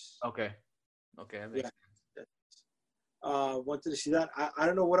 Yes. Okay. That makes sense. Wanted to see that. I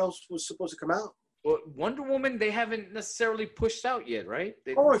don't know what else was supposed to come out. Well, Wonder Woman, they haven't necessarily pushed out yet, right?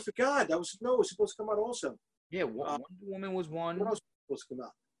 I forgot. It was supposed to come out also. Yeah, Wonder Woman was one. What else was supposed to come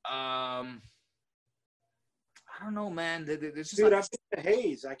out? I don't know, man. There's just Dude, I've been in a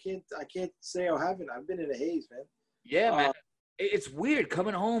haze. I can't say I haven't. I've been in a haze, man. Yeah, man. It's weird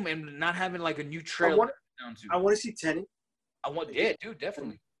coming home and not having like a new trailer. I want to see Tenet. Yeah, dude,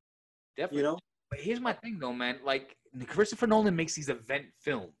 definitely. But here's my thing, though, man. Like, Christopher Nolan makes these event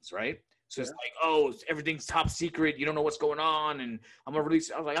films, right? So it's like, everything's top secret. You don't know what's going on, and I'm gonna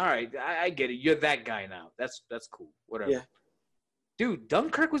release. I was like, all right, I get it. You're that guy now. That's cool. Whatever. Yeah. Dude,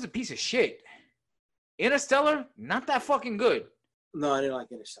 Dunkirk was a piece of shit. Interstellar, not that fucking good. No, I didn't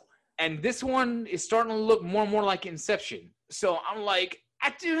like Interstellar. And this one is starting to look more and more like Inception. So I'm like,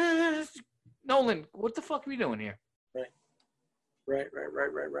 Nolan, what the fuck are we doing here? Right.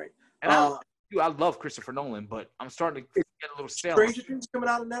 And I love Christopher Nolan, but I'm starting to get a little stale. Stranger Things coming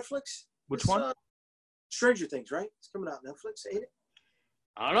out on Netflix? Which one? Stranger Things, right? It's coming out on Netflix, ain't it?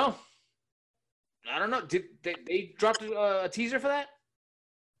 I don't know. Did they dropped a teaser for that?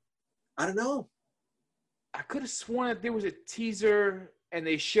 I don't know. I could have sworn that there was a teaser and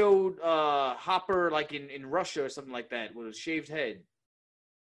they showed Hopper like in Russia or something like that with a shaved head.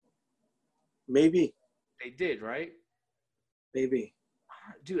 Maybe. They did, right? Maybe.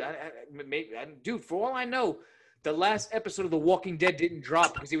 Dude, dude, for all I know, the last episode of The Walking Dead didn't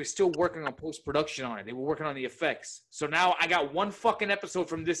drop because they were still working on post-production on it. They were working on the effects. So now I got one fucking episode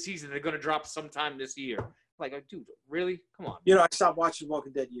from this season they're going to drop sometime this year. Like, dude, really? Come on. I stopped watching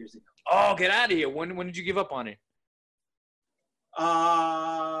Walking Dead years ago. Oh, get out of here. When did you give up on it?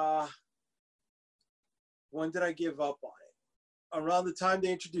 When did I give up on it? Around the time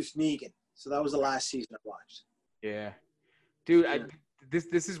they introduced Negan. So that was the last season I watched. Yeah. Dude,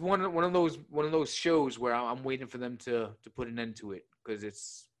 this is one of those shows where I'm waiting for them to put an end to it because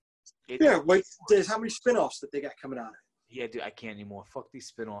there's how many spinoffs that they got coming out of it? Yeah, dude, I can't anymore. Fuck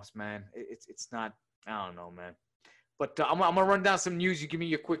these spinoffs, man. It's not. I don't know, man. But I'm gonna run down some news. You give me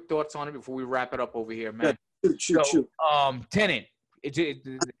your quick thoughts on it before we wrap it up over here, man. Shoot. Tenet. It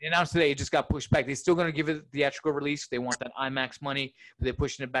announced today. It just got pushed back. They're still gonna give it a theatrical release. They want that IMAX money, but they're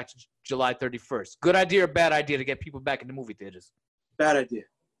pushing it back to July 31st. Good idea or bad idea to get people back in the movie theaters? Bad idea.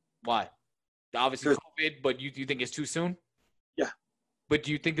 Why? Obviously COVID, but you think it's too soon? Yeah. But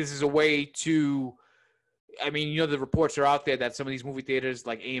do you think this is a way to? I mean, the reports are out there that some of these movie theaters,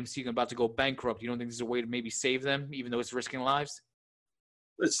 like AMC, are about to go bankrupt. You don't think this is a way to maybe save them, even though it's risking lives?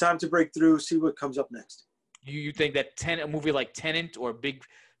 It's time to break through, see what comes up next. You think that a movie like Tenet or a big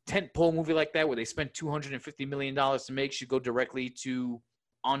tentpole movie like that, where they spent $250 million to make, should go directly to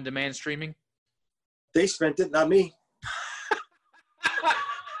on-demand streaming? They spent it, not me.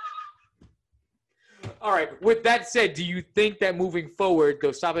 All right. With that said, do you think that moving forward,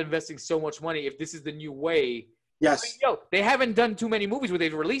 they'll stop investing so much money if this is the new way? Yes. I mean, they haven't done too many movies where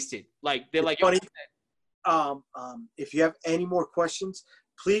they've released it. Like they're it's funny. If you have any more questions,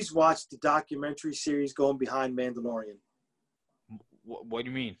 please watch the documentary series Going Behind Mandalorian. What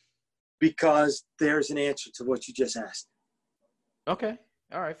do you mean? Because there's an answer to what you just asked. Okay.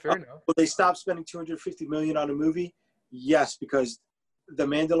 All right. Fair enough. Will they stop spending $250 million on a movie? Yes, because the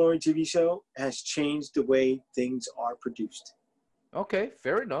Mandalorian TV show has changed the way things are produced. Okay,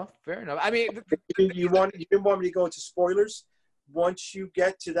 fair enough. I mean, you didn't want me to go into spoilers. Once you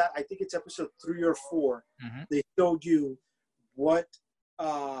get to that, I think it's episode 3 or 4. Mm-hmm. They showed you what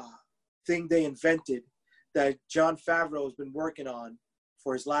thing they invented that Jon Favreau has been working on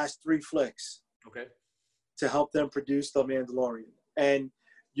for his last 3 flicks. Okay. To help them produce The Mandalorian, and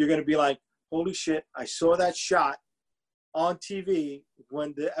you're going to be like, "Holy shit! I saw that shot on TV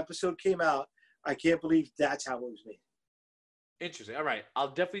when the episode came out. I can't believe that's how it was made." Interesting. All right. I'll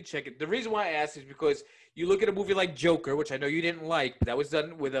definitely check it. The reason why I asked is because you look at a movie like Joker, which I know you didn't like, but that was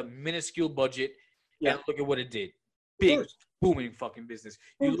done with a minuscule budget. Yeah. And look at what it did. big booming fucking business.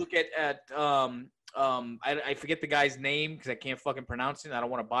 You look at I forget the guy's name because I can't fucking pronounce it. I don't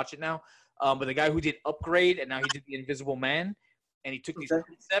want to botch it now. But the guy who did Upgrade and now he did The Invisible Man, and he took these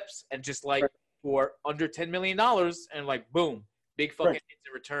concepts and just like for under $10 million and like boom, big fucking hits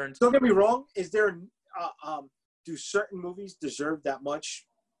and returns. Don't get me wrong. Is there do certain movies deserve that much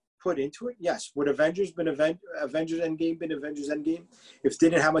put into it? Yes. Would Avengers been Avengers Endgame been Avengers Endgame if they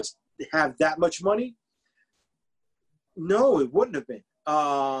didn't have that much money? No, it wouldn't have been.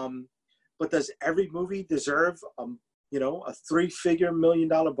 But does every movie deserve a $3-figure million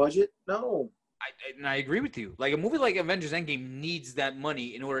budget? No. I agree with you. Like a movie like Avengers Endgame needs that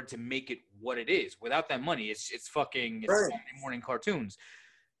money in order to make it what it is. Without that money, it's Saturday morning cartoons.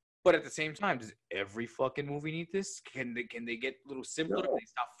 But at the same time, does every fucking movie need this? Can they get a little simpler? No. Can they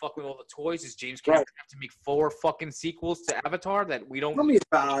stop fucking with all the toys? Does James Cameron have to make 4 fucking sequels to Avatar that we don't? Tell me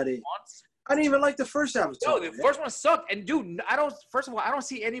about it. I didn't even like the first Avatar. No, the first one sucked. And dude, first of all, I don't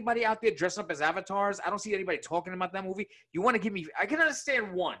see anybody out there dressing up as avatars. I don't see anybody talking about that movie. You want to give me? I can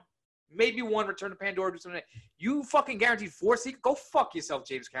understand one, maybe one. Return to Pandora, do something. You fucking guaranteed 4 sequels. Go fuck yourself,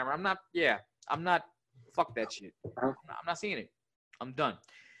 James Cameron. I'm not. Fuck that shit. I'm not seeing it. I'm done.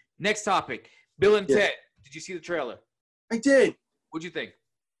 Next topic. Bill and Ted. Did you see the trailer? I did. What'd you think?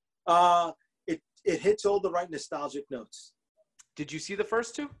 It hits all the right nostalgic notes. Did you see the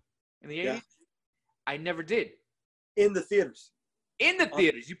first 2 in the 80s? Yeah. I never did. In the theaters. In the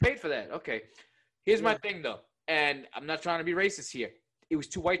theaters. You paid for that. Okay. Here's my thing, though. And I'm not trying to be racist here. It was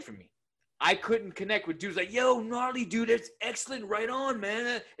too white for me. I couldn't connect with dudes like, yo, gnarly, dude. That's excellent. Right on,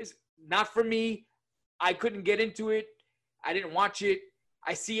 man. It's not for me. I couldn't get into it. I didn't watch it.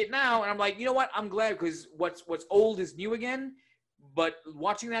 I see it now, and I'm like, you know what? I'm glad because what's old is new again. But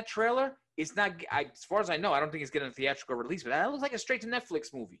watching that trailer, it's not. As far as I know, I don't think it's getting a theatrical release. But that looks like a straight to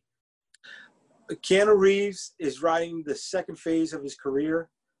Netflix movie. Keanu Reeves is riding the second phase of his career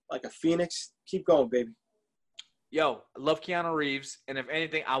like a phoenix. Keep going, baby. Yo, I love Keanu Reeves, and if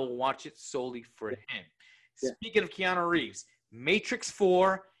anything, I will watch it solely for him. Yeah. Speaking of Keanu Reeves, Matrix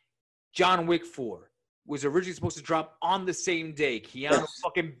 4, John Wick 4. Was originally supposed to drop on the same day. Keanu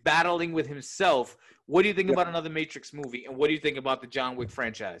fucking battling with himself. What do you think about another Matrix movie? And what do you think about the John Wick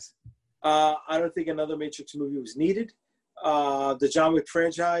franchise? I don't think another Matrix movie was needed. The John Wick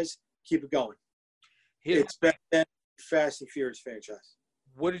franchise, keep it going. It's better than Fast and Furious franchise.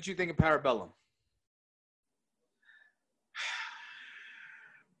 What did you think of Parabellum?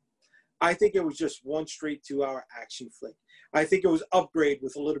 I think it was just one straight 2-hour action flick. I think it was Upgrade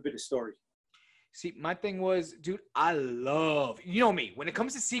with a little bit of story. See, my thing was, dude, I love, you know me, when it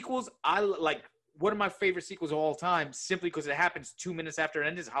comes to sequels, I like, one of my favorite sequels of all time, simply because it happens 2 minutes after it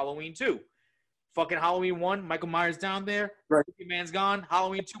ends, is Halloween 2. Fucking Halloween 1, Michael Myers down there, man's gone.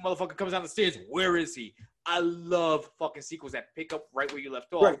 Halloween 2, motherfucker comes down the stairs. Where is he? I love fucking sequels that pick up right where you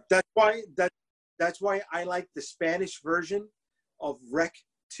left off. Right. That's why I like the Spanish version of Rec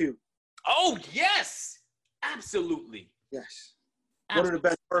 2. Oh, yes. Absolutely. Yes. One of the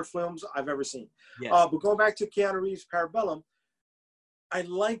best horror films I've ever seen. Yes. But going back to Keanu Reeves' Parabellum, I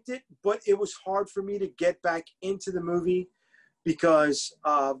liked it, but it was hard for me to get back into the movie because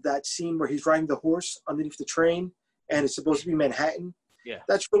of that scene where he's riding the horse underneath the train, and it's supposed to be Manhattan. Yeah.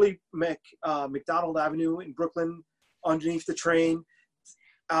 That's really McDonald Avenue in Brooklyn, underneath the train.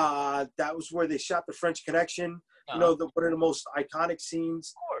 That was where they shot The French Connection. You know, one of the most iconic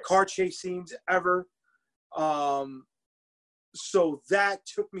scenes, car chase scenes ever. So that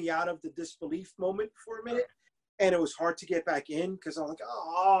took me out of the disbelief moment for a minute, and it was hard to get back in because I'm like,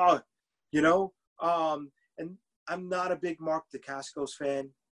 and I'm not a big Mark Dacascos fan.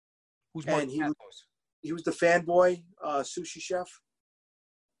 Who's Mark Dacascos? He was the fanboy sushi chef.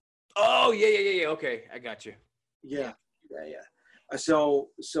 Oh, yeah. Okay, I got you. Yeah.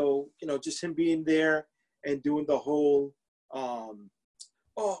 So just him being there and doing the whole,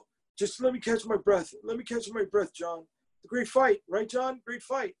 just let me catch my breath. Let me catch my breath, John. The great fight, right, John? Great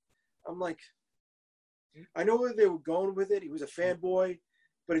fight. I'm like, I know where they were going with it. He was a fanboy,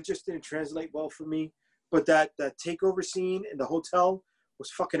 but it just didn't translate well for me. But that takeover scene in the hotel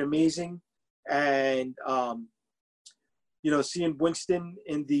was fucking amazing. And, seeing Winston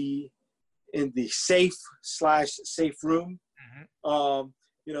in the safe room,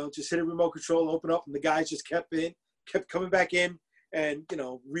 just hit a remote control, open up, and the guys just kept coming back in and,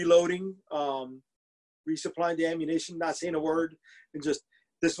 reloading, resupplying the ammunition, not saying a word, and just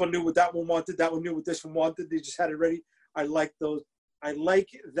this one knew what that one wanted, that one knew what this one wanted. They just had it ready. I like those. I like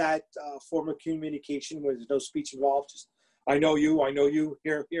that form of communication where there's no speech involved. Just I know you,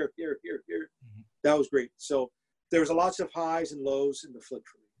 here. Mm-hmm. That was great. So there was lots of highs and lows in the flick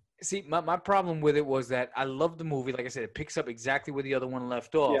for me. See, my problem with it was that I love the movie. Like I said, it picks up exactly where the other one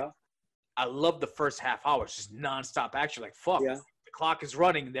left off. Yeah. I love the first half hour. It's just nonstop action. Like, fuck, Yeah. the clock is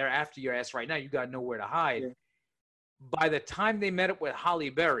running. They're after your ass right now. You got nowhere to hide. Yeah. By the time they met up with Halle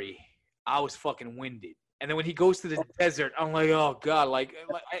Berry, I was fucking winded. And then when he goes to the desert, I'm like, oh, God. Like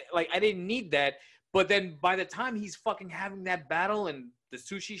I didn't need that. But then by the time he's fucking having that battle and the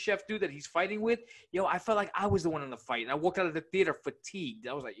sushi chef dude that he's fighting with, yo, I felt like I was the one in the fight. And I walked out of the theater fatigued.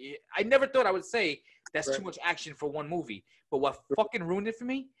 I was like, yeah. I never thought I would say that's too much action for one movie. But what fucking ruined it for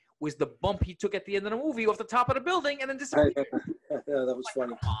me was the bump he took at the end of the movie off the top of the building and then disappeared. Yeah, that was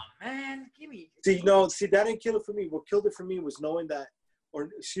funny. Come on, man. Give me. See, that didn't kill it for me. What killed it for me was knowing that,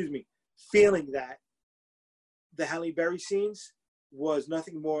 feeling that the Halle Berry scenes was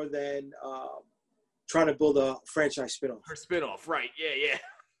nothing more than trying to build a franchise spinoff. Her spinoff, right? Yeah.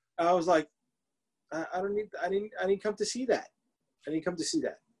 I was like, I didn't come to see that. I didn't come to see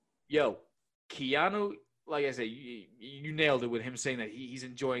that. Yo, Keanu, like I said, you nailed it with him saying that he's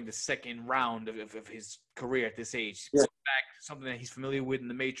enjoying the second round of his career at this age. Yeah. Back something that he's familiar with in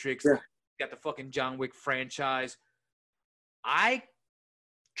the Matrix. Yeah. Got the fucking John Wick franchise. I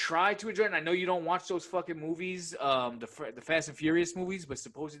try to enjoy it. And I know you don't watch those fucking movies, the Fast and Furious movies, but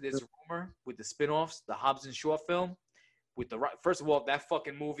supposedly there's a rumor with the spinoffs, the Hobbs and Shaw film. With the first of all, that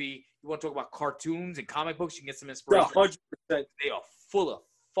fucking movie. You want to talk about cartoons and comic books? You can get some inspiration. 100%. They are full of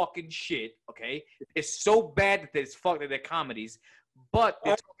fucking shit. Okay, it's so bad that they're comedies, but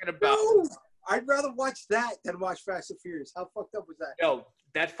they're talking about. I'd rather watch that than watch Fast and Furious. How fucked up was that? Yo,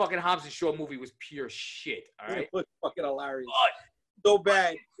 that fucking Hobbs and Shaw movie was pure shit. All right, it was fucking hilarious. But, so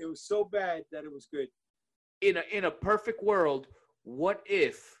bad. It was so bad that it was good. In a perfect world, what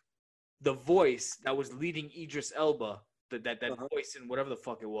if the voice that was leading Idris Elba, that voice in whatever the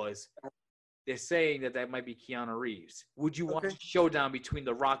fuck it was, they're saying that might be Keanu Reeves. Would you watch a showdown between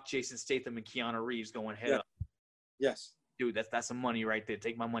The Rock, Jason Statham, and Keanu Reeves going head up? Yes. Dude, that's some money right there.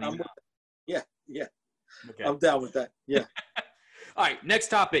 Take my money now. Yeah. Okay. I'm down with that. Yeah. All right, next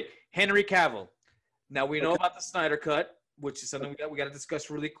topic. Henry Cavill. Now, we know about the Snyder Cut, which is something we got to discuss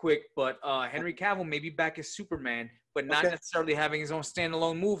really quick. But Henry Cavill may be back as Superman, but not necessarily having his own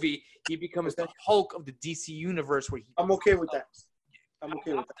standalone movie. He becomes the Hulk of the DC universe. I'm okay with that. I'm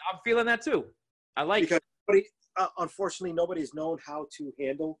feeling that too. I like it. Because unfortunately, nobody has known how to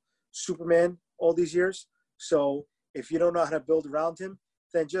handle Superman all these years. So if you don't know how to build around him,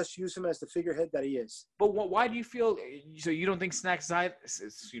 then just use him as the figurehead that he is. But why do you feel – so you don't think Zack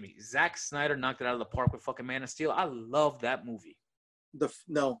Snyder knocked it out of the park with fucking Man of Steel? I love that movie.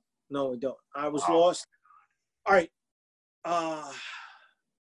 No, I don't. I was lost. All right.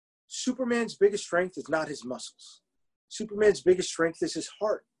 Superman's biggest strength is not his muscles. Superman's biggest strength is his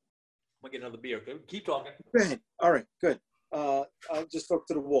heart. I'm going to get another beer. Keep talking. Man. All right, good. I'll just talk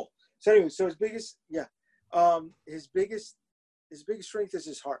to the wall. So anyway, his biggest strength is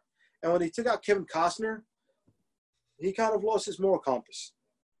his heart. And when they took out Kevin Costner, he kind of lost his moral compass.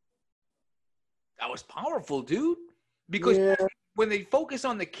 That was powerful, dude. Because when they focus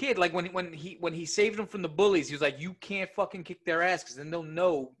on the kid, like when he saved him from the bullies, he was like, "You can't fucking kick their ass because then they'll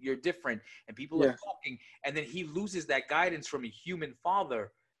know you're different." And people are talking, and then he loses that guidance from a human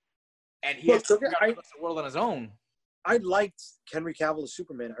father, and he has to figure out the world on his own. I liked Henry Cavill as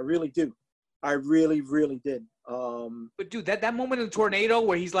Superman. I really do. I really, really did. But dude, that moment in the tornado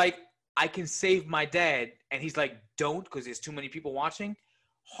where he's like, "I can save my dad," and he's like, "Don't," because there's too many people watching.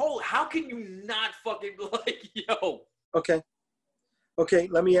 How can you not fucking like, yo? Okay,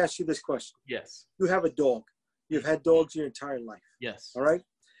 let me ask you this question. Yes. You have a dog. You've had dogs your entire life. Yes. All right?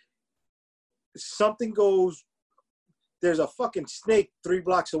 Something goes, there's a fucking snake 3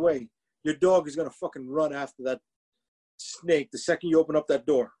 blocks away. Your dog is going to fucking run after that snake the second you open up that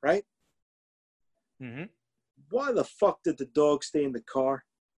door, right? Mm-hmm. Why the fuck did the dog stay in the car?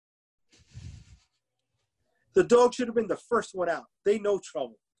 The dog should have been the first one out. They know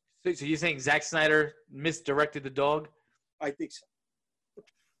trouble. So you're saying Zack Snyder misdirected the dog? I think so.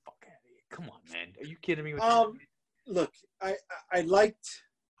 Fuck out of here. Come on, man. Are you kidding me? Look, I liked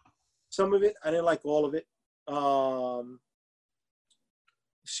some of it. I didn't like all of it.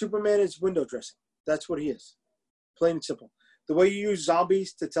 Superman is window dressing. That's what he is. Plain and simple. The way you use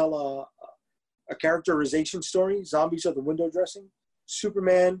zombies to tell a characterization story, zombies are the window dressing.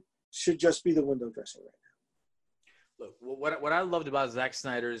 Superman should just be the window dressing right now. Look, what I loved about Zack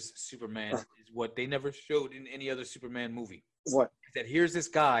Snyder's Superman is what they never showed in any other Superman movie. What? That here's this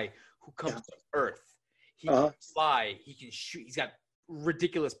guy who comes to Earth. He can fly. He can shoot. He's got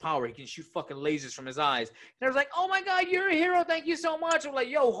ridiculous power. He can shoot fucking lasers from his eyes. And I was like, oh my God, you're a hero. Thank you so much. I'm like,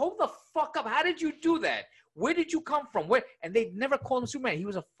 yo, hold the fuck up. How did you do that? Where did you come from? Where? And they never called him Superman. He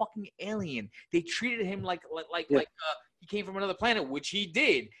was a fucking alien. They treated him like he came from another planet, which he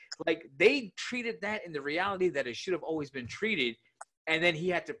did. Like they treated that in the reality that it should have always been treated, and then he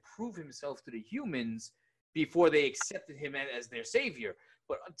had to prove himself to the humans before they accepted him as their savior.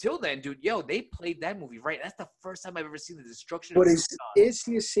 But until then, dude, they played that movie right. That's the first time I've ever seen the destruction. But is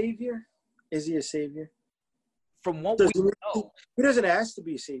he a savior? Is he a savior? From what we know, he doesn't ask to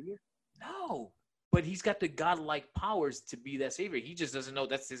be a savior. No, but he's got the godlike powers to be that savior. He just doesn't know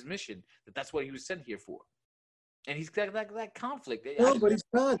that's his mission. That's what he was sent here for. And he's got that conflict. No, but he's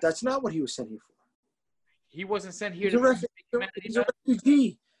not. That's not what he was sent here for. He wasn't sent here he's a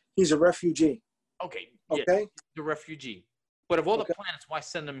refugee. He's a refugee. Okay. Yeah, okay. He's a refugee. But of all the planets, why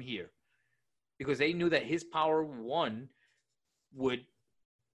send him here? Because they knew that his power, one, would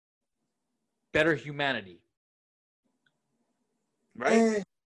better humanity. Right?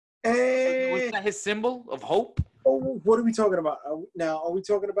 Was that his symbol of hope? Oh, what are we talking about? Are we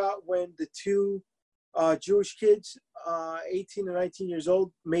talking about when the two Jewish kids, 18 and 19 years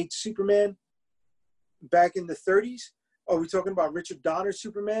old, made Superman back in the 30s? Are we talking about Richard Donner's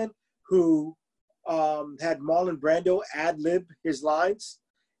Superman, who had Marlon Brando ad-lib his lines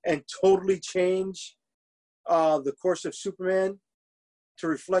and totally change the course of Superman to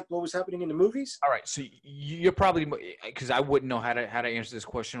reflect what was happening in the movies? All right, so you're probably, because I wouldn't know how to answer this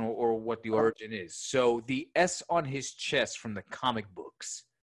question or what the origin is. So the S on his chest from the comic books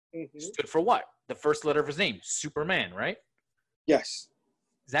stood for what? The first letter of his name, Superman, right? Yes.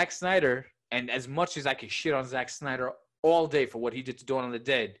 Zack Snyder, and as much as I could shit on Zack Snyder all day for what he did to Dawn of the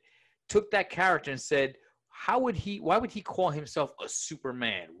Dead, took that character and said, why would he call himself a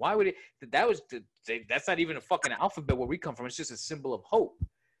Superman? Why would it? That's not even a fucking alphabet where we come from. It's just a symbol of hope.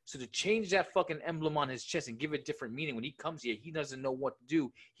 So to change that fucking emblem on his chest and give it different meaning, when he comes here, he doesn't know what to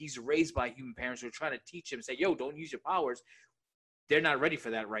do. He's raised by human parents who are trying to teach him, say, yo, don't use your powers. They're not ready for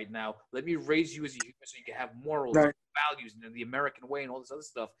that right now. Let me raise you as a human so you can have morals, and values, and the American way and all this other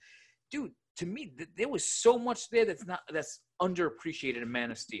stuff. Dude, to me, there was so much there that's underappreciated in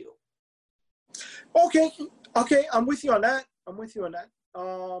Man of Steel. Okay, I'm with you on that.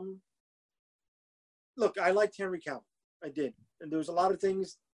 Look, I liked Henry Cavill. I did. And there was a lot of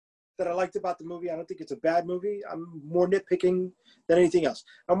things that I liked about the movie. I don't think it's a bad movie. I'm more nitpicking than anything else.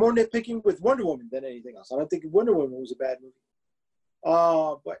 I'm more nitpicking with Wonder Woman than anything else. I don't think Wonder Woman was a bad movie.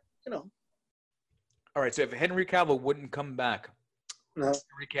 But, All right, so if Henry Cavill wouldn't come back,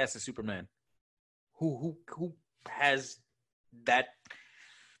 recast as Superman, who has that,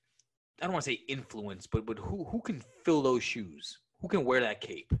 I don't want to say influence, but who can fill those shoes? Who can wear that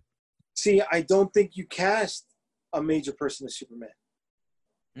cape? See, I don't think you cast a major person as Superman.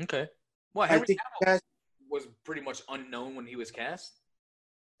 Okay. Well, Henry Cavill was pretty much unknown when he was cast.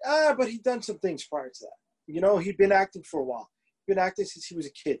 But he'd done some things prior to that. He'd been acting for a while. He'd been acting since he was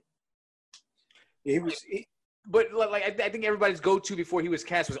a kid. But I think everybody's go-to before he was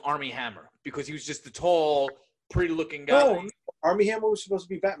cast was Armie Hammer because he was just the tall, pretty-looking guy. No, Armie Hammer was supposed to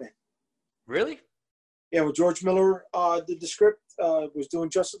be Batman. Really? Yeah, when George Miller did the script, was doing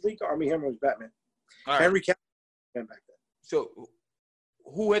Justice League, Armie Hammer was Batman. All right. Henry Cavill back then. So,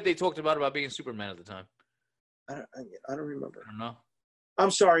 who had they talked about being Superman at the time? I don't remember. I don't know.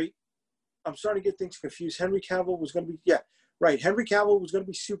 I'm sorry. I'm starting to get things confused. Henry Cavill was going to be Henry Cavill was going to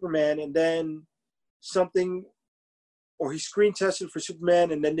be Superman, and then he screen tested for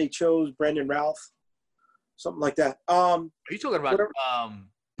Superman, and then they chose Brandon Routh, something like that. Are you talking about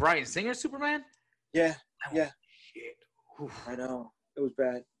Bryan Singer Superman? Yeah, yeah. Shit. I know. It was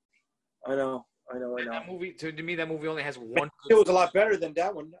bad. I know. That movie, to me, that movie only has one. It was a lot better than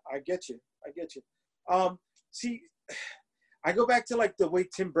that one. I get you. See, I go back to the way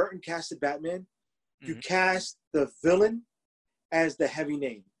Tim Burton casted Batman. You cast the villain as the heavy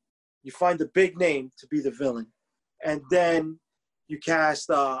name. You find the big name to be the villain, and then you cast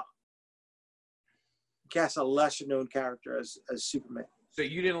a lesser known character as Superman. So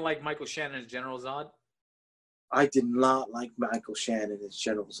you didn't like Michael Shannon as General Zod? I did not like Michael Shannon as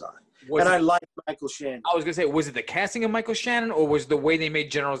General Zod. I like Michael Shannon. I was going to say, was it the casting of Michael Shannon or was the way they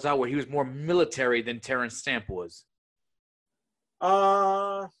made General Zod where he was more military than Terrence Stamp was?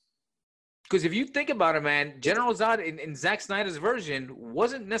 Because if you think about it, man, General Zod in Zack Snyder's version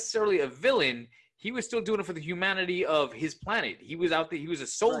wasn't necessarily a villain. He was still doing it for the humanity of his planet. He was out there. He was a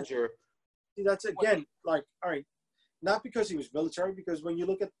soldier. Right. See, that's, again, all right. Not because he was military, because when you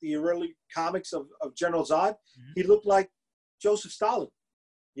look at the early comics of General Zod, he looked like Joseph Stalin.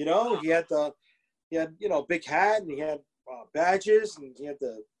 He had big hat, and he had badges, and he had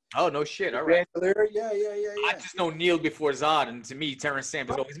the. Oh, no shit. All right. Yeah. I just know Neil before Zod, and to me, Terrence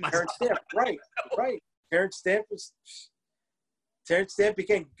Stamp is always my Terrence Stamp, right. Terrence Stamp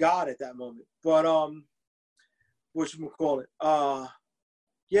became God at that moment. But whatchamacallit?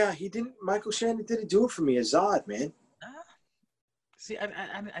 Yeah, he didn't. Michael Shannon didn't do it for me as Zod, man. See,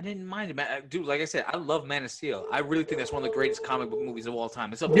 I didn't mind it, man. Dude. Like I said, I love Man of Steel. I really think that's one of the greatest comic book movies of all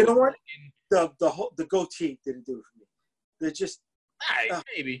time. It's you know what? The goatee didn't do it for me. They're just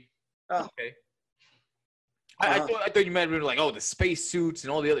maybe okay. I thought you meant like, oh, the space suits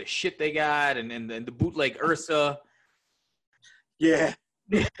and all the other shit they got, and the bootleg Ursa. Yeah.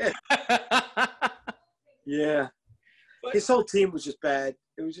 Yeah. But his whole team was just bad.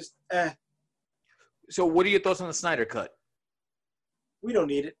 It was just So what are your thoughts on the Snyder Cut? We don't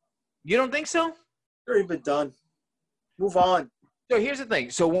need it. You don't think so? It's already been done. Move on. So here's the thing.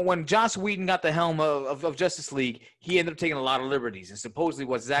 So when Joss Whedon got the helm of Justice League, he ended up taking a lot of liberties. And supposedly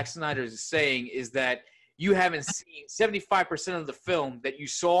what Zack Snyder is saying is that you haven't seen 75% of the film that you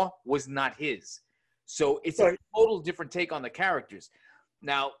saw was not his. So it's a total different take on the characters.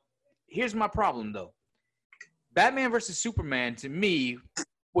 Now, here's my problem, though. Batman vs. Superman, to me,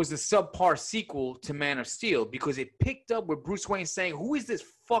 was a subpar sequel to Man of Steel because it picked up with Bruce Wayne saying, who is this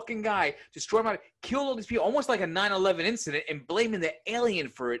fucking guy? Killed all these people, almost like a 9/11 incident, and blaming the alien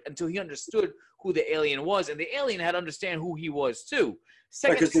for it until he understood who the alien was. And the alien had to understand who he was, too.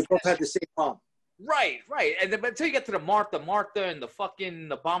 Because they both had the same bomb. Right. And then until you get to the Martha and the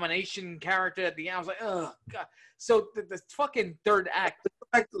fucking Abomination character at the end, I was like, oh, God. So the fucking third act.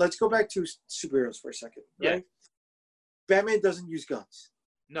 Let's go back to superheroes for a second. Right? Yeah. Batman doesn't use guns.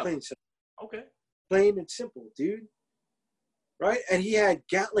 No. Plain and simple. Okay. Plain and simple, dude. Right? And he had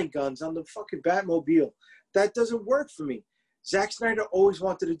Gatling guns on the fucking Batmobile. That doesn't work for me. Zack Snyder always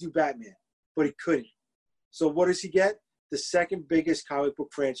wanted to do Batman, but he couldn't. So what does he get? The second biggest comic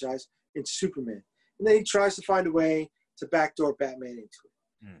book franchise in Superman. And then he tries to find a way to backdoor Batman into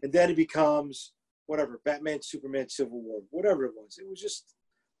it. And then it becomes, whatever, Batman, Superman, Civil War, whatever it was. It was just,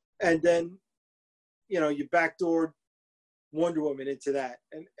 and then, you backdoored Wonder Woman into that.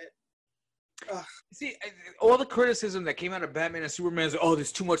 See, all the criticism that came out of Batman and Superman is, oh,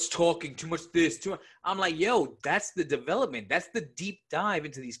 there's too much talking, too much this, too much. I'm like, yo, that's the development. That's the deep dive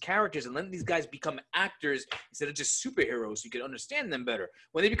into these characters and letting these guys become actors instead of just superheroes so you can understand them better.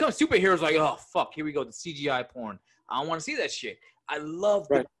 When they become superheroes, like, oh, fuck, here we go, the CGI porn. I don't want to see that shit. I love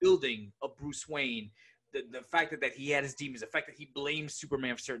the building of Bruce Wayne, the fact that he had his demons, the fact that he blames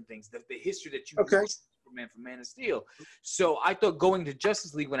Superman for certain things, the history that you Superman from Man of Steel. So I thought going to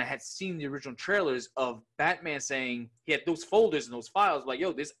Justice League when I had seen the original trailers of Batman saying he had those folders and those files, like,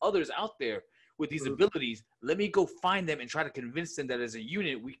 yo, there's others out there with these abilities. Let me go find them and try to convince them that as a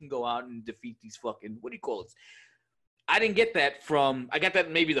unit we can go out and defeat these fucking, what do you call it? I didn't get that I got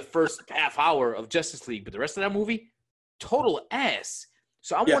that maybe the first half hour of Justice League, but the rest of that movie, total ass.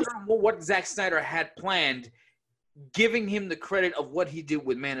 So I'm wondering what Zack Snyder had planned, giving him the credit of what he did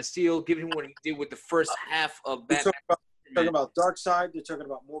with Man of Steel, giving him what he did with the first half of Batman. They're talking about Darkseid. They're talking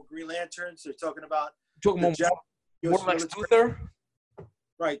about more Green Lanterns. They're talking about more Lex Luthor.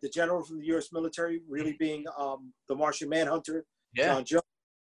 Right, the general from the U.S. military really being the Martian Manhunter, John Jones.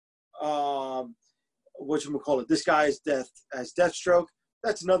 Whatchamacallit, this guy is Deathstroke.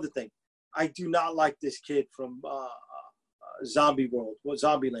 That's another thing. I do not like this kid from Zombie World.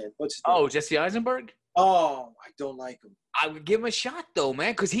 Zombieland? What's his name? Oh, Jesse Eisenberg? Oh, I don't like him. I would give him a shot though,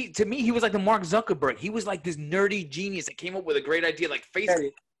 man, because to me he was like the Mark Zuckerberg. He was like this nerdy genius that came up with a great idea, like Facebook.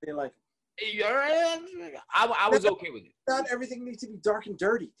 I didn't like him. I was okay with it. Not everything needs to be dark and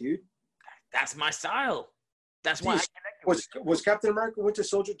dirty, dude. That's my style. That's why I connected was Captain America Winter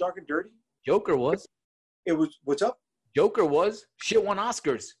Soldier dark and dirty? Joker was. It was. What's up? Joker was. Shit won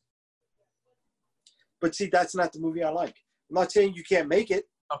Oscars. But see, that's not the movie I like. I'm not saying you can't make it.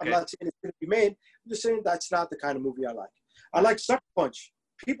 Okay. I'm not saying it's going to be made. I'm just saying that's not the kind of movie I like. I like Sucker Punch.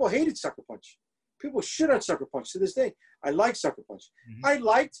 People hated Sucker Punch. People shit on Sucker Punch to this day. I like Sucker Punch. Mm-hmm. I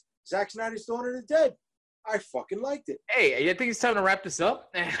liked Zack Snyder's Dawn of the Dead. I fucking liked it. Hey, you think it's time to wrap this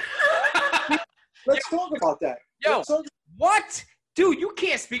up? Let's talk about that. What? Dude, you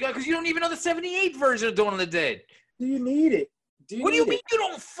can't speak on it because you don't even know the 78 version of Dawn of the Dead. Do you need it? What do you mean you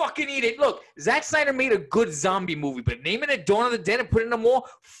don't fucking need it? Look, Zack Snyder made a good zombie movie, but naming it Dawn of the Dead and putting it in the mall,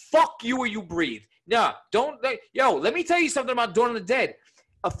 fuck you or you breathe. Nah, let me tell you something about Dawn of the Dead.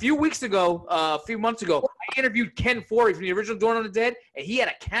 A few months ago, I interviewed Ken Foree from the original Dawn of the Dead, and he had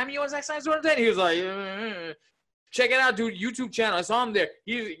a cameo in Zack Snyder's Dawn of the Dead. He was like, check it out, dude, YouTube channel. I saw him there.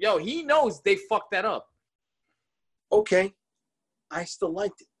 He knows they fucked that up. Okay. I still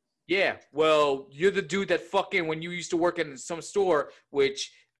liked it. Yeah, well, you're the dude that fucking, when you used to work in some store,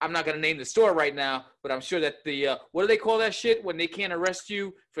 which I'm not going to name the store right now, but I'm sure that the what do they call that shit when they can't arrest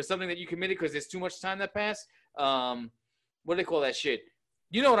you for something that you committed because there's too much time that passed? What do they call that shit?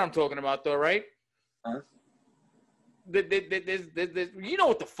 You know what I'm talking about, though, right? Huh? You know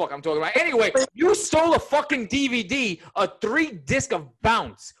what the fuck I'm talking about. Anyway, you stole a fucking DVD, a 3-disc of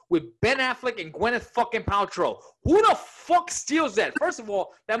Bounce with Ben Affleck and Gwyneth fucking Paltrow. Who the fuck steals that? First of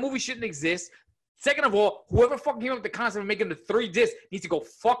all, that movie shouldn't exist. Second of all, whoever fucking came up with the concept of making the 3-disc needs to go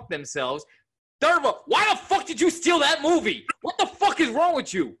fuck themselves. Third of all, why the fuck did you steal that movie? What the fuck is wrong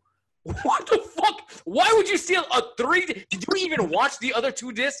with you? What the fuck? Why would you steal a 3? Did you even watch the other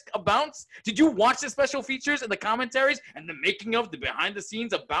 2 discs of Bounce? Did you watch the special features and the commentaries and the making of the behind the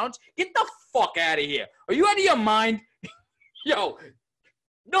scenes of Bounce? Get the fuck out of here. Are you out of your mind? Yo,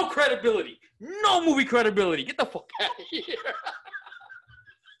 no credibility. No movie credibility. Get the fuck out of here.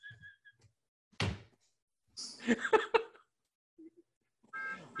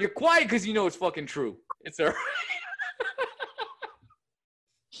 You're quiet because you know it's fucking true. It's all right.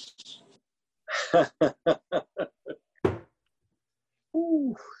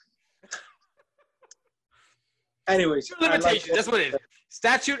 Anyways, limitations. That's what it is.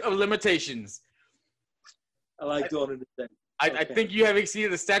 Statute of limitations. I like doing it. I think you have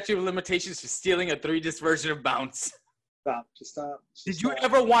exceeded the statute of limitations for stealing a 3-disc version of Bounce. Stop. Just stop. Did you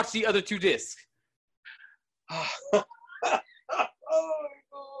ever watch the other 2 discs? Oh my God.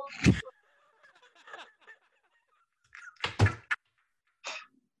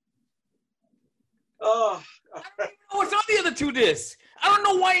 Oh, I don't even know what's on the other 2 discs. I don't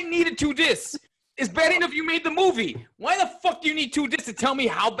know why it needed 2 discs. It's bad enough you made the movie. Why the fuck do you need 2 discs to tell me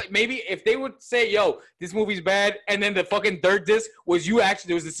how? Maybe if they would say, "Yo, this movie's bad," and then the fucking 3rd disc was you actually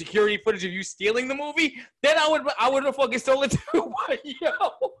there was the security footage of you stealing the movie, then I would have fucking stolen it too. Yo.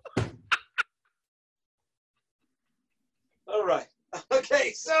 All right.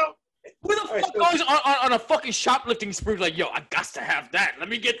 Okay, so who the fuck goes on a fucking shoplifting spree like, yo, I got to have that. Let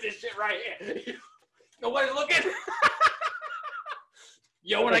me get this shit right here. Nobody looking.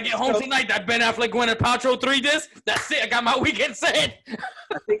 Yo, when I get home tonight, that Ben Affleck Gwyneth Paltrow 3-disc, that's it. I got my weekend set.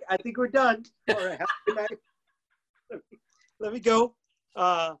 I think we're done. All right. Have a good night. Let me go.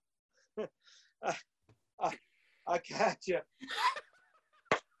 I got you.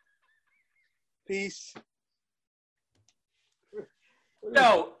 Peace.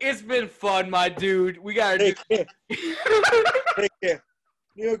 Yo, it's been fun, my dude. We got to Take care. Take care.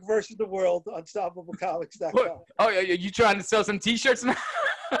 New York versus the world, unstoppablecomics.com. Oh, you trying to sell some T-shirts now?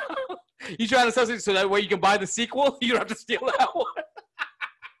 You trying to sell something so that way you can buy the sequel? You don't have to steal that one.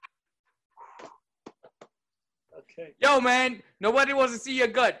 Okay. Yo, man, nobody wants to see your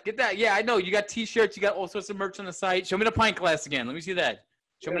gut. Get that. Yeah, I know. You got T-shirts. You got all sorts of merch on the site. Show me the pint glass again. Let me see that.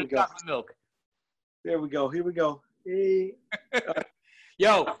 Show me the chocolate milk. There we go. Here we go. Hey.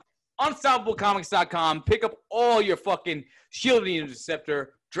 Yo, UnstableComics.com. Pick up all your fucking Shield the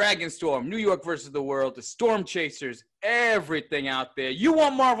Interceptor, Dragon Storm, New York versus the World, the Storm Chasers, everything out there. You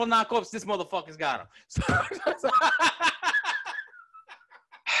want Marvel knockoffs? This motherfucker's got them.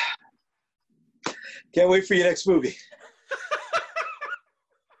 Can't wait for your next movie.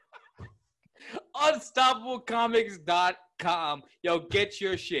 UnstableComics.com. Yo, get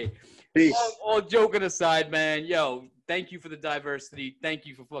your shit. Peace. All joking aside, man. Yo, thank you for the diversity. Thank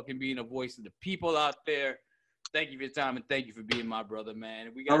you for fucking being a voice of the people out there. Thank you for your time, and thank you for being my brother,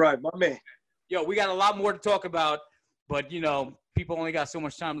 man. All right, my man. Yo, we got a lot more to talk about, but, you know, people only got so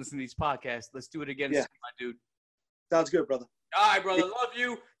much time listening to these podcasts. Let's do it again, my dude. Sounds good, brother. All right, brother. Love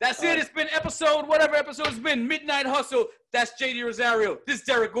you. That's it. It's been whatever episode it's been. Midnight Hustle. That's JD Rosario. This is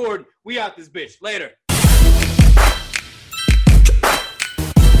Derek Gordon. We out this bitch. Later.